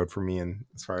middle of the road for me and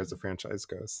as far as the franchise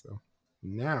goes. So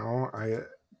now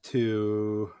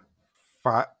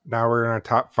now we're in our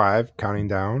top 5 counting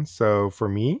down. So for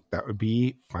me, that would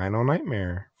be Final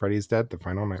Nightmare. Freddy's Dead, The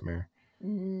Final Nightmare.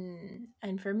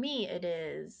 And for me, it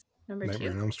is number 2.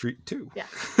 Nightmare on Elm Street 2. Yeah.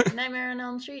 Nightmare on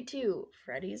Elm Street 2,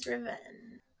 Freddy's Revenge.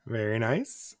 Very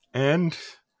nice. And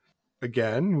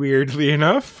again, weirdly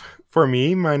enough, for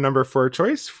me, my number 4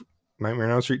 choice, Nightmare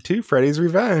on Elm Street 2, Freddy's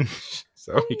Revenge.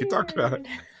 So we can talk about it.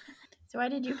 So why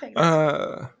did you pick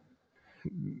this?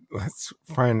 Let's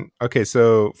find. Okay,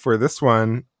 so for this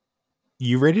one,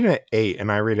 you rated it 8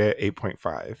 and I rated it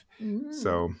 8.5.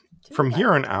 So from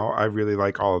here on out, I really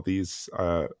like all of these.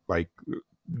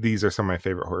 These are some of my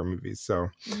favorite horror movies. So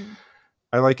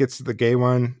I like it's the gay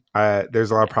one. There's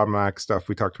a lot of problematic stuff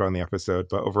we talked about in the episode,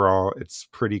 but overall, it's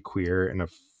pretty queer in a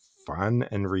fun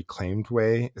and reclaimed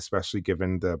way, especially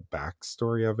given the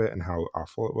backstory of it and how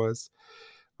awful it was.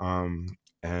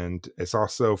 And it's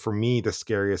also, for me, the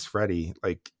scariest Freddy.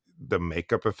 Like, the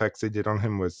makeup effects they did on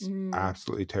him was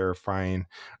absolutely terrifying.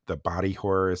 The body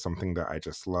horror is something that I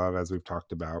just love, as we've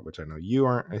talked about, which I know you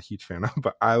aren't a huge fan of,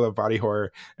 but I love body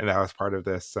horror, and that was part of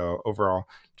this. So overall,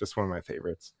 just one of my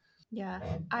favorites. Yeah,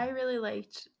 I really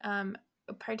liked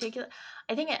particular.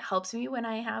 I think it helps me when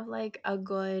I have like a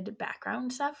good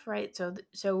background stuff, right?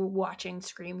 So watching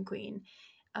Scream Queen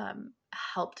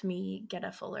helped me get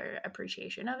a fuller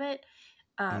appreciation of it.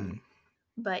 Mm.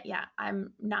 But yeah,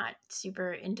 I'm not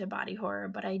super into body horror,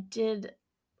 but I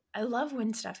love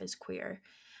when stuff is queer.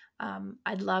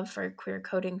 I'd love for queer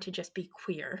coding to just be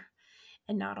queer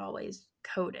and not always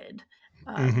coded,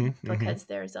 Mm-hmm, mm-hmm. because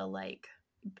there's a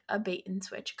bait and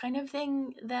switch kind of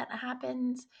thing that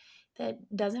happens that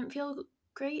doesn't feel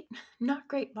great. Not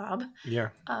great, Bob. Yeah.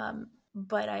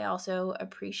 But I also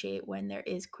appreciate when there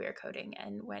is queer coding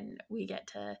and when we get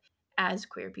to, as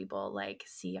queer people, like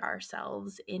see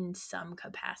ourselves in some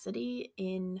capacity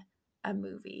in a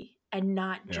movie and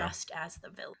not Yeah. just as the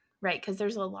villain, right? Because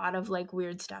there's a lot of like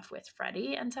weird stuff with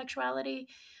Freddy and sexuality,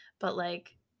 but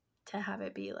like to have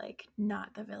it be like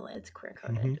not the villain, it's queer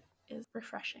Mm-hmm. coded is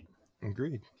refreshing.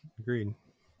 Agreed. Agreed.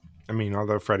 I mean,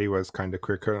 although Freddy was kind of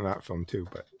queer coded in that film too,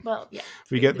 but Well, yeah,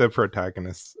 we get the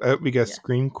protagonist. We get yeah.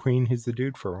 Scream Queen, who's the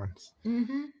dude for once.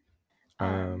 Mm-hmm.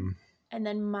 Um, And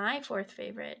then my fourth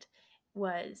favorite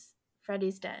was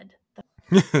Freddy's Dead.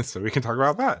 so we can talk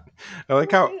about that. I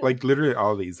like how Woohoo! like literally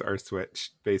all these are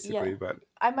switched Yeah, basically, but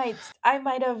I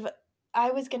might have.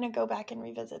 I was gonna go back and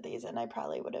revisit these, and I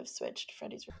probably would have switched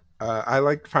Freddy's. I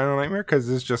liked Final Nightmare because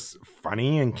it's just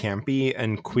funny and campy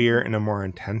and queer Mm-hmm. in a more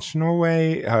intentional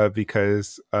way.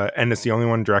 Because and it's the only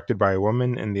one directed by a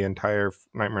woman in the entire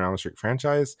Nightmare on Elm Street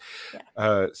franchise.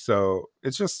 Yeah. So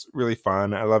it's just really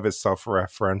fun. I love his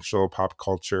self-referential pop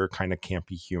culture kind of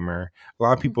campy humor. A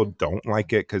lot of people Mm-hmm. don't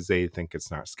like it because they think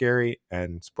it's not scary.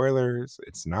 And spoilers,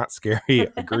 it's not scary.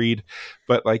 Agreed.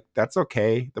 But like that's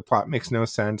okay. The plot makes no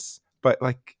sense. But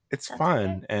like it's That's okay.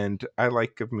 fun, and I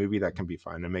like a movie that can be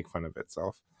fun and make fun of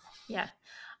itself. Yeah,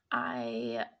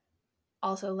 I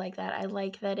also like that. I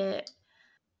like that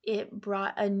it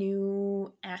brought a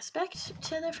new aspect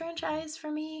to the franchise for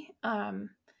me.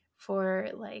 For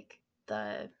like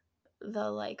the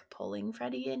like pulling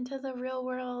Freddy into the real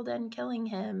world and killing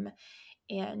him,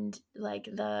 and like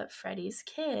the Freddy's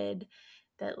kid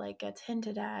that like gets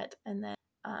hinted at, and then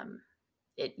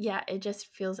it just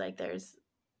feels like there's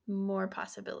more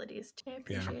possibilities to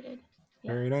be Yeah, appreciated.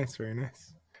 Yeah. very nice, very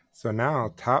nice. So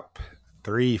now top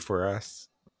three for us.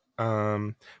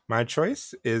 My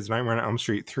choice is Nightmare on Elm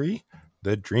Street 3,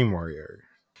 The Dream Warrior.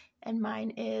 And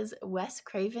mine is Wes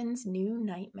Craven's New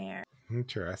Nightmare,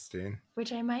 Interesting.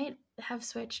 which I might have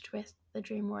switched with the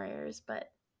Dream Warriors, but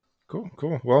Cool,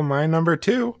 cool. Well, my number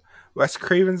two, Wes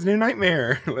Craven's New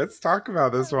Nightmare. Let's talk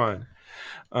about this one.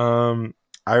 Um,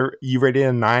 you rated it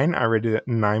a 9. I rated it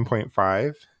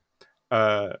 9.5.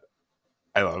 Uh,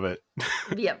 I love it.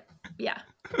 yep, yeah,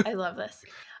 I love this.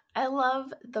 I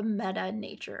love the meta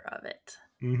nature of it.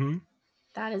 Mm-hmm.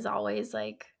 That is always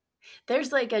like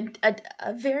there's like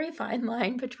a very fine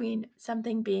line between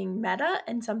something being meta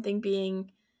and something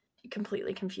being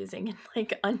completely confusing and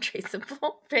like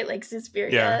untraceable, right? Like Yeah.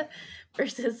 Suspiria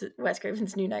versus Wes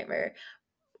Craven's New Nightmare,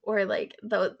 or like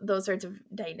those sorts of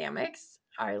dynamics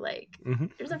are like Mm-hmm.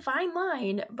 there's a fine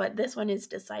line, but this one is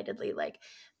decidedly like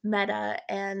meta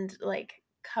and like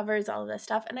covers all of this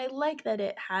stuff. And I like that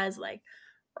it has like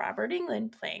Robert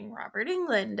England playing Robert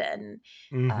England and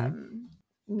Mm-hmm. um,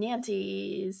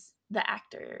 Nancy's the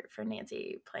actor for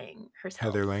Nancy playing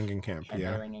Heather herself, Langenkamp. Heather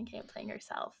Yeah. Langenkamp playing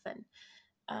herself, and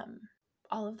um,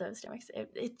 all of those dynamics.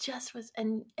 It just was,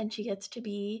 and she gets to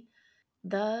be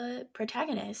the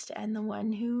protagonist and the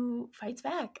one who fights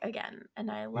back again, and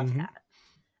I love Mm-hmm. that.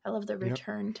 I love the Yep.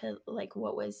 return to like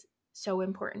what was so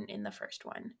important in the first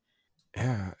one.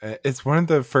 Yeah, it's one of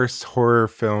the first horror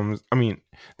films. I mean,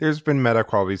 there's been meta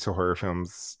qualities to horror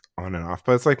films on and off,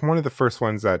 but it's like one of the first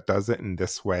ones that does it in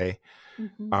this way.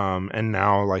 Mm-hmm. And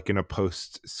now like in a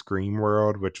post Scream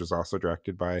world, which was also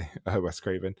directed by Wes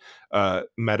Craven,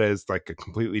 meta is like a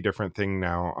completely different thing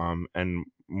now, and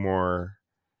more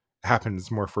happens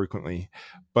more frequently.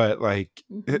 But like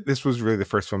Mm-hmm. this was really the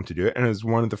first film to do it, and it was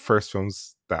one of the first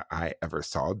films that I ever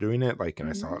saw doing it. Like, and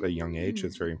I saw it at a young age.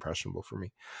 It's very impressionable for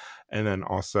me. And then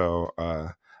also,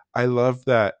 I love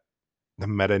that the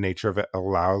meta nature of it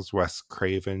allows Wes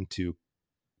Craven to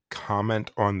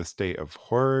comment on the state of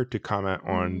horror, to comment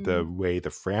on the Mm, way the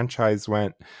franchise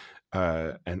went,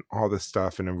 and all this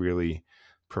stuff in a really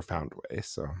profound way.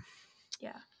 So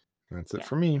yeah, that's it yeah.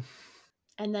 for me.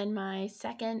 And then my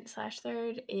second slash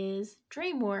third is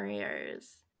Dream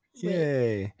Warriors. Which,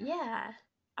 Yay. yeah,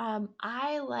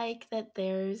 I like that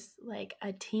there's like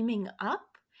a teaming up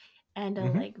and a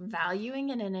Mm-hmm. like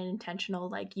valuing and an intentional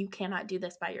like you cannot do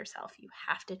this by yourself. You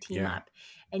have to team Yeah. up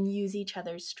and use each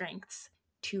other's strengths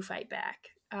to fight back.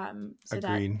 So that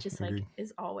Agreed. just like Agreed.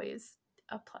 is always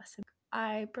a plus.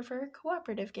 I prefer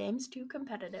cooperative games to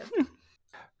competitive.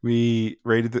 We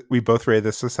both rated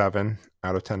this a 7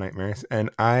 out of 10 nightmares, and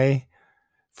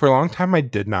for a long time I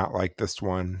did not like this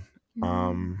one.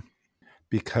 Um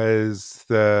because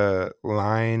the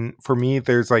line for me,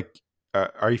 there's like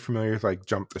are you familiar with like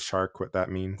jump the shark, what that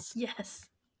means? Yes.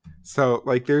 So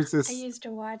like there's I this used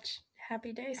to watch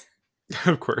Happy Days.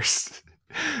 of course.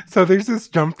 So there's this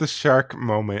jump the shark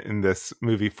moment in this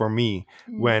movie for me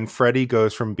when Freddy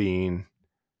goes from being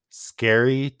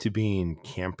scary to being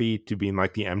campy to being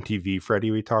like the MTV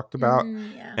Freddy we talked about.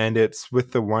 Yeah. And it's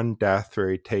with the one death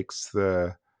where he takes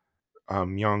the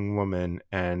young woman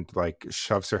and like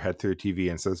shoves her head through the TV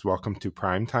and says, "Welcome to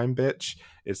primetime, bitch."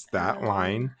 It's that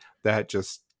line that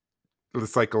just,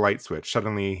 it's like a light switch.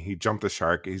 Suddenly he jumped the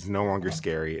shark. He's no longer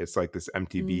scary. It's like this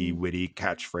MTV witty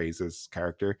catchphrases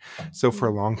character. So for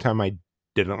a long time I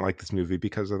didn't like this movie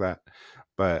because of that.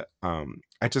 But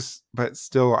but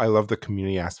still I love the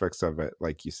community aspects of it,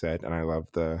 like you said, and I love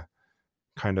the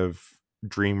kind of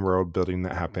dream world building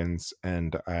that happens.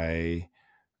 And I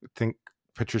think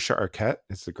Patricia Arquette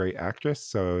is a great actress,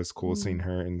 so it's cool seeing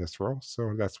her in this role.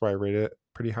 So that's why I rated it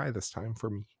pretty high this time for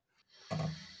me.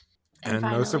 And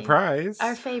finally, no surprise,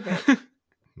 our favorite,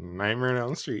 Nightmare on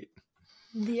Elm Street,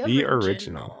 the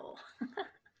original.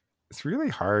 It's really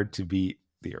hard to beat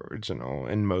the original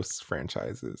in most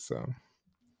franchises. So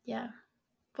yeah,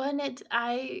 when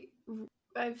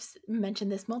I've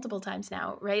mentioned this multiple times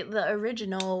now, right? The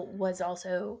original was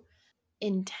also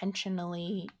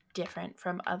intentionally different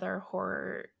from other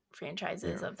horror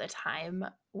franchises of the time,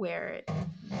 where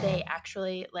they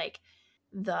actually like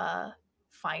the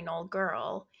final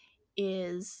girl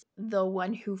is the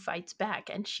one who fights back,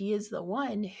 and she is the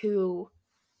one who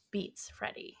beats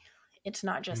Freddy. It's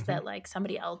not just that like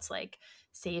somebody else like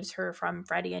saves her from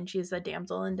Freddy and she's a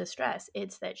damsel in distress.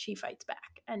 It's that she fights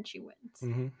back and she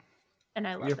wins. And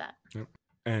I love that. Yep.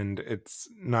 And it's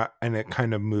not, and it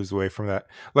kind of moves away from that.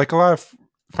 Like a lot of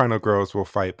final girls will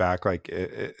fight back. Like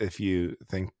if you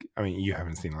think, I mean, you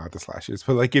haven't seen a lot of the slashes,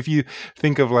 but like if you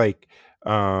think of like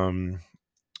in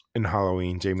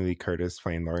Halloween, Jamie Lee Curtis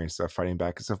playing Laurie and stuff, fighting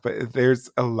back and stuff, but there's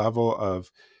a level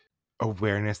of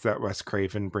awareness that Wes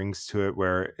Craven brings to it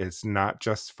where it's not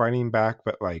just fighting back,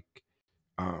 but like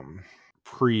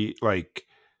like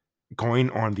going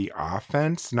on the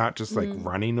offense, not just like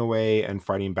running away and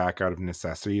fighting back out of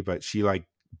necessity, but she like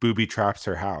booby traps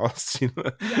her house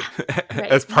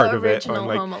as part of it. On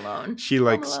like Home Alone. She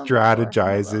like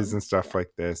strategizes and stuff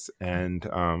like this. And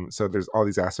so there's all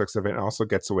these aspects of it, and also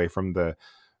gets away from the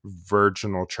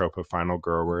virginal trope of final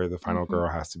girl, where the final girl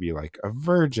has to be like a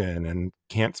virgin and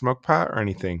can't smoke pot or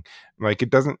anything. Like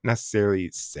it doesn't necessarily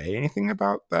say anything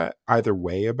about that either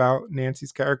way about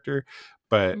Nancy's character,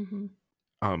 but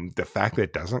the fact that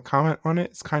it doesn't comment on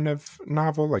it is kind of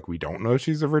novel. Like we don't know if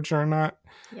she's a virgin or not.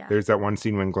 There's that one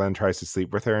scene when Glenn tries to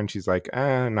sleep with her and she's like,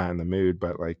 not in the mood,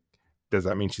 but like, does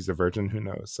that mean she's a virgin? Who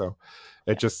knows? So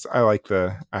it just, I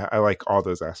like all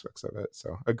those aspects of it.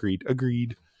 So agreed.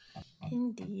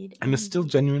 Indeed. And it's still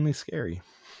genuinely scary.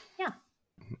 Yeah.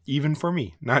 Even for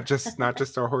me, not just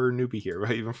a horror newbie here,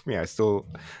 but even for me, I still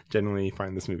genuinely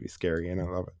find this movie scary and I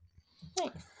love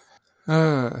it.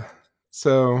 Nice.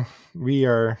 So we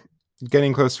are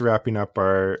getting close to wrapping up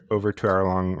our over 2 hour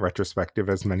long retrospective,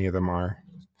 as many of them are.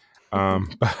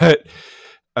 But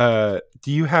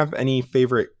do you have any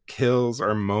favorite kills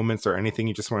or moments or anything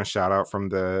you just want to shout out from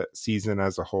the season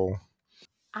as a whole?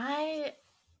 I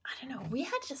don't know. We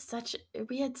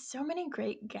had so many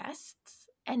great guests,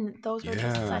 and those were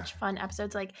just such fun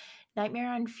episodes. Like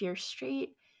Nightmare on Fear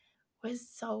Street was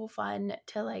so fun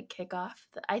to like kick off.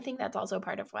 I think that's also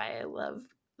part of why I love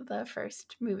the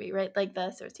first movie, right? Like the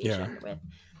association with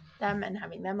them and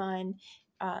having them on,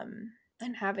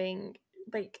 and having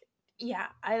like,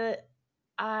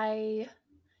 I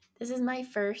this is my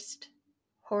first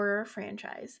horror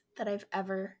franchise that I've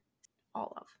ever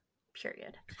all of,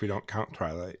 period. If we don't count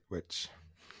Twilight, which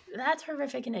that's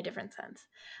horrific in a different sense.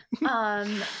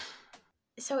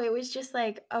 So it was just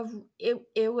like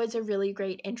it was a really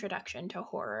great introduction to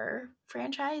horror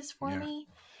franchise for me.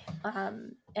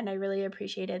 And I really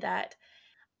appreciated that.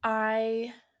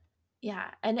 And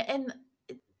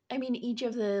I mean, each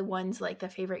of the ones, like the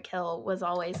favorite kill was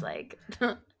always like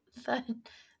the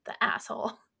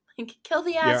asshole, like kill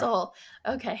the asshole.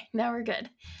 Okay, now we're good.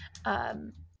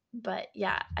 But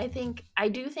yeah,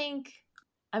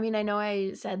 I mean, I know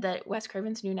I said that Wes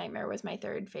Craven's New Nightmare was my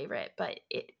third favorite, but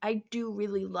I do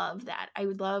really love that. I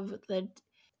would love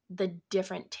the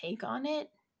different take on it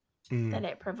that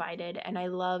it provided, and I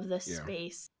love the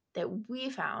space that we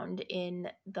found in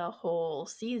the whole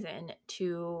season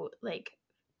to like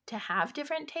to have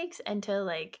different takes and to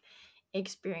like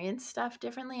experience stuff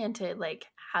differently and to like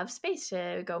have space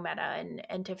to go meta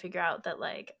and to figure out that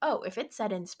like, oh, if it's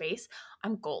set in space,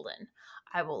 I'm golden.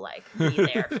 I will like be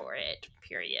there for it,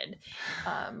 period.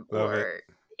 Love it. Or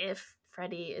if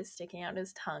Freddy is sticking out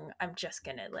his tongue, I'm just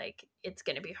gonna like it's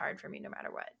gonna be hard for me no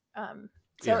matter what.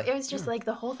 So Yeah. it was just like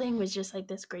the whole thing was just like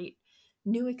this great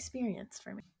new experience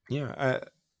for me. Yeah.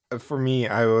 For me,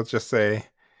 I will just say,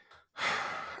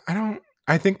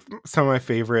 I think some of my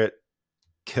favorite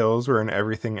kills were in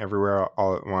Everything Everywhere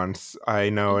All at Once. I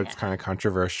know it's Yeah. kind of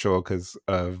controversial because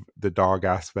of the dog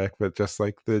aspect, but just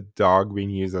like the dog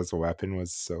being used as a weapon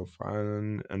was so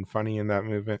fun and funny in that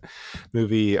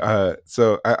movie.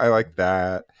 So I like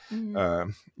that.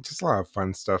 Just a lot of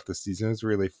fun stuff this season. It was a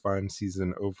really fun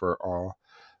season overall.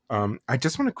 I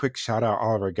just want to quick shout out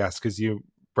all of our guests because you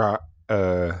brought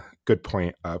a good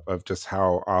point up of just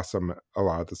how awesome a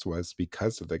lot of this was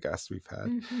because of the guests we've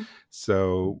had.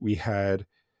 So we had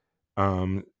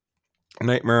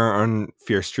Nightmare on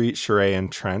Fear Street, Sheree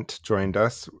and Trent joined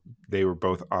us. They were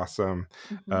both awesome.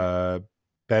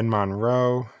 Ben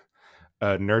Monroe,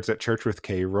 Nerds at Church with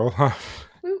Kay Roloff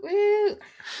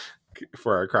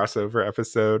for our crossover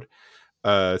episode.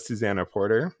 Susanna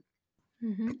Porter,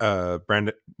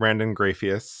 Brandon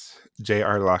Grafius,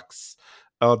 J.R. Lux,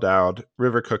 Elle Dowd,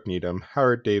 River Cook Needham,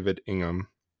 Howard David Ingham,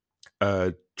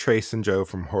 Trace and Joe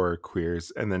from Horror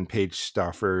Queers, and then Paige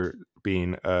Stauffer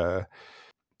being a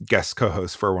guest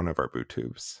co-host for one of our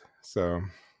BooTubes. So it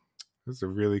was a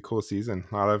really cool season.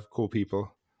 A lot of cool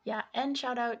people. Yeah, and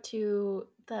shout out to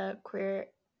the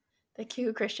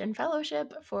Q Christian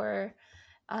Fellowship for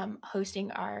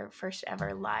hosting our first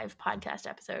ever live podcast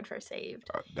episode for Saved.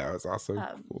 That was also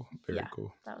cool. Very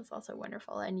cool. That was also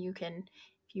wonderful. And you can,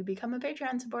 if you become a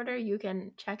Patreon supporter, you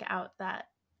can check out that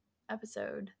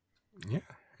episode. Yeah.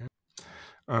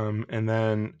 And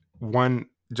then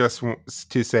just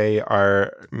to say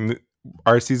our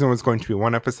season was going to be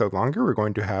one episode longer. We're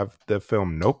going to have the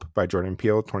film Nope by Jordan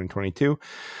Peele 2022.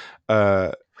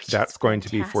 That's going to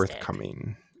be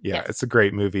forthcoming. Yeah, yes. It's a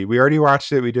great movie. We already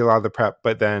watched it. We did a lot of the prep,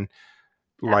 but then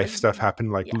life stuff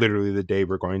happened literally the day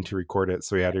we're going to record it.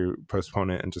 So we had to postpone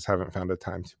it and just haven't found a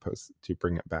time to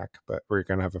bring it back. But we're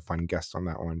going to have a fun guest on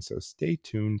that one. So stay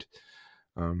tuned.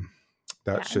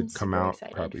 That should come out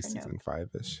probably season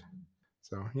 5-ish.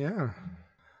 So yeah.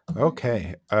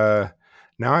 Okay. Now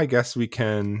I guess we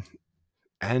can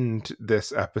end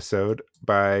this episode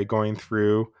by going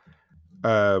through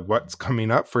what's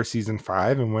coming up for season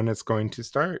 5 and when it's going to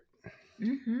start.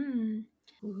 Ooh.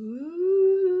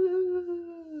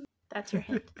 That's your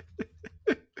hint.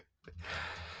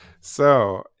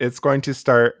 So it's going to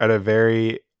start at a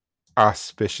very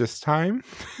auspicious time.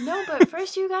 No, but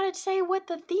first you gotta say what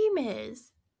the theme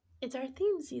is. It's our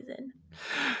theme season.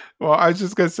 Well, I was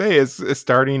just gonna say it's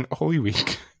starting Holy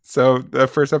Week. So the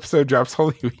first episode drops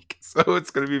Holy Week. So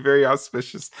it's gonna be very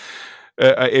auspicious.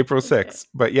 April 6th.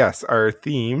 But yes, our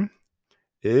theme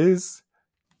is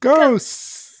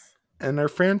ghosts. And our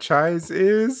franchise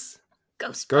is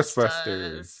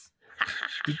Ghostbusters.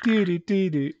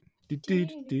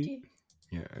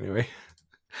 Yeah, anyway.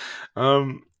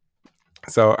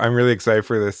 So I'm really excited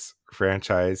for this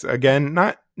franchise. Again,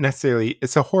 not necessarily,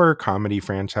 it's a horror comedy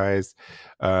franchise.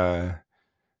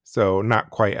 So not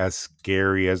quite as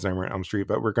scary as Nightmare on Elm Street,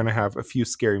 but we're going to have a few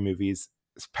scary movies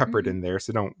peppered in there.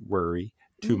 So don't worry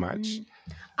too much.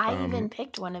 I even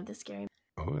picked one of the scary.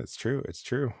 Oh, it's true. It's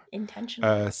true.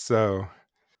 Intentionally.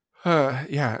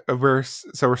 Yeah, we're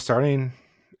starting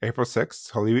April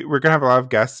 6th. Holy Week. We're going to have a lot of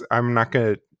guests. I'm not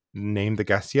going to name the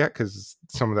guests yet because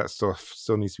some of that stuff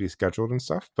still needs to be scheduled and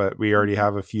stuff, but we already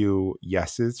have a few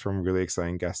yeses from really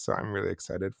exciting guests. So I'm really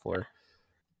excited for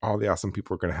all the awesome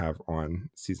people we're going to have on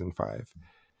season 5.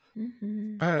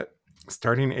 But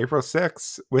starting April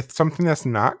 6th with something that's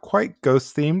not quite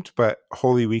ghost themed, but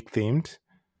Holy Week themed,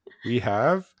 we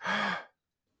have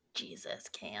Jesus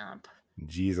Camp.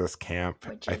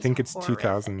 I think it's horrific.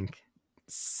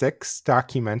 2006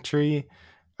 documentary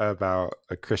about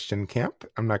a Christian camp.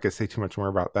 I'm not going to say too much more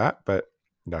about that, but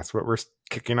that's what we're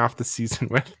kicking off the season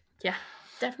with. Yeah,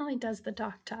 definitely does the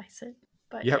doc ties it.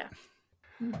 But yep.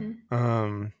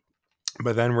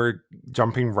 But then we're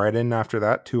jumping right in after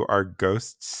that to our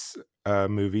ghosts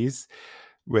movies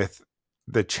with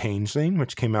The Changeling,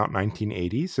 which came out in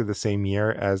 1980, so the same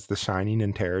year as The Shining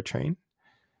and Terror Train.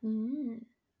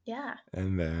 Yeah.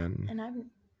 And then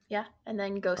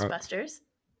Ghostbusters.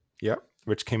 Yep,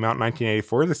 which came out in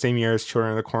 1984, the same year as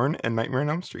Children of the Corn and Nightmare on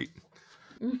Elm Street.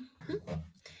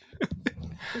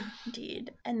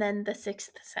 Indeed. And then The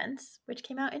Sixth Sense, which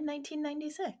came out in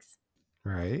 1996.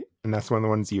 Right. And that's one of the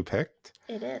ones you picked.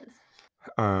 It is.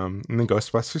 And then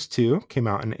Ghostbusters 2 came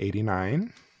out in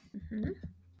 89. Mm-hmm.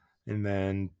 And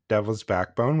then Devil's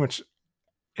Backbone, which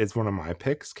is one of my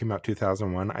picks, came out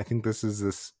 2001. I think this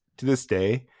to this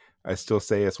day, I still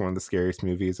say it's one of the scariest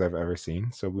movies I've ever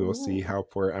seen. So we will see how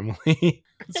poor Emily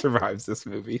survives this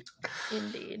movie.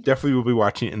 Indeed. Definitely will be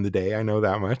watching it in the day. I know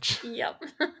that much. Yep.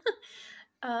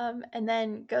 And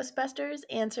then Ghostbusters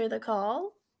Answer the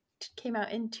Call came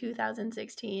out in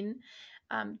 2016.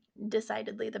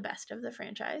 Decidedly the best of the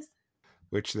franchise.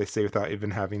 Which they say without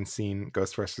even having seen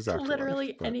Ghostbusters Afterlife.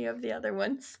 Literally any of the other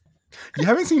ones. You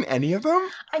haven't seen any of them?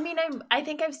 I mean, I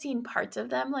think I've seen parts of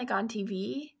them, like on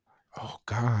TV. Oh,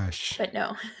 gosh. But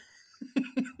no.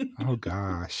 Oh,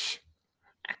 gosh.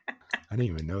 I didn't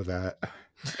even know that.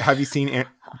 Have you seen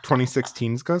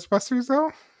 2016's Ghostbusters,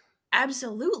 though?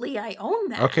 Absolutely. I own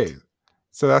that. Okay.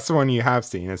 So that's the one you have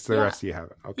seen. It's the rest you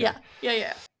haven't. Okay.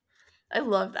 Yeah. I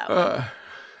love that one.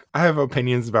 I have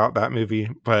opinions about that movie,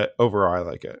 but overall, I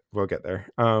like it. We'll get there.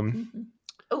 Mm-hmm.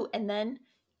 Oh, and then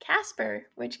Casper,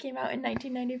 which came out in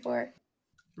 1994.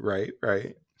 Right.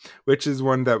 Which is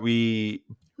one that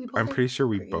I'm pretty sure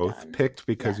we both picked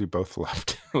because we both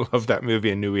loved that movie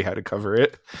and knew we had to cover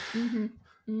it.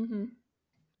 Mm-hmm.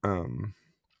 And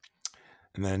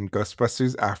then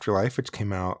Ghostbusters Afterlife, which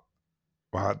came out,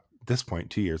 well, at this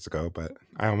point 2 years ago, but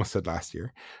I almost said last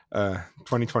year,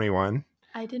 2021.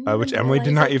 I didn't. Which Emily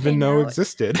did not even know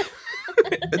existed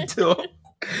until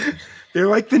they're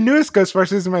like the newest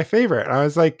Ghostbusters are my favorite. And I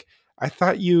was like, I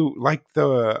thought you liked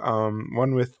the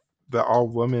one with the all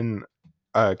woman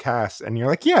cast, and you're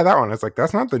like, yeah, that one. I was like,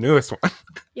 that's not the newest one.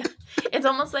 Yeah, it's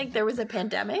almost like there was a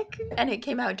pandemic and it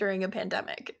came out during a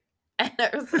pandemic, and I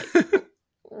was like,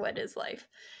 what is life?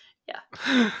 Yeah.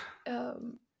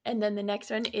 And then the next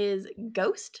one is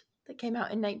Ghost, that came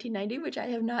out in 1990, which I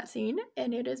have not seen,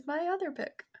 and it is my other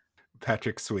pick.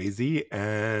 Patrick Swayze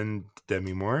and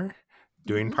Demi Moore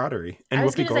doing pottery. And I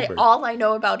was going to say, all I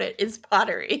know about it is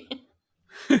pottery.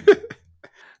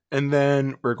 And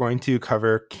then we're going to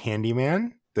cover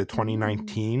Candyman, the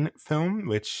 2019 film,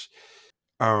 which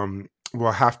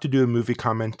we'll have to do a movie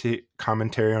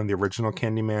commentary on the original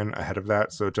Candyman ahead of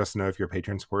that. So just know if you're a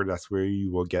Patreon supporter, that's where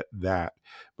you will get that.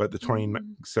 But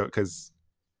because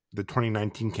the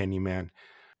 2019 Candyman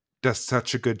does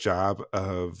such a good job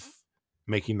of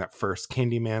making that first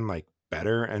Candyman like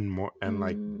better and more and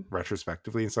like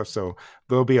retrospectively and stuff. So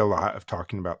there'll be a lot of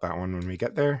talking about that one when we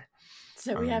get there.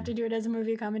 So we have to do it as a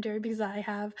movie commentary because I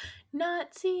have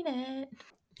not seen it.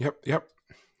 Yep.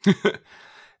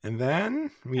 And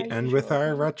then we end with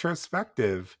our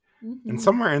retrospective. And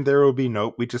somewhere in there will be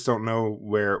Nope. We just don't know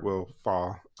where it will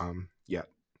fall yet.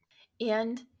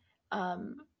 And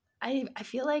I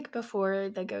feel like before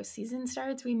the ghost season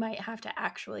starts, we might have to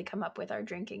actually come up with our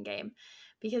drinking game.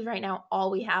 Because right now,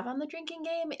 all we have on the drinking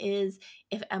game is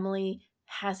if Emily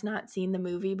has not seen the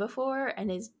movie before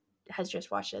and has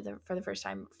just watched it for the first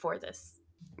time for this.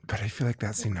 But I feel like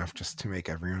that's enough just to make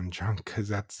everyone drunk,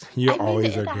 because you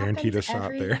always are guaranteed a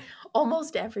shot there.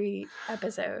 Almost every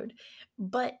episode.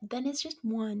 But then it's just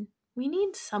one. We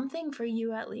need something for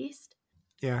you at least.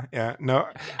 Yeah. No,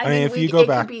 I mean if you go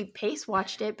back. It could be Pace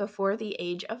watched it before the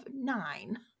age of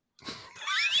 9.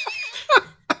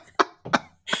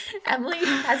 Emily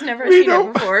has never seen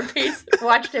it before. Pace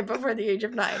watched it before the age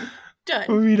of 9.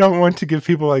 Done. We don't want to give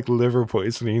people like liver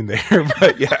poisoning there,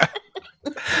 but yeah.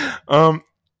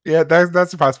 Yeah,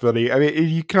 that's a possibility. I mean,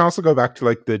 you can also go back to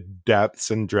like the depths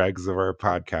and dregs of our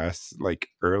podcast, like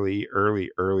early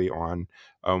on,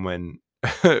 when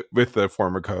with the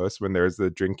former co-host, when there's the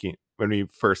drinking, when we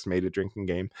first made a drinking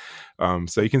game.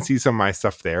 So you can see some of my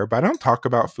stuff there, but I don't talk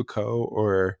about Foucault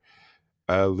or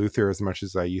Luther as much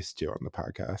as I used to on the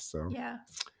podcast. So yeah,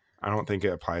 I don't think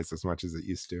it applies as much as it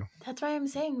used to. That's why I'm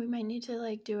saying we might need to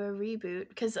like do a reboot,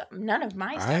 because none of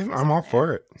my stuff I'm all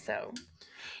for it. So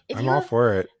I'm all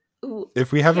for it.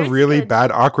 If we have a really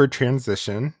bad, awkward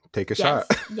transition, take a shot.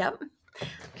 Yep.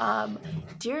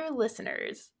 Dear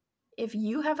listeners, if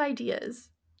you have ideas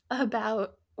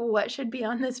about what should be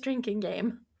on this drinking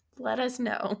game, let us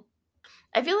know.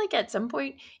 I feel like at some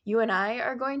point you and I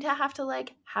are going to have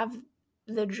have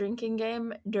the drinking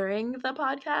game during the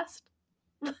podcast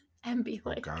and be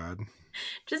like, oh God,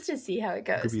 just to see how it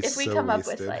goes. If we come up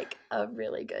with like a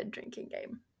really good drinking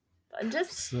game.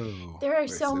 There are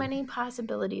so many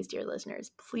possibilities, dear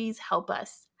listeners. Please help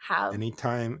us have.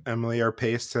 Anytime Emily or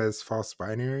Pace says false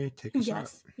binary, take a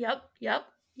shot. Yep.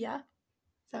 Yeah.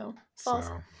 So false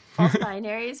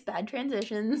binaries, bad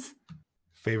transitions.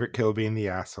 Favorite kill being the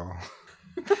asshole.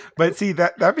 But see,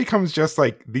 that becomes just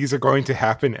like these are going to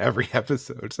happen every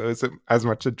episode. So is it as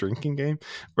much a drinking game,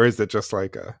 or is it just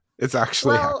like it's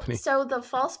actually happening? So the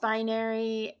false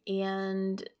binary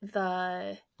and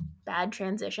the bad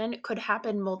transition could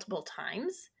happen multiple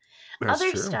times. That's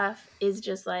Other true. stuff is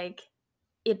just like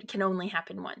it can only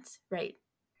happen once, right?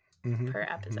 Mm-hmm, Per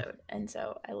episode. And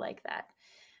so I like that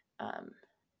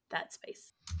that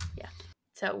space. Yeah.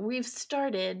 So we've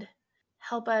started.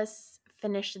 Help us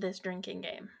finish this drinking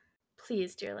game.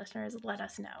 Please, dear listeners, let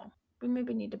us know. We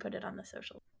maybe need to put it on the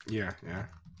social. Yeah.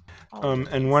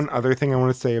 And one other thing I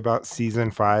want to say about season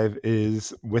 5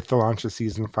 is with the launch of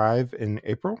season 5 in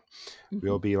April,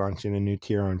 we'll be launching a new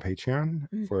tier on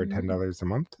Patreon for $10 a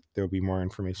month. There'll be more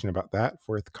information about that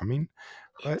forthcoming.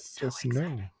 But it's so just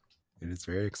exciting. know it is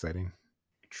very exciting.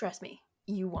 Trust me,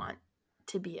 you want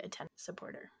to be a 10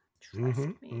 supporter. Trust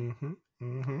me.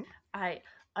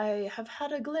 I have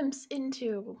had a glimpse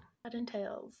into what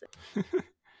entails.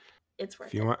 It's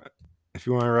worth it. If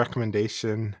you want a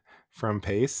recommendation from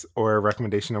Pace or a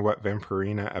recommendation of what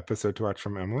Vampirina episode to watch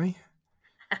from Emily,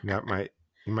 you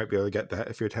might be able to get that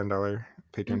if you're a $10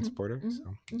 Patreon supporter.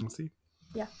 So we'll see.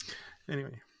 Yeah.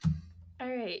 Anyway. All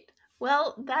right.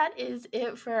 Well, that is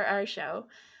it for our show.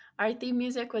 Our theme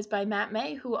music was by Matt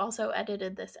May, who also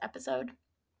edited this episode.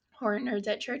 Horror Nerds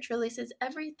at Church releases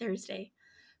every Thursday.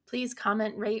 Please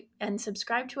comment, rate, and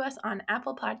subscribe to us on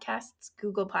Apple Podcasts,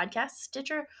 Google Podcasts,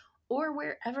 Stitcher, or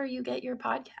wherever you get your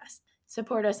podcasts.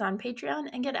 Support us on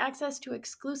Patreon and get access to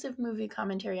exclusive movie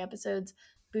commentary episodes,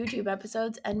 BooTube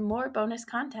episodes, and more bonus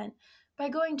content by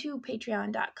going to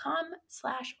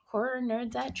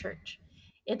patreon.com/horrornerdsatchurch.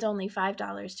 It's only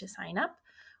 $5 to sign up,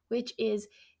 which is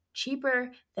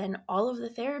cheaper than all of the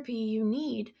therapy you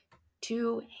need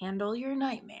to handle your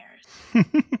nightmares.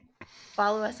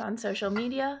 Follow us on social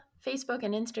media, Facebook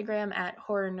and Instagram at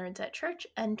Horror Nerds at Church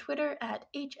and Twitter at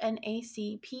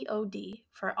HNACPOD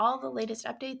for all the latest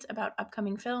updates about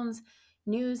upcoming films,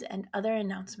 news, and other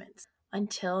announcements.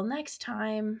 Until next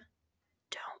time,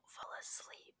 don't fall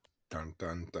asleep. Dun,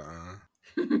 dun, dun.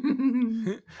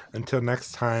 Until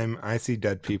next time, I see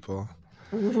dead people.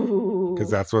 Because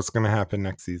that's what's going to happen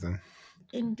next season.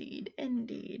 Indeed.